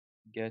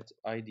get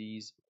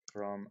IDs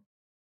from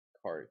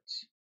cart,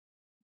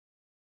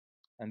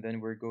 and then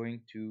we're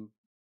going to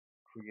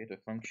create a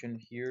function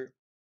here,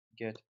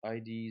 get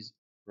IDs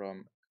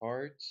from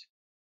cart.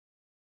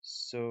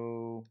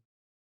 So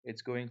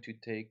it's going to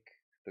take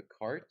the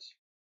cart,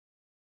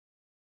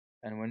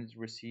 and when it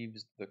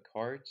receives the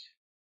cart,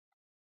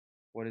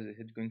 what is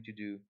it going to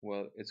do?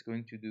 Well, it's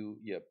going to do,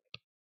 yep,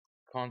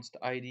 const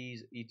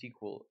IDs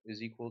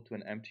is equal to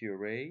an empty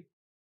array.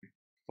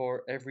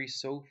 For every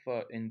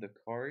sofa in the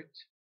cart,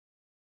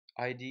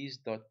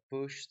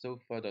 ids.push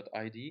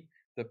sofa.id.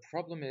 The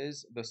problem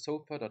is the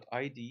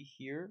sofa.id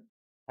here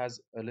has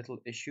a little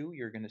issue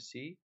you're going to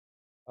see.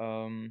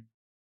 Um,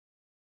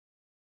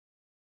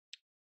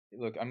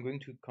 Look, I'm going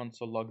to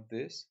console log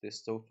this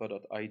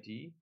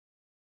sofa.id,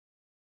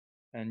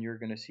 and you're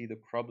going to see the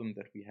problem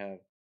that we have.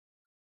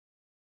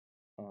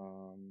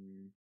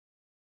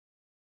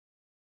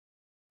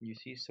 You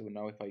see, so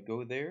now if I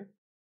go there,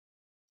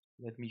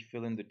 let me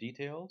fill in the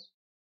details.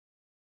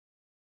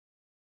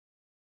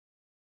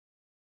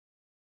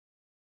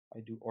 I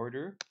do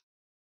order,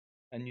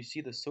 and you see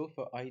the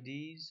sofa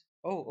IDs.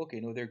 Oh, okay,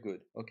 no, they're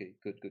good. Okay,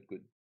 good.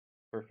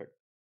 Perfect.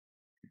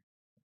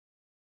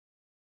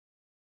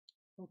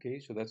 Okay,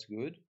 so that's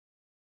good.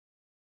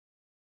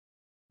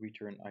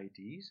 Return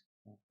IDs.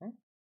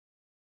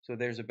 So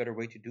there's a better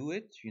way to do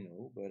it,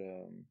 but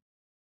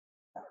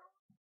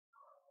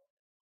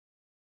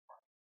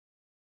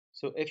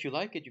so if you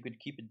like it, you could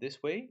keep it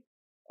this way.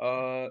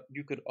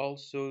 You could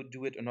also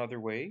do it another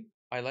way.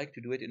 I like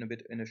to do it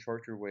in a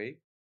shorter way.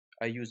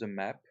 I use a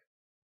map.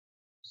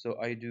 So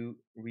I do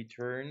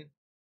return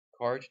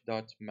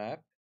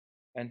cart.map,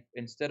 and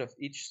instead of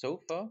each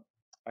sofa,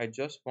 I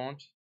just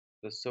want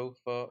the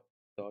sofa.id.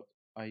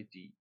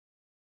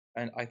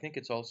 And I think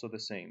it's also the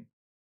same.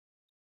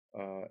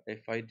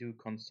 If I do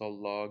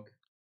console log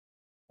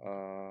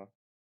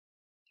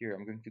here,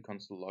 I'm going to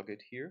console log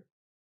it here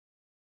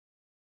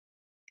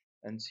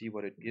and see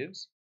what it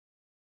gives.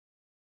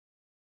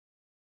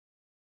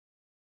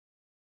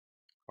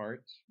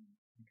 cart.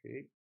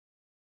 Okay.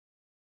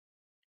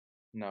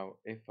 Now,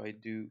 if I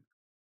do,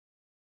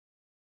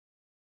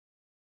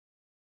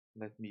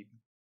 let me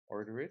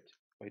order it.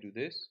 If I do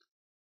this,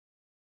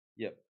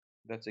 yep,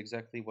 that's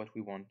exactly what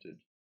we wanted.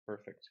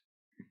 Perfect.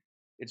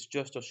 It's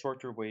just a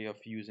shorter way of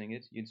using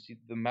it. You see,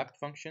 the map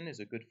function is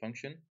a good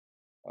function.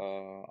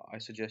 I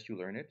suggest you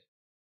learn it.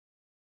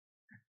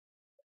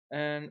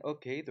 And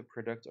okay, the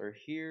products are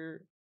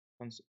here.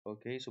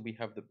 Okay, so we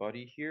have the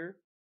body here.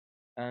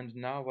 And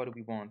now what do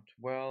we want?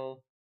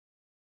 Well,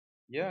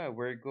 yeah,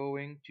 we're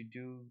going to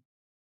do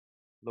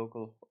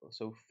local,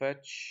 so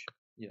fetch,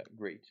 yeah,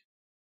 great.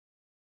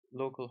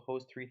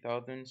 Localhost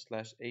 3000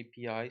 slash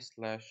API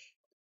slash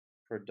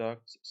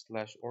products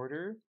slash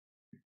order,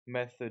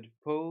 method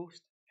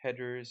post,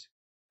 headers,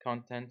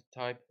 content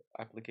type,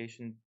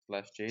 application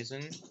slash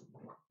JSON.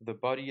 The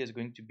body is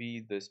going to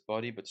be this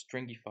body but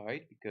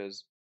stringified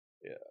because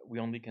we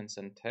only can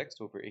send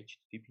text over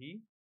HTTP.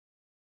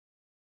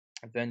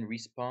 Then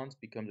response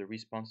becomes a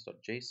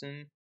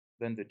response.json.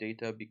 Then the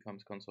data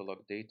becomes console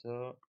log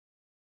data.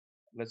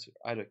 Let's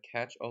add a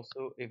catch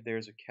also. If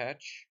there's a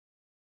catch,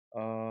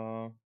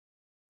 uh,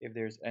 if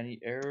there's any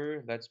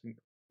error, let's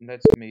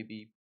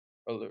maybe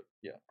alert.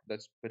 Yeah,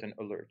 let's put an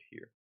alert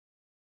here.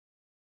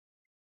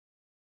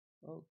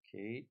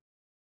 Okay,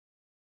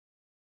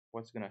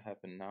 what's gonna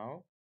happen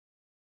now?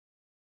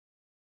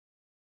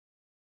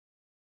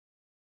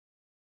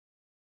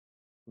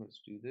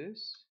 Let's do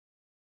this.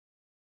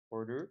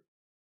 Order.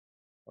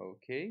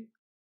 Okay,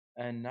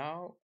 and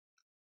now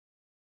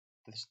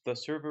the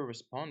server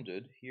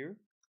responded here.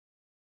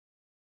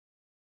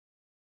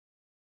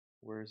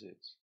 Where is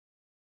it?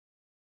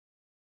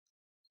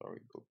 Sorry,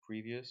 go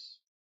previous.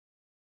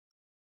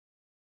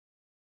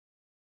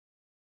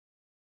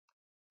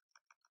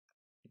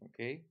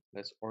 Okay,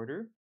 let's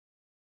order.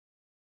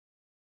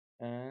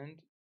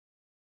 And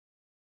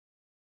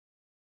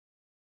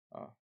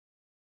uh,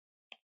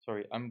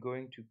 sorry, I'm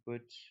going to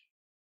put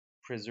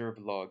preserve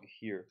log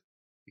here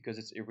because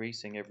it's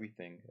erasing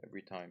everything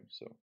every time.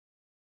 So,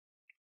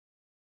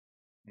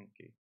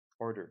 okay,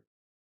 order.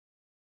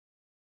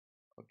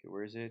 Okay,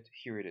 where is it?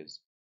 Here it is.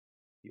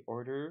 The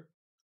order,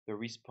 the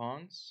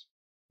response.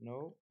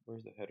 No,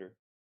 where's the header?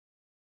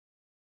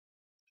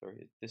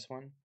 Sorry, this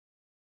one,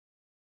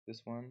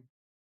 this one,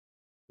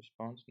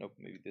 response. Nope,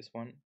 maybe this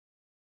one.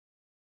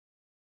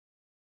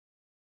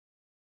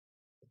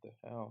 What the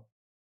hell?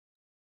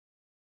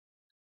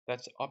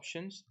 That's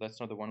options. That's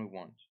not the one we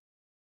want.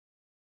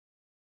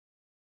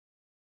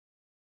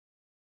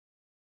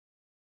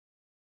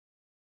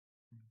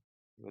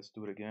 Let's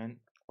do it again.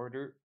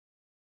 Order.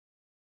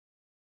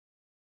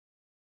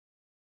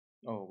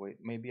 Oh, wait,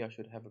 maybe I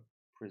should have a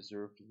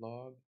preserved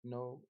log.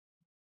 No,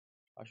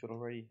 I should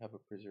already have a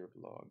preserved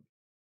log.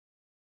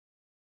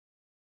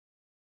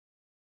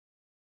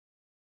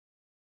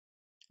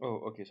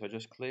 Oh, okay, so I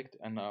just clicked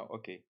and now,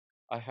 okay,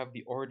 I have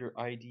the order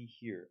ID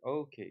here.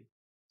 Okay,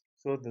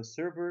 so the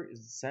server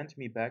is sent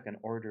me back an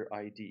order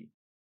ID.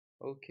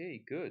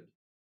 Okay, good.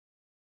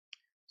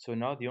 So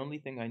now the only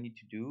thing I need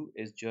to do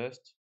is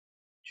just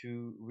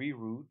to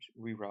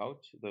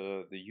reroute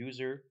the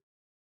user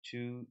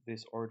to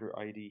this order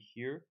ID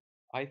here.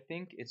 I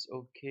think it's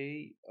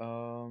okay.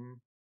 Yeah,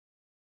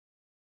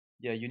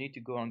 you need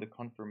to go on the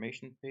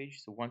confirmation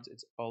page. So once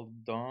it's all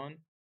done,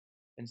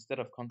 instead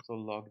of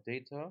console log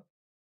data,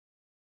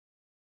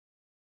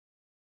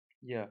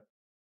 yeah,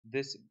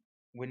 this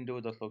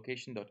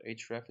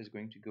window.location.href is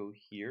going to go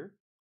here.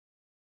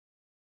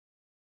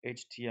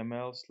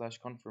 HTML slash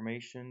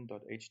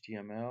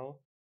confirmation.html.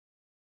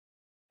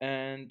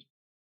 And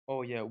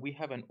oh yeah, we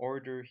have an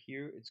order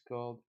here. It's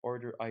called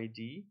order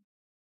ID.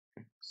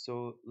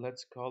 So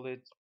let's call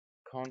it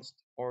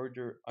const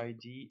order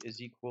ID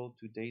is equal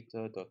to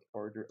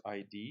data.order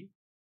ID.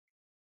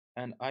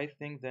 And I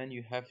think then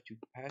you have to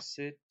pass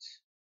it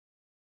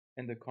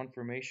in the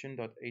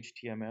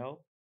confirmation.html.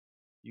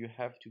 You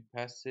have to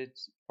pass it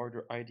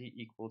order ID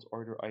equals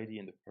order ID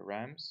in the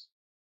params.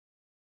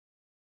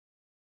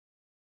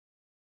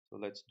 So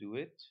let's do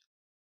it.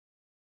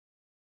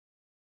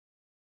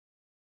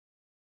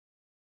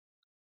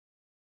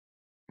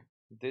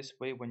 This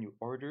way, when you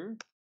order,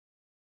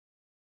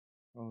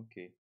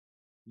 okay,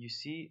 you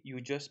see,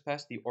 you just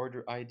pass the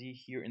order ID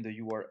here in the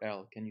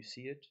URL. Can you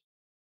see it?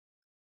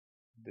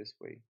 This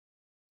way.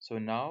 So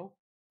now,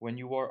 when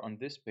you are on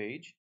this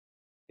page,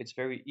 it's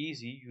very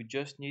easy. You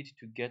just need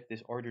to get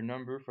this order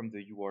number from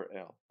the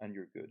URL and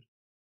you're good.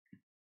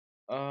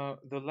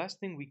 The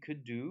last thing we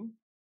could do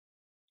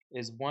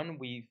is when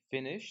we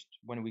finished,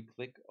 when we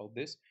click all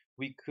this,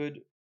 we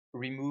could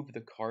remove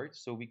the cart.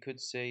 So we could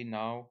say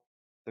now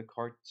the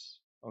carts,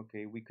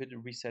 okay, we could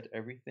reset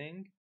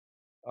everything.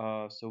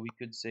 So we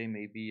could say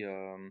maybe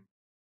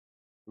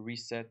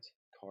reset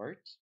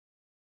cart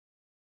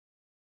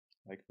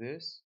like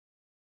this.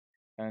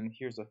 And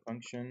here's a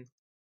function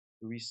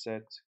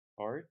reset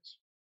cart.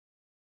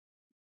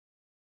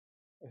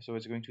 So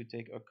it's going to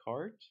take a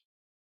cart.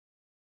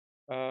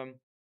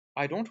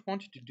 I don't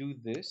want to do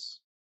this.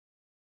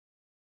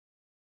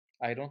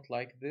 I don't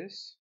like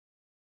this.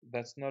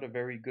 That's not a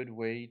very good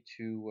way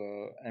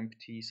to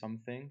empty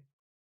something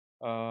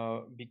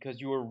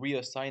because you are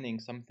reassigning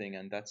something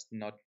and that's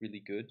not really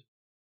good.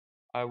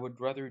 I would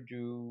rather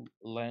do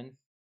length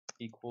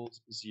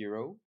equals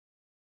 0.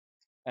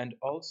 And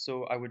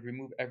also I would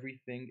remove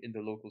everything in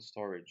the local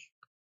storage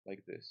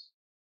like this,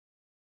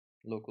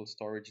 local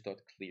storage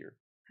dot clear.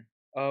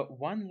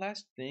 One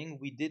last thing,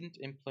 we didn't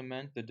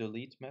implement the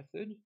delete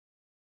method,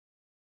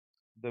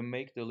 the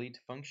make delete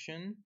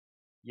function.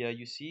 Yeah,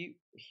 you see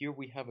here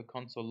we have a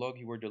console log,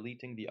 you are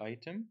deleting the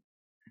item.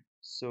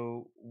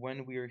 So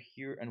when we are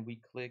here and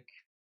we click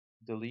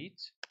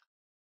delete,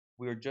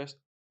 we're just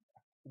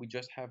we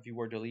just have you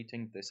are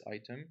deleting this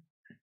item.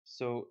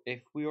 So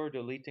if we are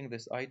deleting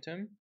this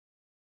item,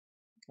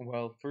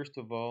 well, first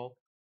of all,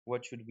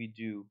 what should we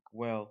do?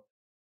 Well,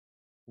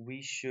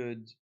 we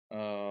should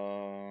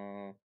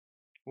uh,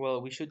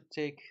 we should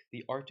take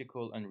the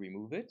article and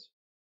remove it,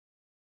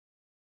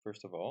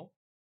 first of all.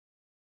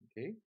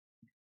 Okay.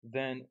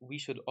 Then we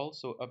should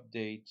also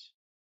update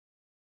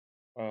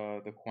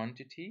the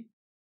quantity.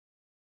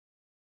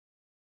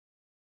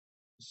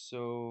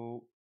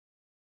 So,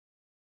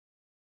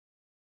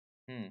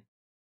 hmm,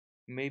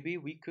 maybe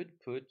we could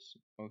put,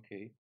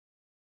 okay,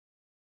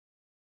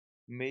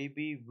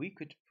 maybe we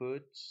could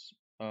put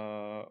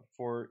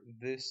for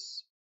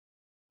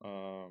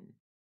um,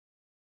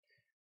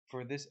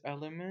 this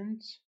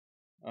element,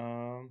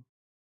 um,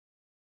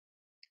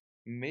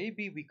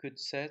 maybe we could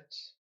set,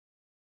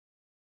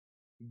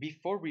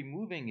 before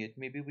removing it,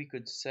 maybe we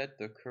could set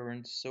the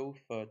current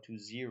sofa to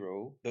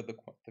 0, the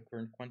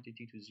current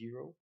quantity to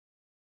 0.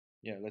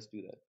 Yeah, let's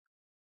do that.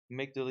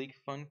 Make delete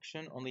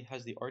function only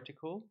has the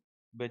article,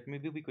 but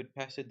maybe we could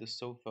pass it the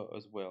sofa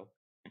as well.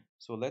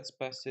 So let's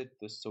pass it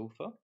the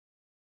sofa.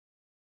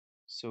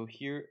 So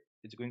here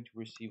it's going to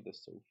receive the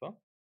sofa,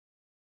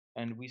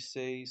 and we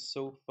say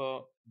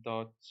sofa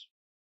dot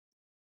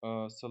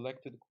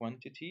selected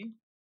quantity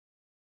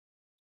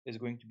is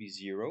going to be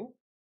 0.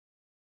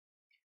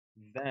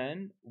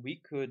 Then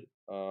we could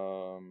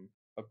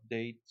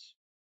update.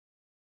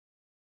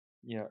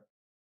 Yeah,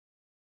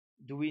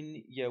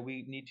 yeah,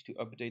 we need to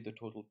update the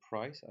total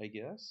price, I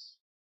guess.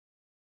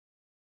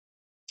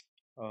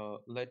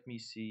 Let me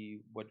see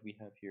what we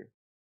have here.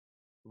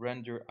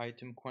 Render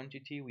item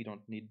quantity, we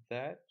don't need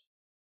that.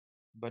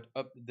 But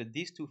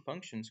these two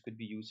functions could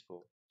be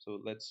useful. So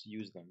let's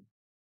use them.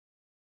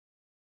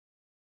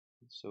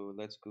 So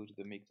let's go to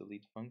the make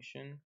delete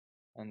function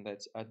and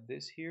let's add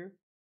this here.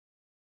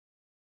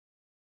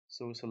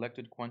 So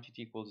selected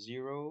quantity equals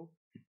 0.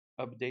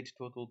 Update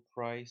total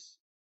price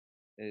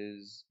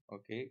is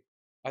okay.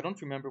 I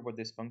don't remember what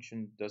this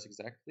function does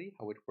exactly,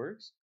 how it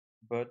works,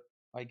 but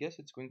I guess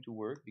it's going to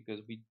work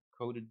because we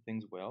coded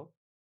things well.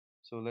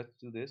 So let's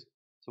do this.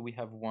 So we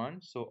have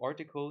 1. So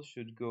articles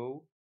should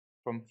go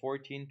from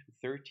 14 to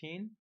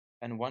 13,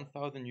 and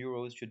 1,000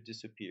 euros should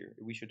disappear.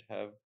 We should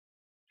have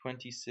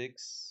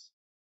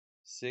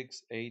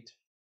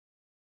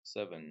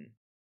 26,687.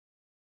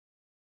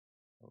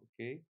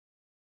 Okay.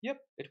 Yep,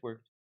 it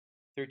worked.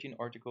 13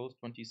 articles,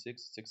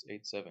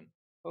 26,687.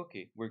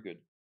 Okay, we're good.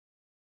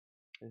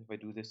 If I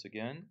do this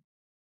again,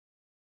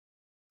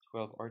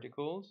 12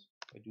 articles.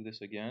 If I do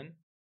this again,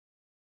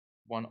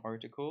 1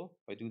 article.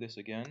 If I do this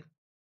again,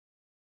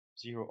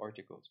 0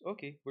 articles.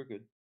 Okay, we're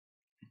good.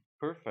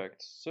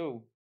 Perfect.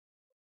 So,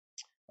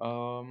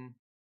 um,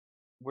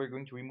 we're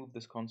going to remove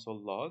this console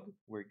log.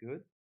 We're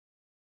good.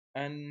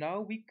 And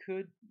now we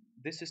could,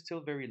 this is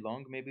still very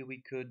long. Maybe we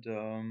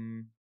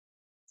can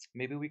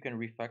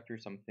refactor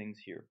some things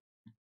here.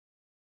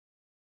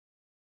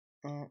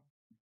 Uh,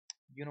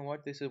 you know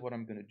what? This is what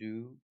I'm gonna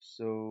do.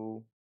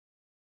 So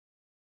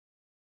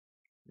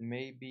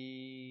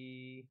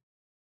maybe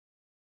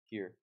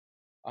here,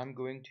 I'm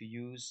going to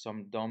use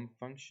some DOM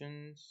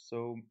functions.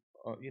 So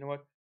you know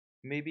what?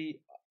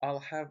 Maybe I'll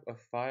have a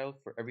file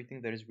for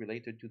everything that is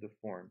related to the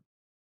form.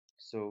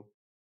 So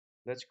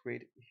let's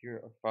create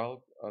here a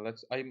file.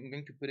 I'm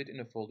going to put it in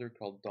a folder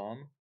called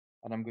DOM,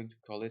 and I'm going to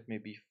call it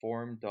maybe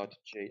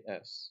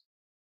form.js.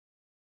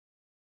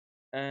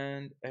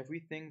 And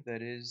everything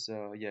that is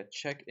yeah,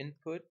 check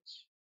input,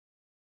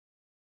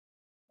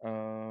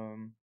 yeah,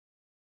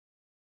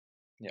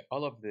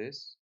 all of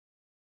this,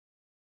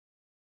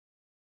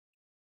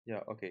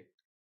 yeah, okay,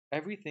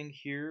 everything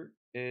here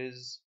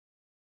is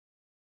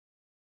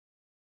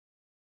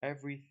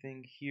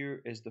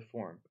the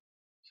form.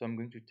 So I'm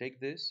going to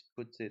take this,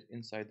 put it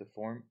inside the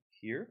form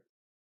here,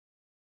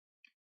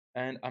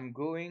 and I'm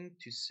going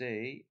to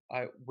say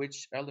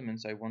which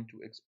elements I want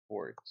to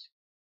export.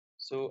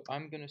 So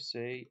I'm gonna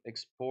say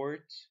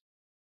export,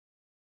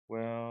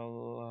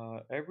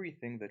 well,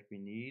 everything that we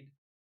need: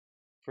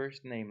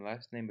 first name,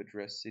 last name,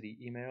 address, city,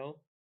 email.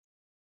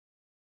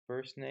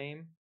 First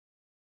name,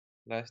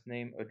 last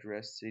name,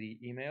 address, city,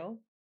 email.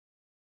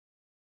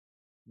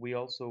 We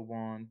also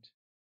want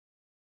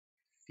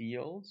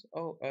fields.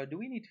 Oh, do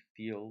we need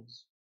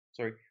fields?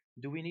 Sorry,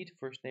 do we need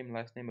first name,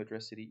 last name,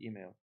 address, city,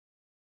 email?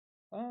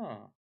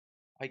 Ah,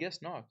 I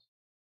guess not.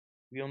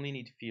 We only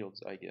need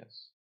fields, I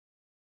guess.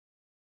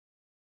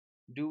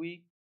 Do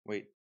we?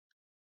 Wait.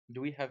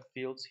 Do we have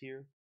fields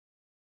here?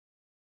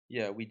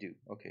 Yeah, we do.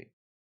 Okay.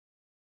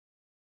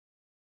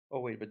 Oh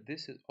wait, but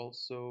this is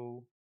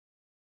also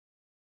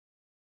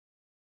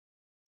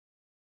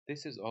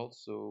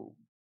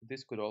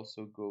this could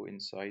also go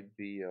inside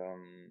the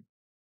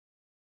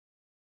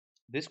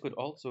this could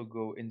also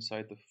go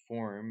inside the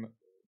form.js.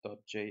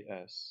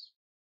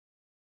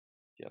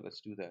 Yeah,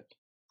 let's do that.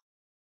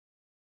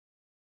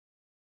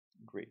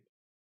 Great.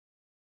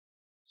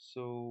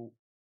 So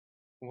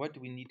what do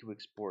we need to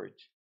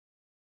export?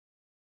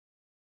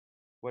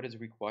 What is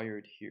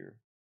required here?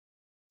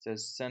 It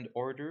says send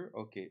order.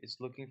 Okay, it's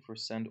looking for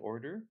send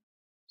order.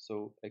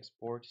 So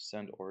export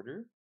send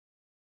order.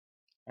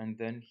 And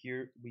then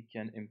here we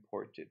can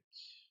import it.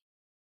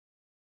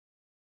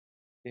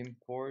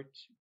 Import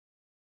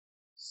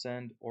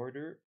send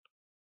order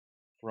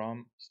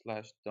from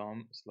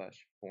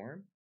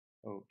 /dom/form.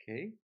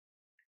 Okay.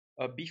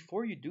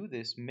 Before you do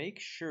this, make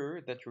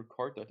sure that your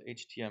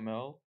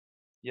cart.html,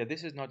 yeah,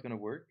 this is not going to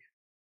work.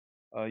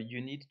 You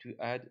need to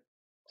add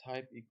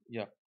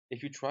yeah.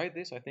 If you try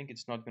this, I think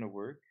it's not going to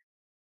work.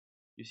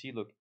 You see,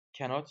 look,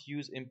 cannot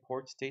use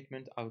import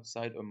statement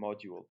outside a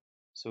module.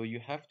 So you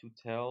have to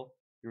tell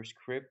your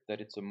script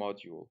that it's a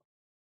module,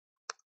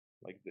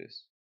 like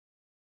this.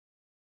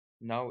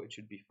 Now it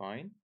should be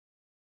fine.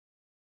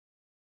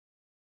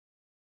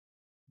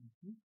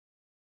 Mhm.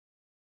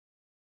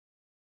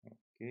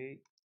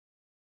 Okay,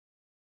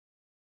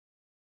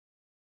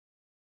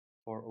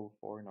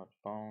 404 not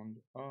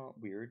found.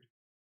 Weird.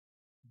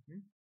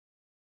 Mhm.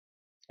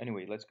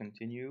 Anyway, let's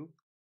continue.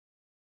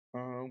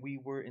 We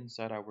were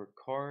inside our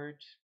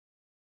cart.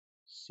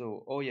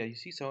 So, oh yeah, you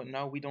see, so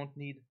now we don't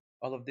need,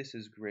 all of this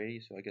is gray,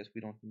 so I guess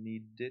we don't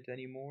need it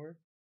anymore.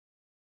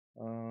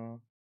 Uh,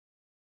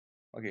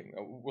 okay,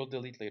 we'll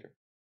delete later.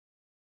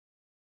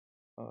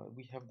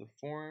 We have the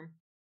form.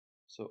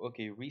 So,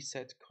 okay,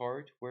 reset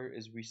cart. Where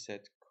is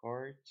reset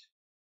cart?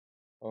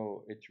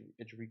 Oh,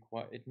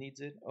 it needs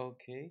it.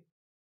 Okay.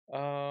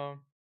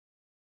 Um,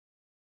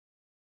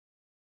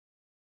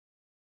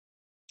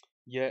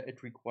 yeah,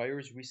 it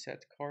requires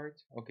reset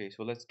cart. Okay,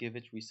 so let's give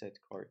it reset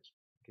cart.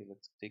 Okay,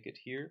 let's take it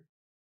here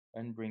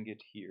and bring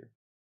it here.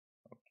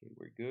 Okay,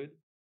 we're good.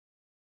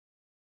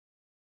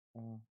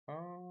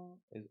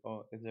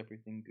 Is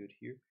everything good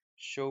here?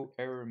 Show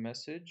error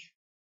message.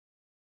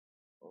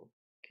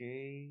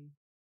 Okay.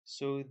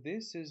 So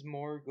this is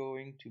more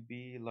going to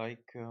be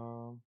like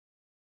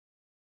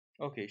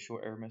okay, show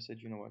error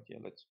message. You know what? Yeah,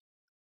 let's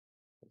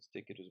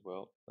take it as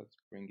well. Let's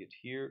bring it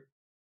here.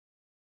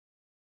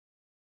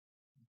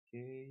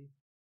 Okay.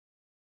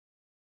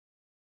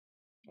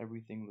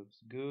 Everything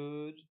looks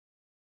good.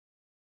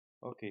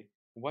 Okay.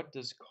 What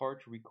does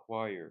cart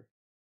require?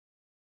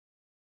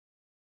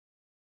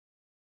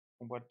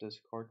 What does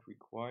cart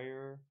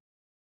require?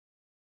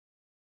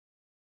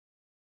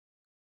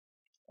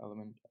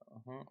 Element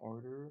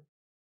order.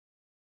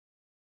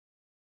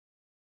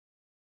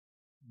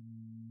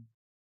 Mm,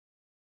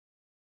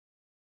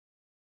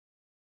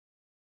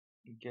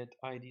 Get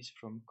IDs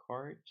from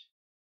cart.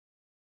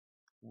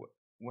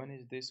 When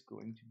is this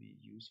going to be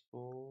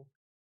useful?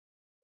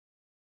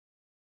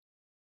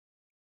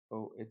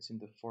 Oh, it's in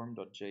the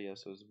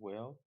form.js as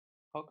well.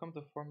 How come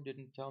the form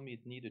didn't tell me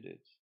it needed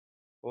it?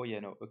 Oh yeah,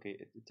 no, okay,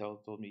 it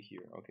told me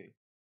here. Okay,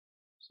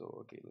 so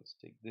okay, let's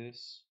take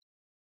this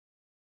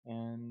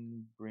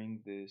and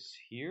bring this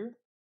here.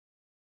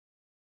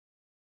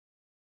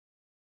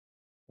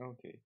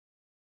 Okay,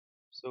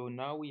 so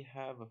now we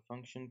have a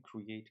function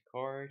create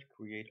card,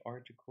 create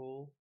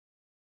article,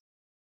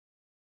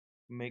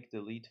 make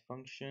delete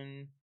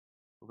function,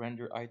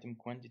 render item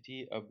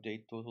quantity,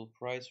 update total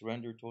price,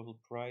 render total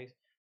price,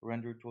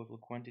 render total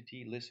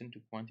quantity, listen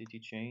to quantity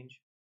change.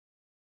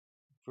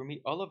 For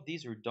me, all of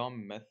these are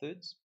DOM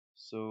methods,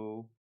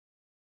 so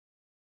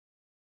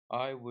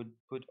I would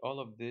put all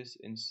of this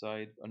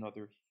inside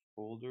another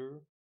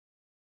folder.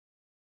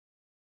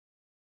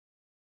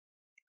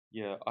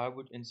 Yeah, I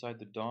would inside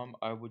the DOM,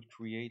 I would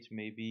create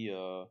maybe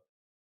a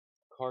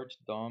cart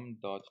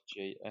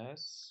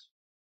dom.js,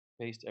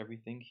 paste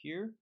everything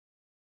here,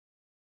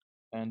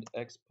 and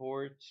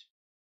export,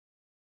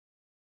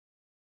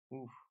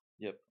 oof,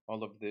 yep,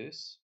 all of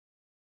this.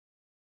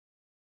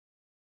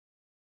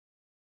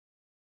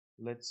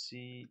 Let's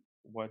see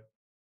what,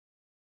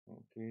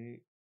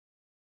 okay,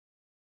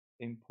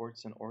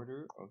 imports and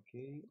order,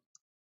 okay,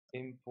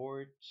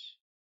 import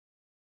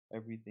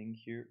everything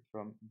here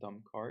from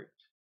DOM cart,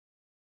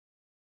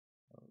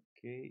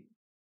 okay.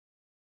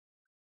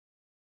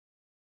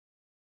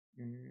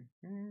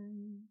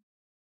 Mhm.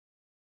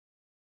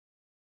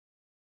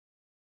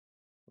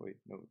 Wait,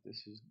 no,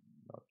 this is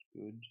not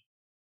good.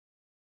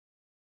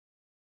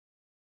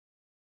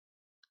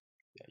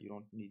 Yeah, you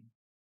don't need,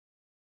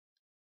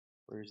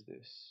 where is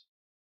this?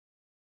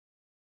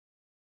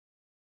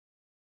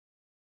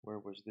 Where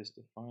was this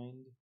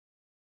defined?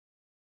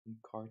 In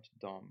cart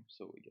DOM,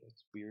 so yeah,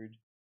 it's weird.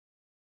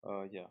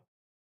 Yeah,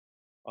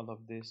 all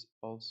of this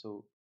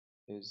also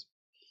is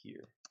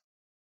here.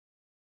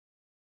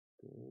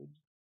 Good.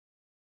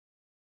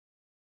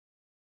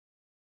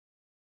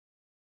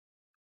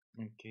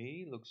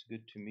 Okay, looks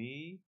good to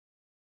me.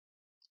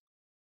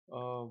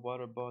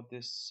 What about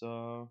this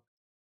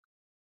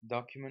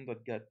document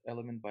that got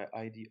element by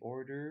ID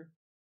order,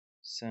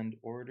 send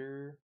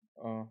order?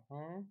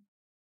 Uh-huh.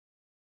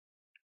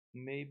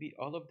 Maybe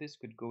all of this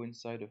could go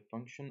inside a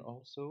function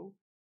also,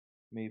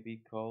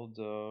 maybe called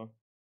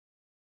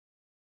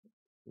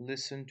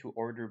listen to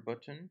order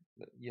button.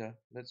 Yeah,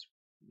 let's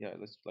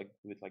like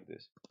do it like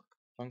this.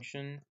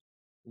 Function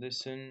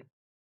listen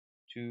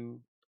to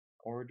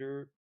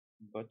order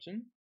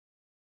button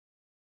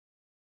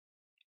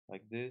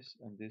like this,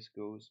 and this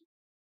goes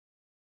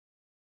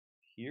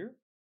here,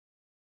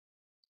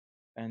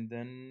 and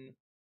then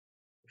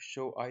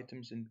show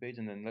items in page,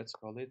 and then let's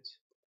call it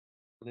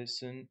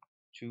listen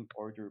to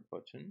order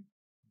button.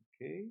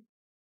 Okay,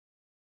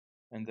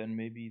 and then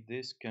maybe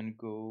this can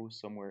go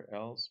somewhere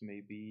else,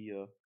 maybe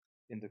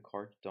in the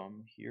cart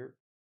DOM here,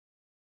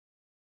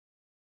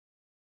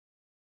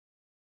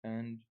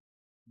 and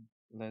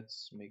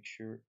let's make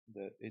sure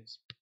that it's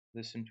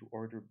listen to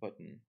order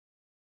button.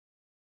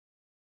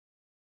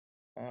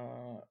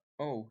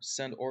 Oh,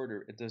 send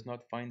order. It does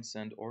not find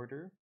send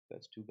order.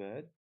 That's too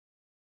bad.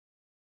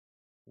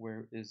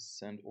 Where is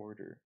send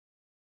order?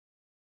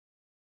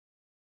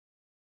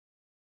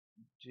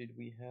 Did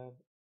we have?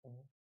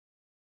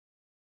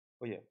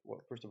 Oh yeah.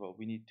 Well, first of all,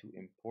 we need to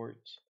import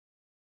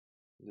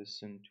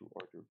listen to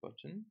order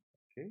button.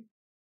 Okay.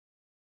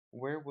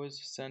 Where was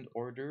send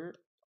order?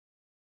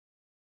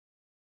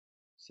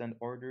 Send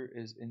order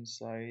is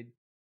inside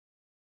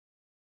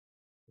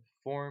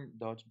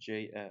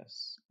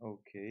form.js.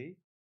 Okay.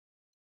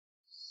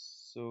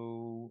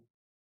 So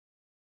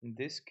in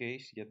this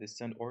case, yeah, the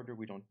send order,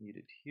 we don't need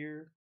it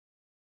here.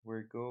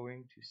 We're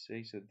going to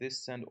say, so this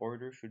send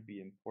order should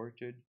be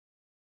imported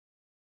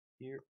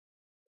here.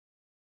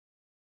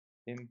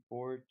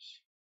 Import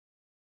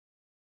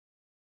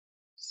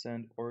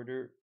send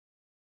order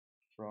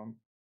from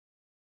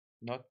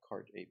not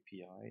cart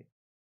API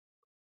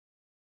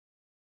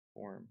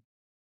form.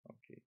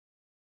 Okay,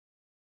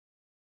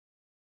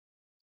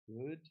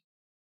 good.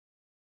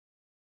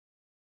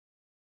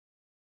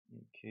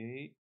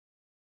 Okay,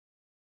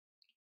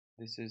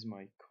 this is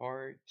my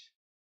cart.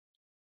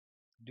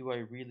 Do I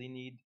really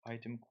need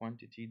item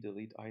quantity,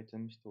 delete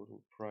items,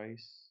 total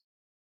price?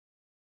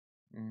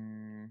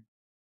 Mm,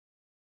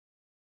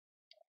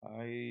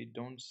 I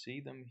don't see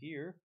them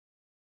here.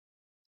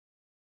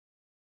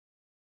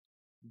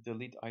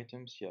 Delete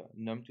items, yeah.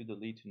 Num to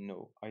delete,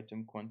 no.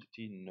 Item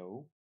quantity,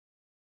 no.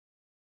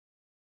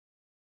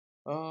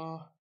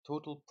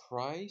 Total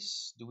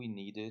price, do we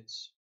need it?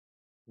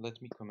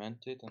 Let me comment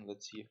it and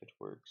let's see if it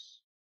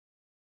works.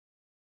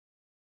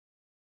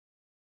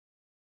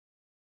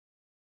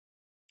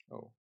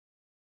 Oh,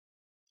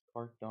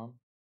 cart DOM.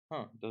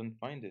 Huh, doesn't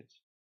find it.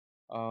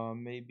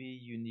 Maybe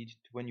you need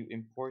to, when you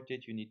import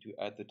it, you need to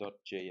add the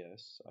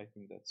 .js. I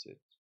think that's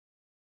it.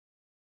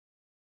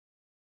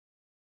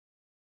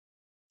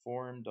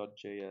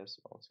 Form.js,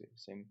 also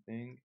same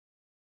thing.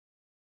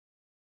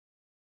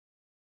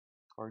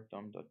 Cart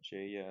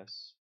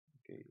DOM.js.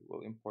 Okay,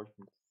 we'll import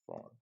from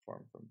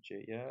form from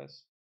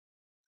JS.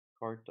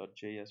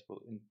 Cart.js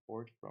will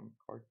import from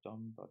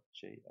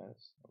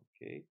cartdom.js.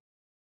 Okay.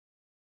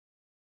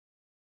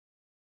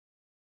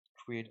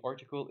 Create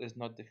article is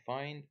not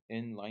defined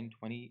in line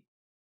 20.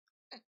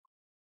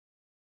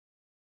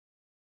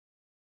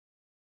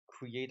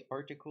 Create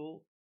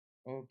article.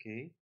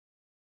 Okay.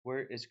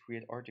 Where is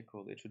create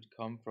article? It should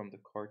come from the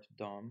cart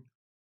DOM.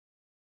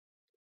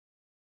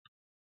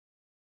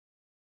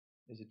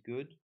 Is it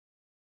good?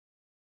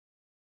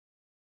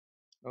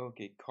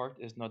 Okay, cart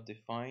is not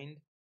defined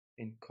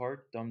in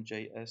cart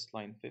DOM.js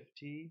line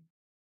 50.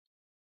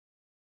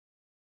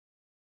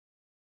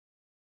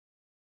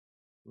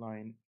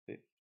 Line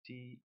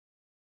 50.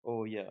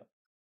 Oh yeah,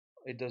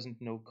 it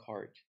doesn't know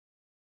cart.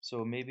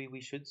 So maybe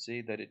we should say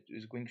that it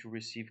is going to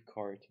receive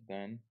cart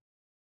then.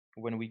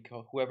 When we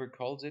call, whoever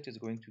calls it is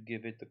going to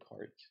give it the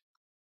cart.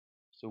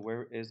 So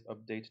where is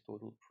update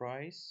total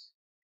price?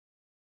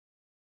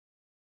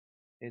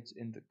 It's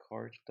in the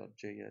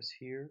cart.js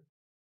here.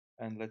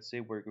 And let's say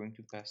we're going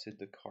to pass it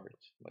the cart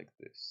like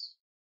this.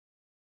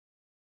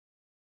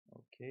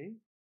 Okay.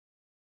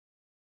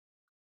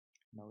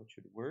 Now it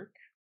should work.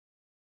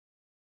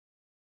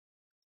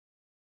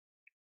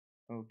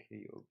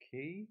 Okay,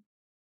 okay.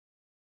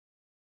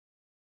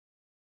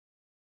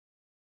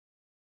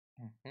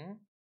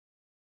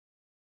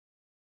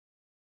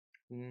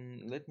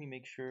 Let me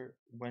make sure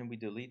when we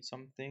delete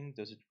something,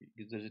 does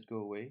it go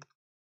away?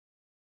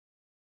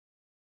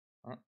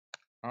 Uh,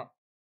 uh,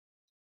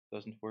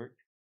 doesn't work.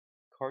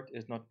 Cart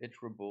is not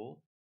iterable.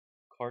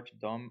 Cart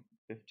DOM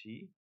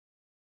 50.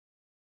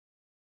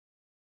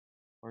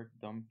 Cart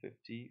DOM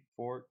 50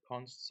 for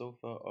const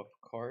sofa of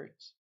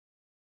cart.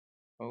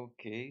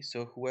 Okay,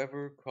 so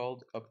whoever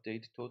called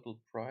update total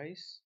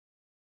price,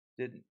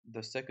 did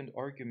the second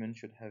argument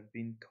should have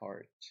been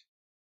cart.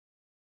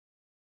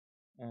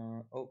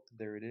 Oh,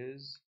 there it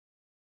is.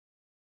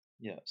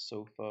 Yeah,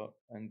 sofa,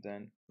 and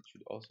then it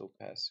should also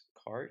pass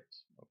cart.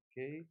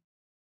 Okay.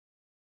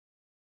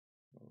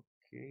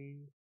 Okay.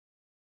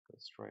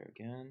 Let's try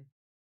again.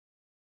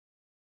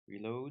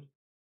 Reload.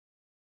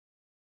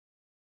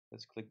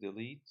 Let's click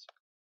delete.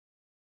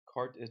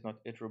 Cart is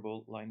not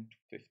iterable, line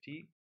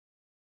 50.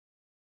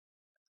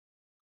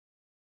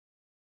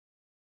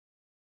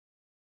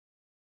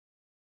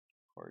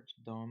 Cart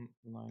DOM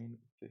line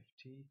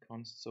 50.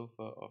 Const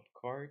sofa of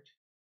cart.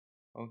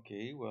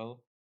 Okay,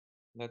 well,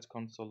 let's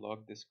console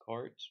log this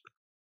cart.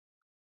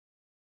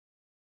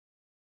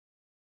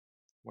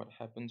 What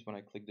happens when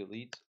I click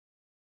delete?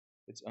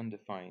 It's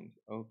undefined.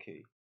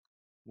 Okay.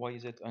 Why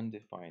is it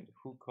undefined?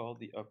 Who called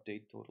the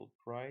update total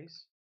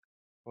price?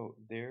 Oh,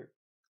 there.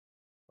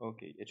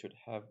 Okay, it should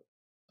have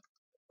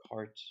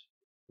cart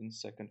in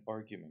second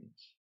argument.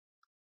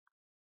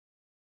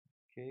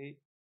 Okay.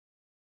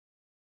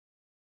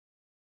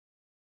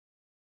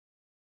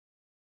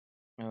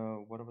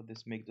 What about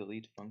this make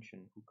delete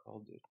function? Who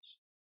called it?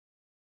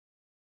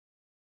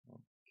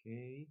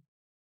 Okay.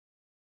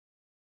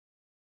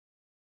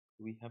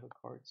 Do we have a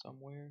cart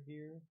somewhere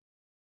here?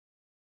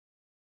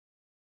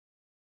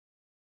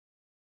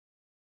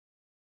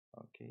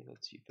 Okay,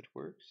 let's see if it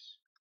works.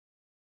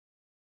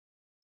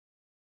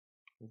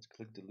 Let's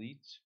click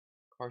delete.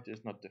 Cart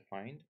is not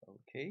defined.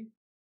 Okay.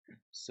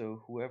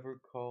 So whoever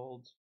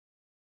called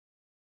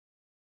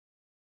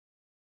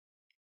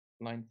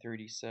line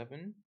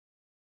 37,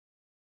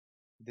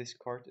 this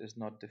cart is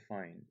not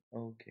defined.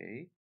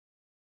 Okay.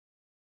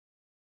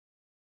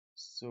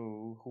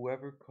 So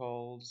whoever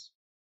calls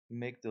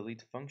make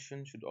delete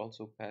function should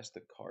also pass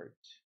the cart.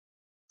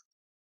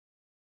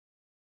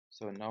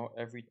 So now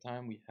every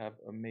time we have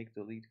a make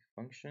delete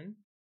function,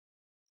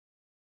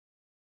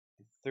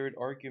 the third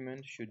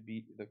argument should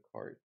be the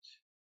cart.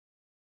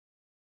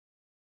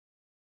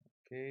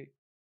 Okay.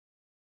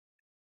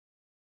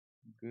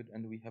 Good,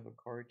 and we have a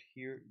cart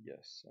here.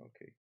 Yes,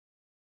 okay.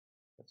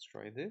 Let's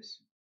try this.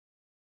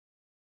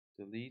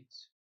 Delete.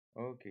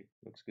 Okay,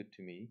 looks good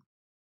to me.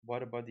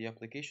 What about the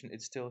application?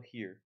 It's still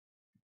here.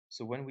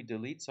 So when we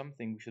delete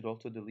something, we should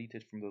also delete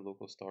it from the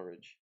local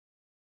storage.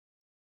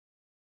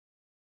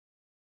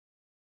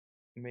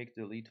 Make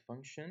delete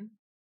function.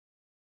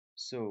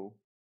 So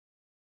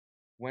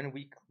when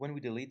we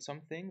delete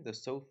something, the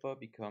sofa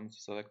becomes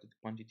selected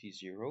quantity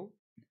 0,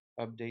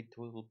 update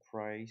total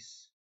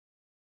price,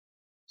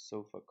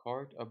 sofa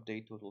cart,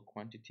 update total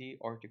quantity,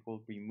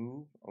 article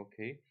remove,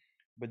 okay.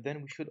 But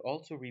then we should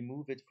also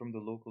remove it from the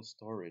local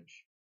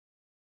storage.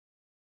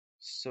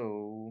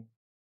 So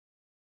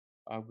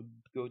I would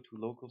go to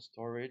local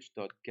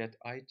storage.get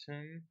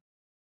item,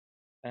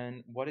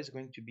 and what is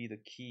going to be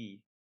the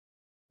key?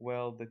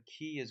 Well, the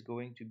key is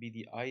going to be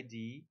the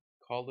ID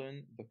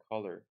colon the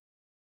color.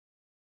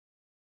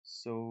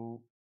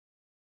 So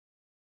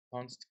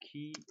const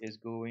key is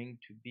going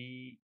to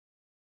be,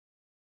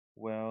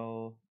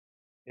 well,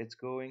 it's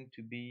going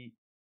to be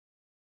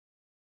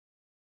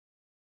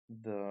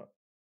the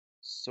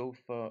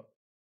sofa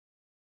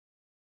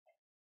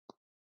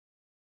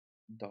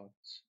dot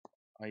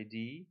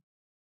ID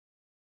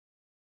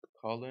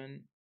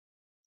colon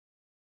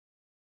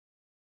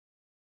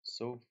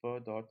sofa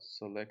dot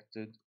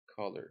selected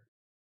color.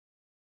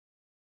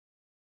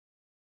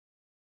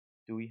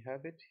 Do we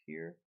have it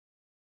here?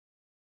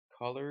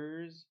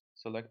 Colors,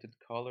 selected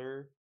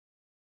color,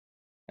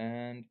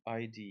 and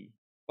ID.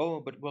 Oh,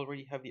 but we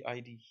already have the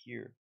ID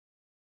here.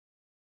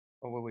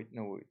 Oh, wait,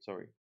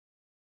 sorry.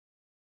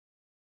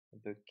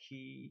 The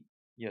key,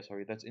 yeah,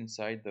 sorry, that's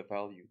inside the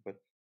value, but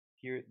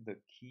here the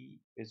key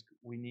is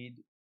we need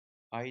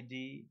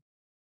ID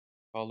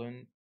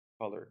colon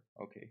color.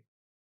 Okay.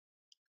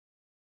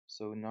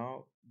 So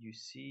now you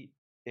see,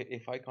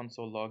 if I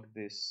console log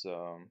this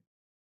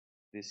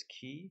this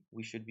key,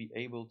 we should be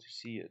able to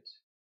see it.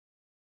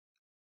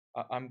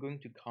 I'm going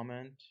to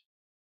comment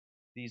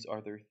these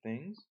other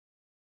things.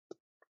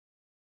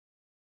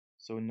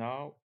 So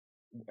now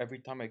every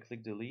time I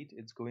click delete,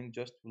 it's going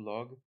just to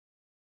log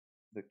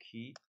the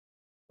key.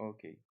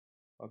 Okay,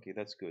 okay,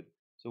 that's good.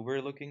 So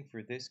we're looking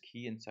for this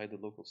key inside the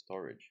local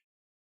storage.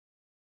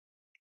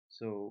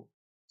 So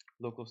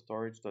local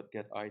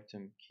storage.get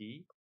item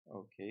key.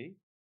 Okay.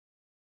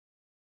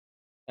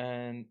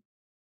 And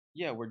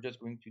yeah, we're just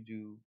going to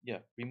do, yeah,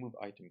 remove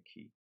item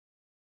key.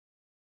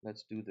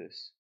 Let's do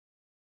this.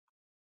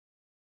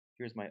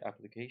 Here's my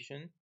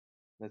application.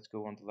 Let's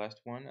go on the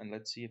last one and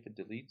let's see if it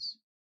deletes.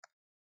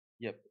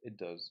 Yep, it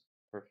does.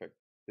 Perfect.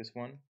 This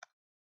one?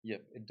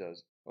 Yep, it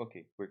does.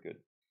 Okay, we're good.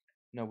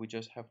 Now we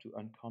just have to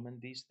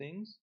uncomment these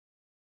things.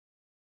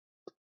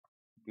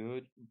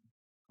 Good.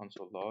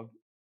 Console log,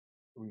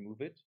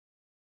 remove it.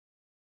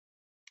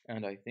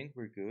 And I think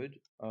we're good.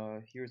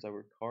 Here's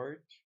our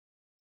cart.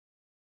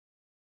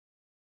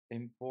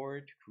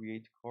 Import,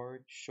 create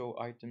cart, show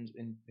items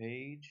in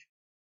page.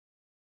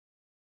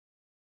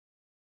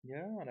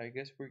 Yeah, and I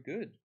guess we're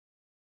good.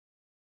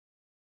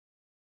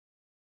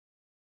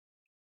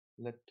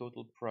 Let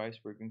total price,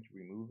 we're going to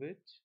remove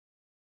it.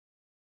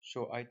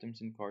 Show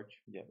items in cart,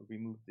 yeah,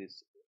 remove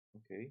this.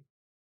 Okay.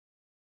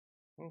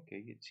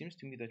 Okay, it seems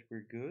to me that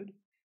we're good.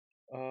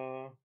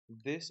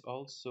 This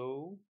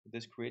also,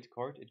 this create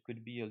cart, it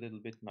could be a little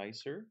bit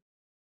nicer.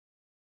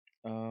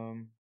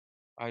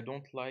 I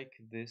don't like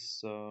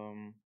this,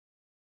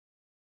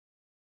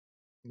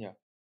 yeah,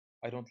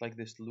 I don't like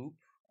this loop.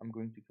 I'm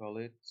going to call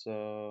it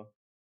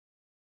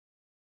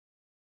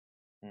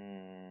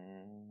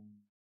mm,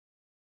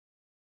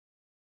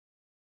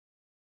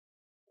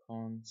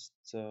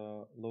 const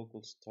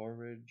local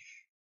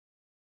storage.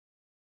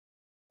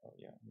 Oh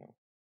yeah, no.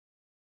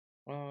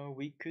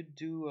 We could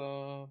do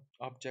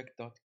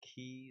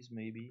object.keys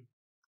maybe.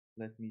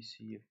 Let me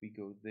see if we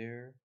go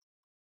there.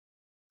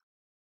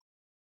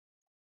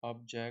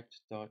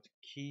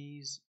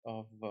 Object.keys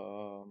of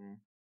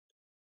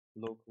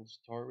local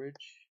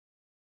storage.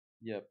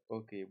 Yep,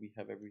 okay, we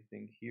have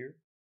everything here.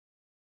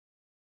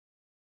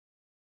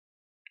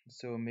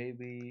 So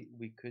maybe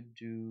we could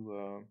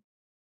do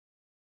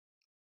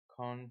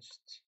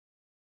const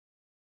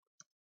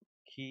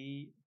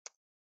key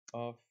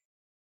of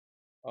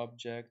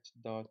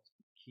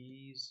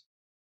object.keys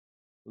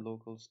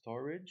local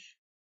storage.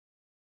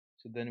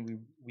 So then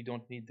we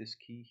don't need this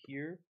key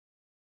here.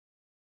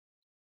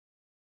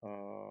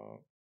 Uh,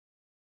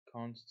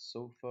 const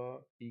sofa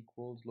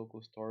equals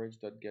local storage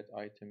dot get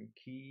item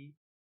key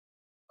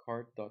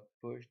cart dot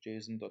push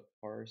json dot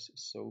parse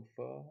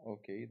sofa.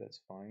 Okay,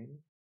 that's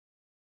fine.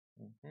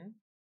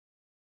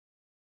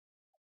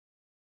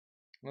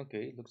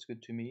 Okay, looks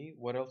good to me.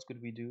 What else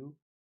could we do?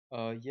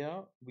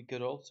 Yeah, we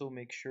could also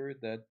make sure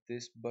that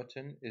this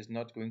button is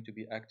not going to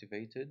be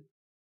activated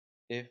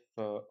if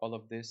all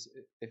of this,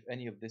 if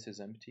any of this is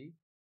empty.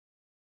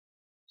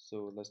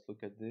 So let's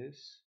look at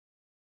this.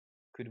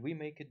 Could we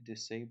make it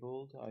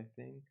disabled? I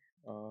think.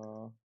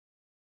 Uh,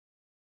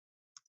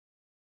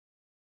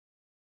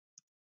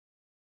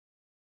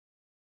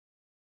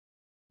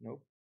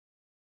 nope.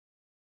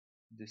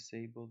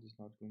 Disabled is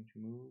not going to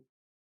move.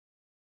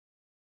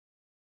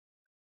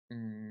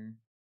 Mm.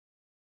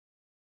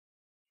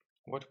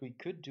 What we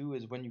could do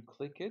is when you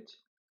click it,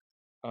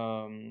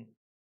 um,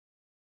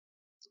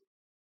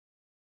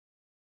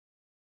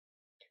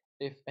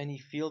 if any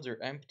fields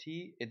are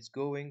empty, it's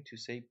going to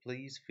say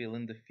please fill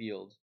in the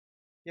field.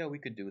 Yeah, we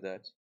could do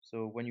that.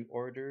 So when you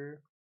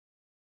order,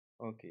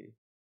 okay,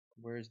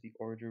 where's the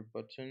order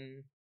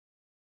button?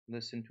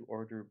 Listen to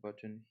order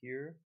button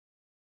here.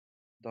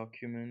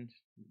 Document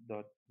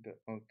dot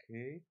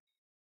okay.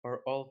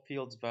 Are all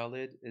fields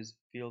valid? Is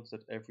fields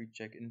at every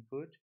check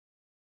input?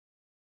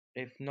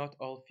 If not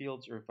all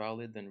fields are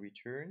valid, then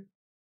return.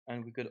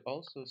 And we could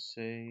also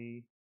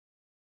say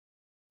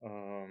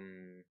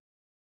um,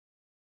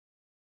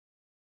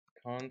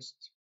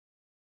 const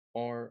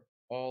or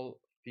all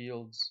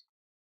fields,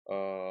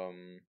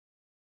 um,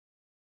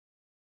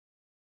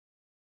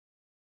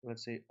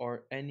 let's say,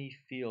 are any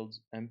fields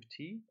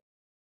empty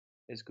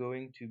is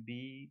going to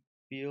be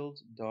field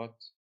dot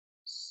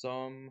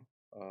sum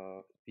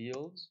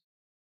fields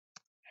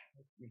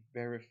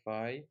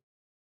verify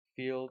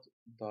field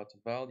dot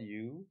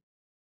value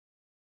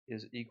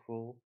is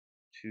equal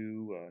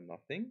to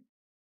nothing.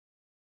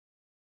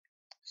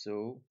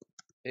 So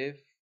if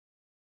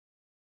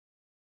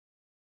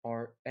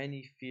are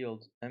any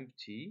field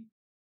empty,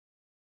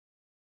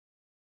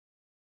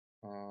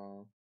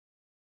 uh,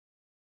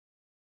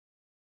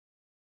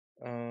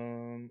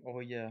 oh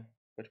yeah,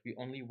 but we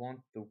only want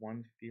the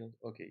one field.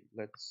 Okay,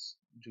 let's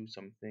do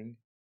something.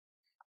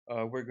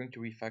 We're going to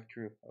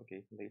refactor,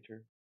 okay,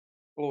 later.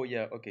 Oh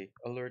yeah, okay.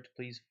 Alert,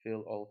 please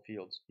fill all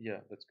fields. Yeah,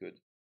 that's good.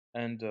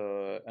 And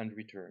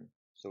return,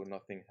 so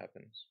nothing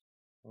happens.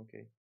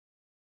 Okay,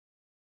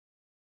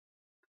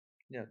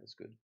 yeah, that's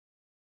good.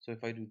 So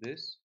if I do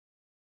this,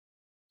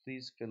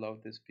 please fill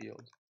out this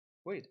field.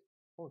 Wait,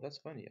 oh, that's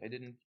funny. I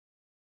didn't.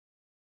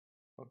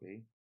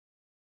 Okay,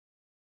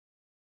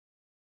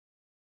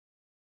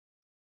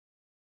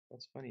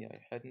 that's funny. I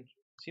hadn't.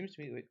 Seems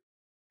to me, wait,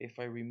 if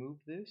I remove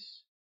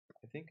this,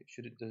 I think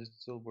does it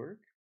still work?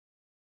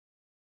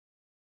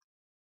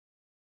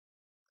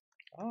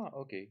 Ah,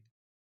 okay.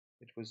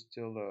 It was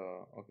still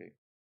okay.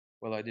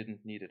 Well, I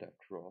didn't need it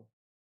after all.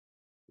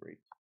 Great.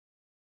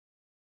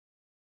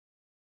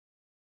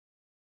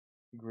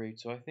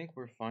 Great. So I think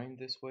we're fine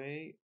this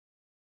way.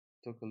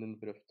 Took a little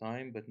bit of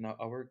time, but now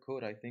our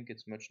code, I think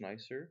it's much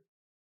nicer.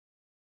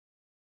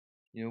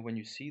 You know, when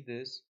you see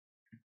this,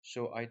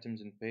 show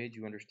items in page,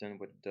 you understand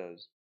what it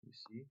does. You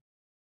see?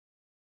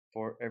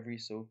 For every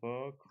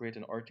sofa, create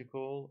an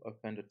article,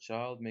 append a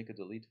child, make a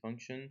delete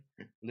function,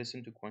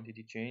 listen to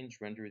quantity change,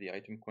 render the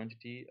item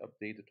quantity,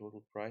 update the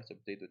total price,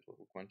 update the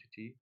total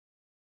quantity.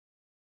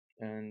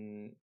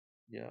 And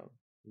yeah,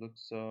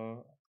 looks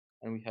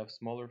and we have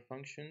smaller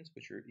functions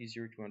which are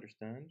easier to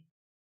understand.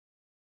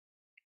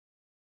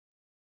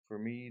 For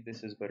me,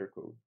 this is better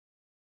code.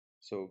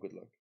 So good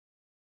luck.